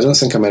think. I don't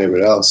think I'm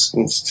anywhere else.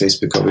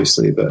 Facebook,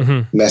 obviously, but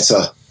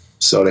Meta.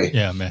 Sorry.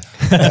 Yeah,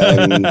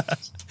 Meta.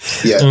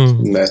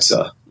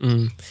 Meta.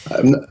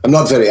 I'm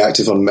not very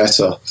active on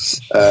Meta,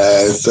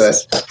 but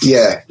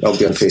I'll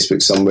be on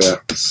Facebook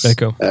somewhere. Very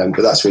cool.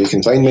 But that's where you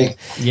can find me.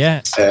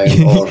 Yeah.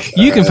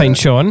 You can find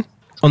Sean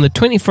on the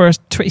 21st,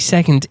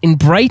 22nd in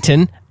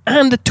Brighton,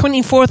 and the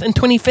 24th and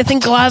 25th in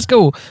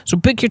Glasgow. So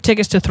book your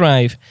tickets to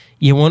Thrive.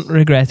 You won't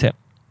regret it.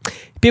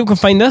 People can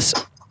find us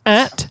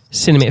at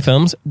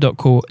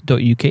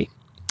cinematefilms.co.uk,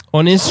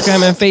 on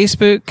Instagram and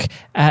Facebook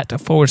at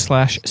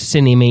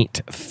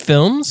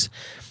 /cinematefilms.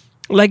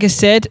 Like I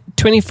said,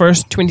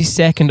 21st,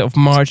 22nd of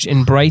March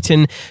in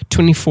Brighton,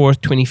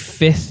 24th,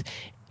 25th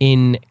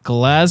in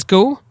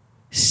Glasgow.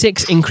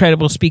 6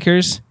 incredible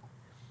speakers.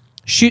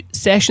 Shoot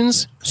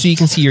sessions so you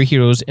can see your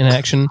heroes in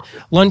action.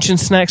 Lunch and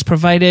snacks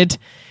provided.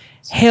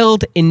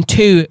 Held in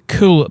 2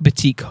 cool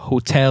boutique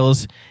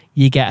hotels.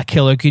 You get a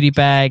killer goodie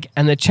bag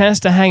and the chance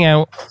to hang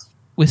out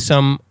with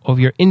some of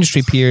your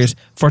industry peers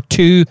for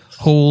 2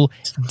 whole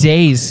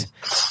days.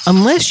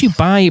 Unless you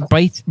buy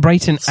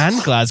Brighton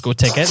and Glasgow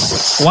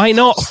tickets, why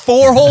not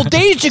 4 whole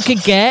days you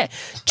could get?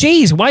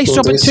 Jeez, why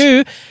stop at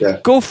 2? Yeah.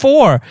 Go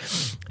 4.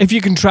 If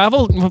you can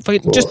travel,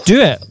 just do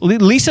it.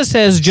 Lisa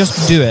says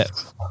just do it.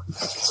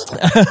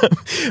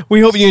 We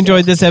hope you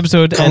enjoyed this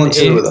episode. Come on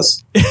tour with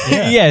us.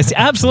 Yes,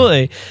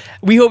 absolutely.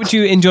 We hope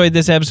you enjoyed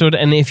this episode,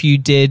 and if you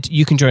did,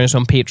 you can join us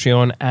on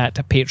Patreon at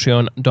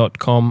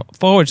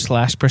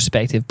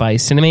patreon.com/perspective by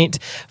Cinemate.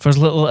 For as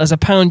little as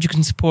 £1, you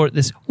can support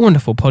this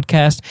wonderful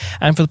podcast,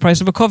 and for the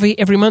price of a coffee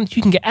every month,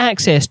 you can get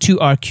access to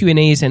our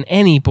Q&As and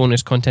any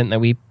bonus content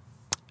that we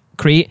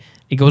create.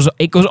 It goes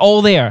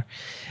all there.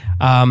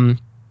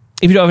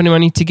 If you don't have any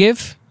money to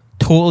give,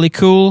 totally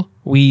cool.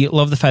 We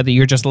love the fact that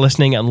you're just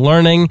listening and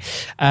learning.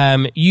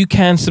 You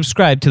can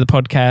subscribe to the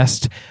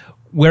podcast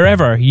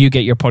wherever you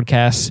get your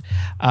podcasts.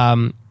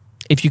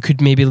 If you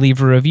could maybe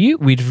leave a review,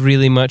 we'd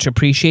really much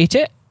appreciate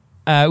it.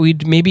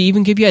 We'd maybe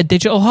even give you a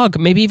digital hug,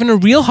 maybe even a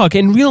real hug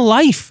in real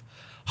life.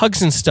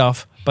 Hugs and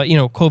stuff. But,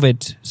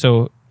 COVID,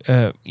 so,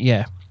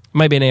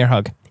 might be an air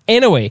hug.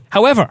 Anyway,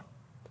 however,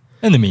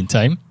 in the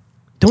meantime,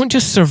 don't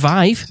just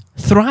survive,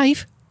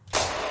 thrive.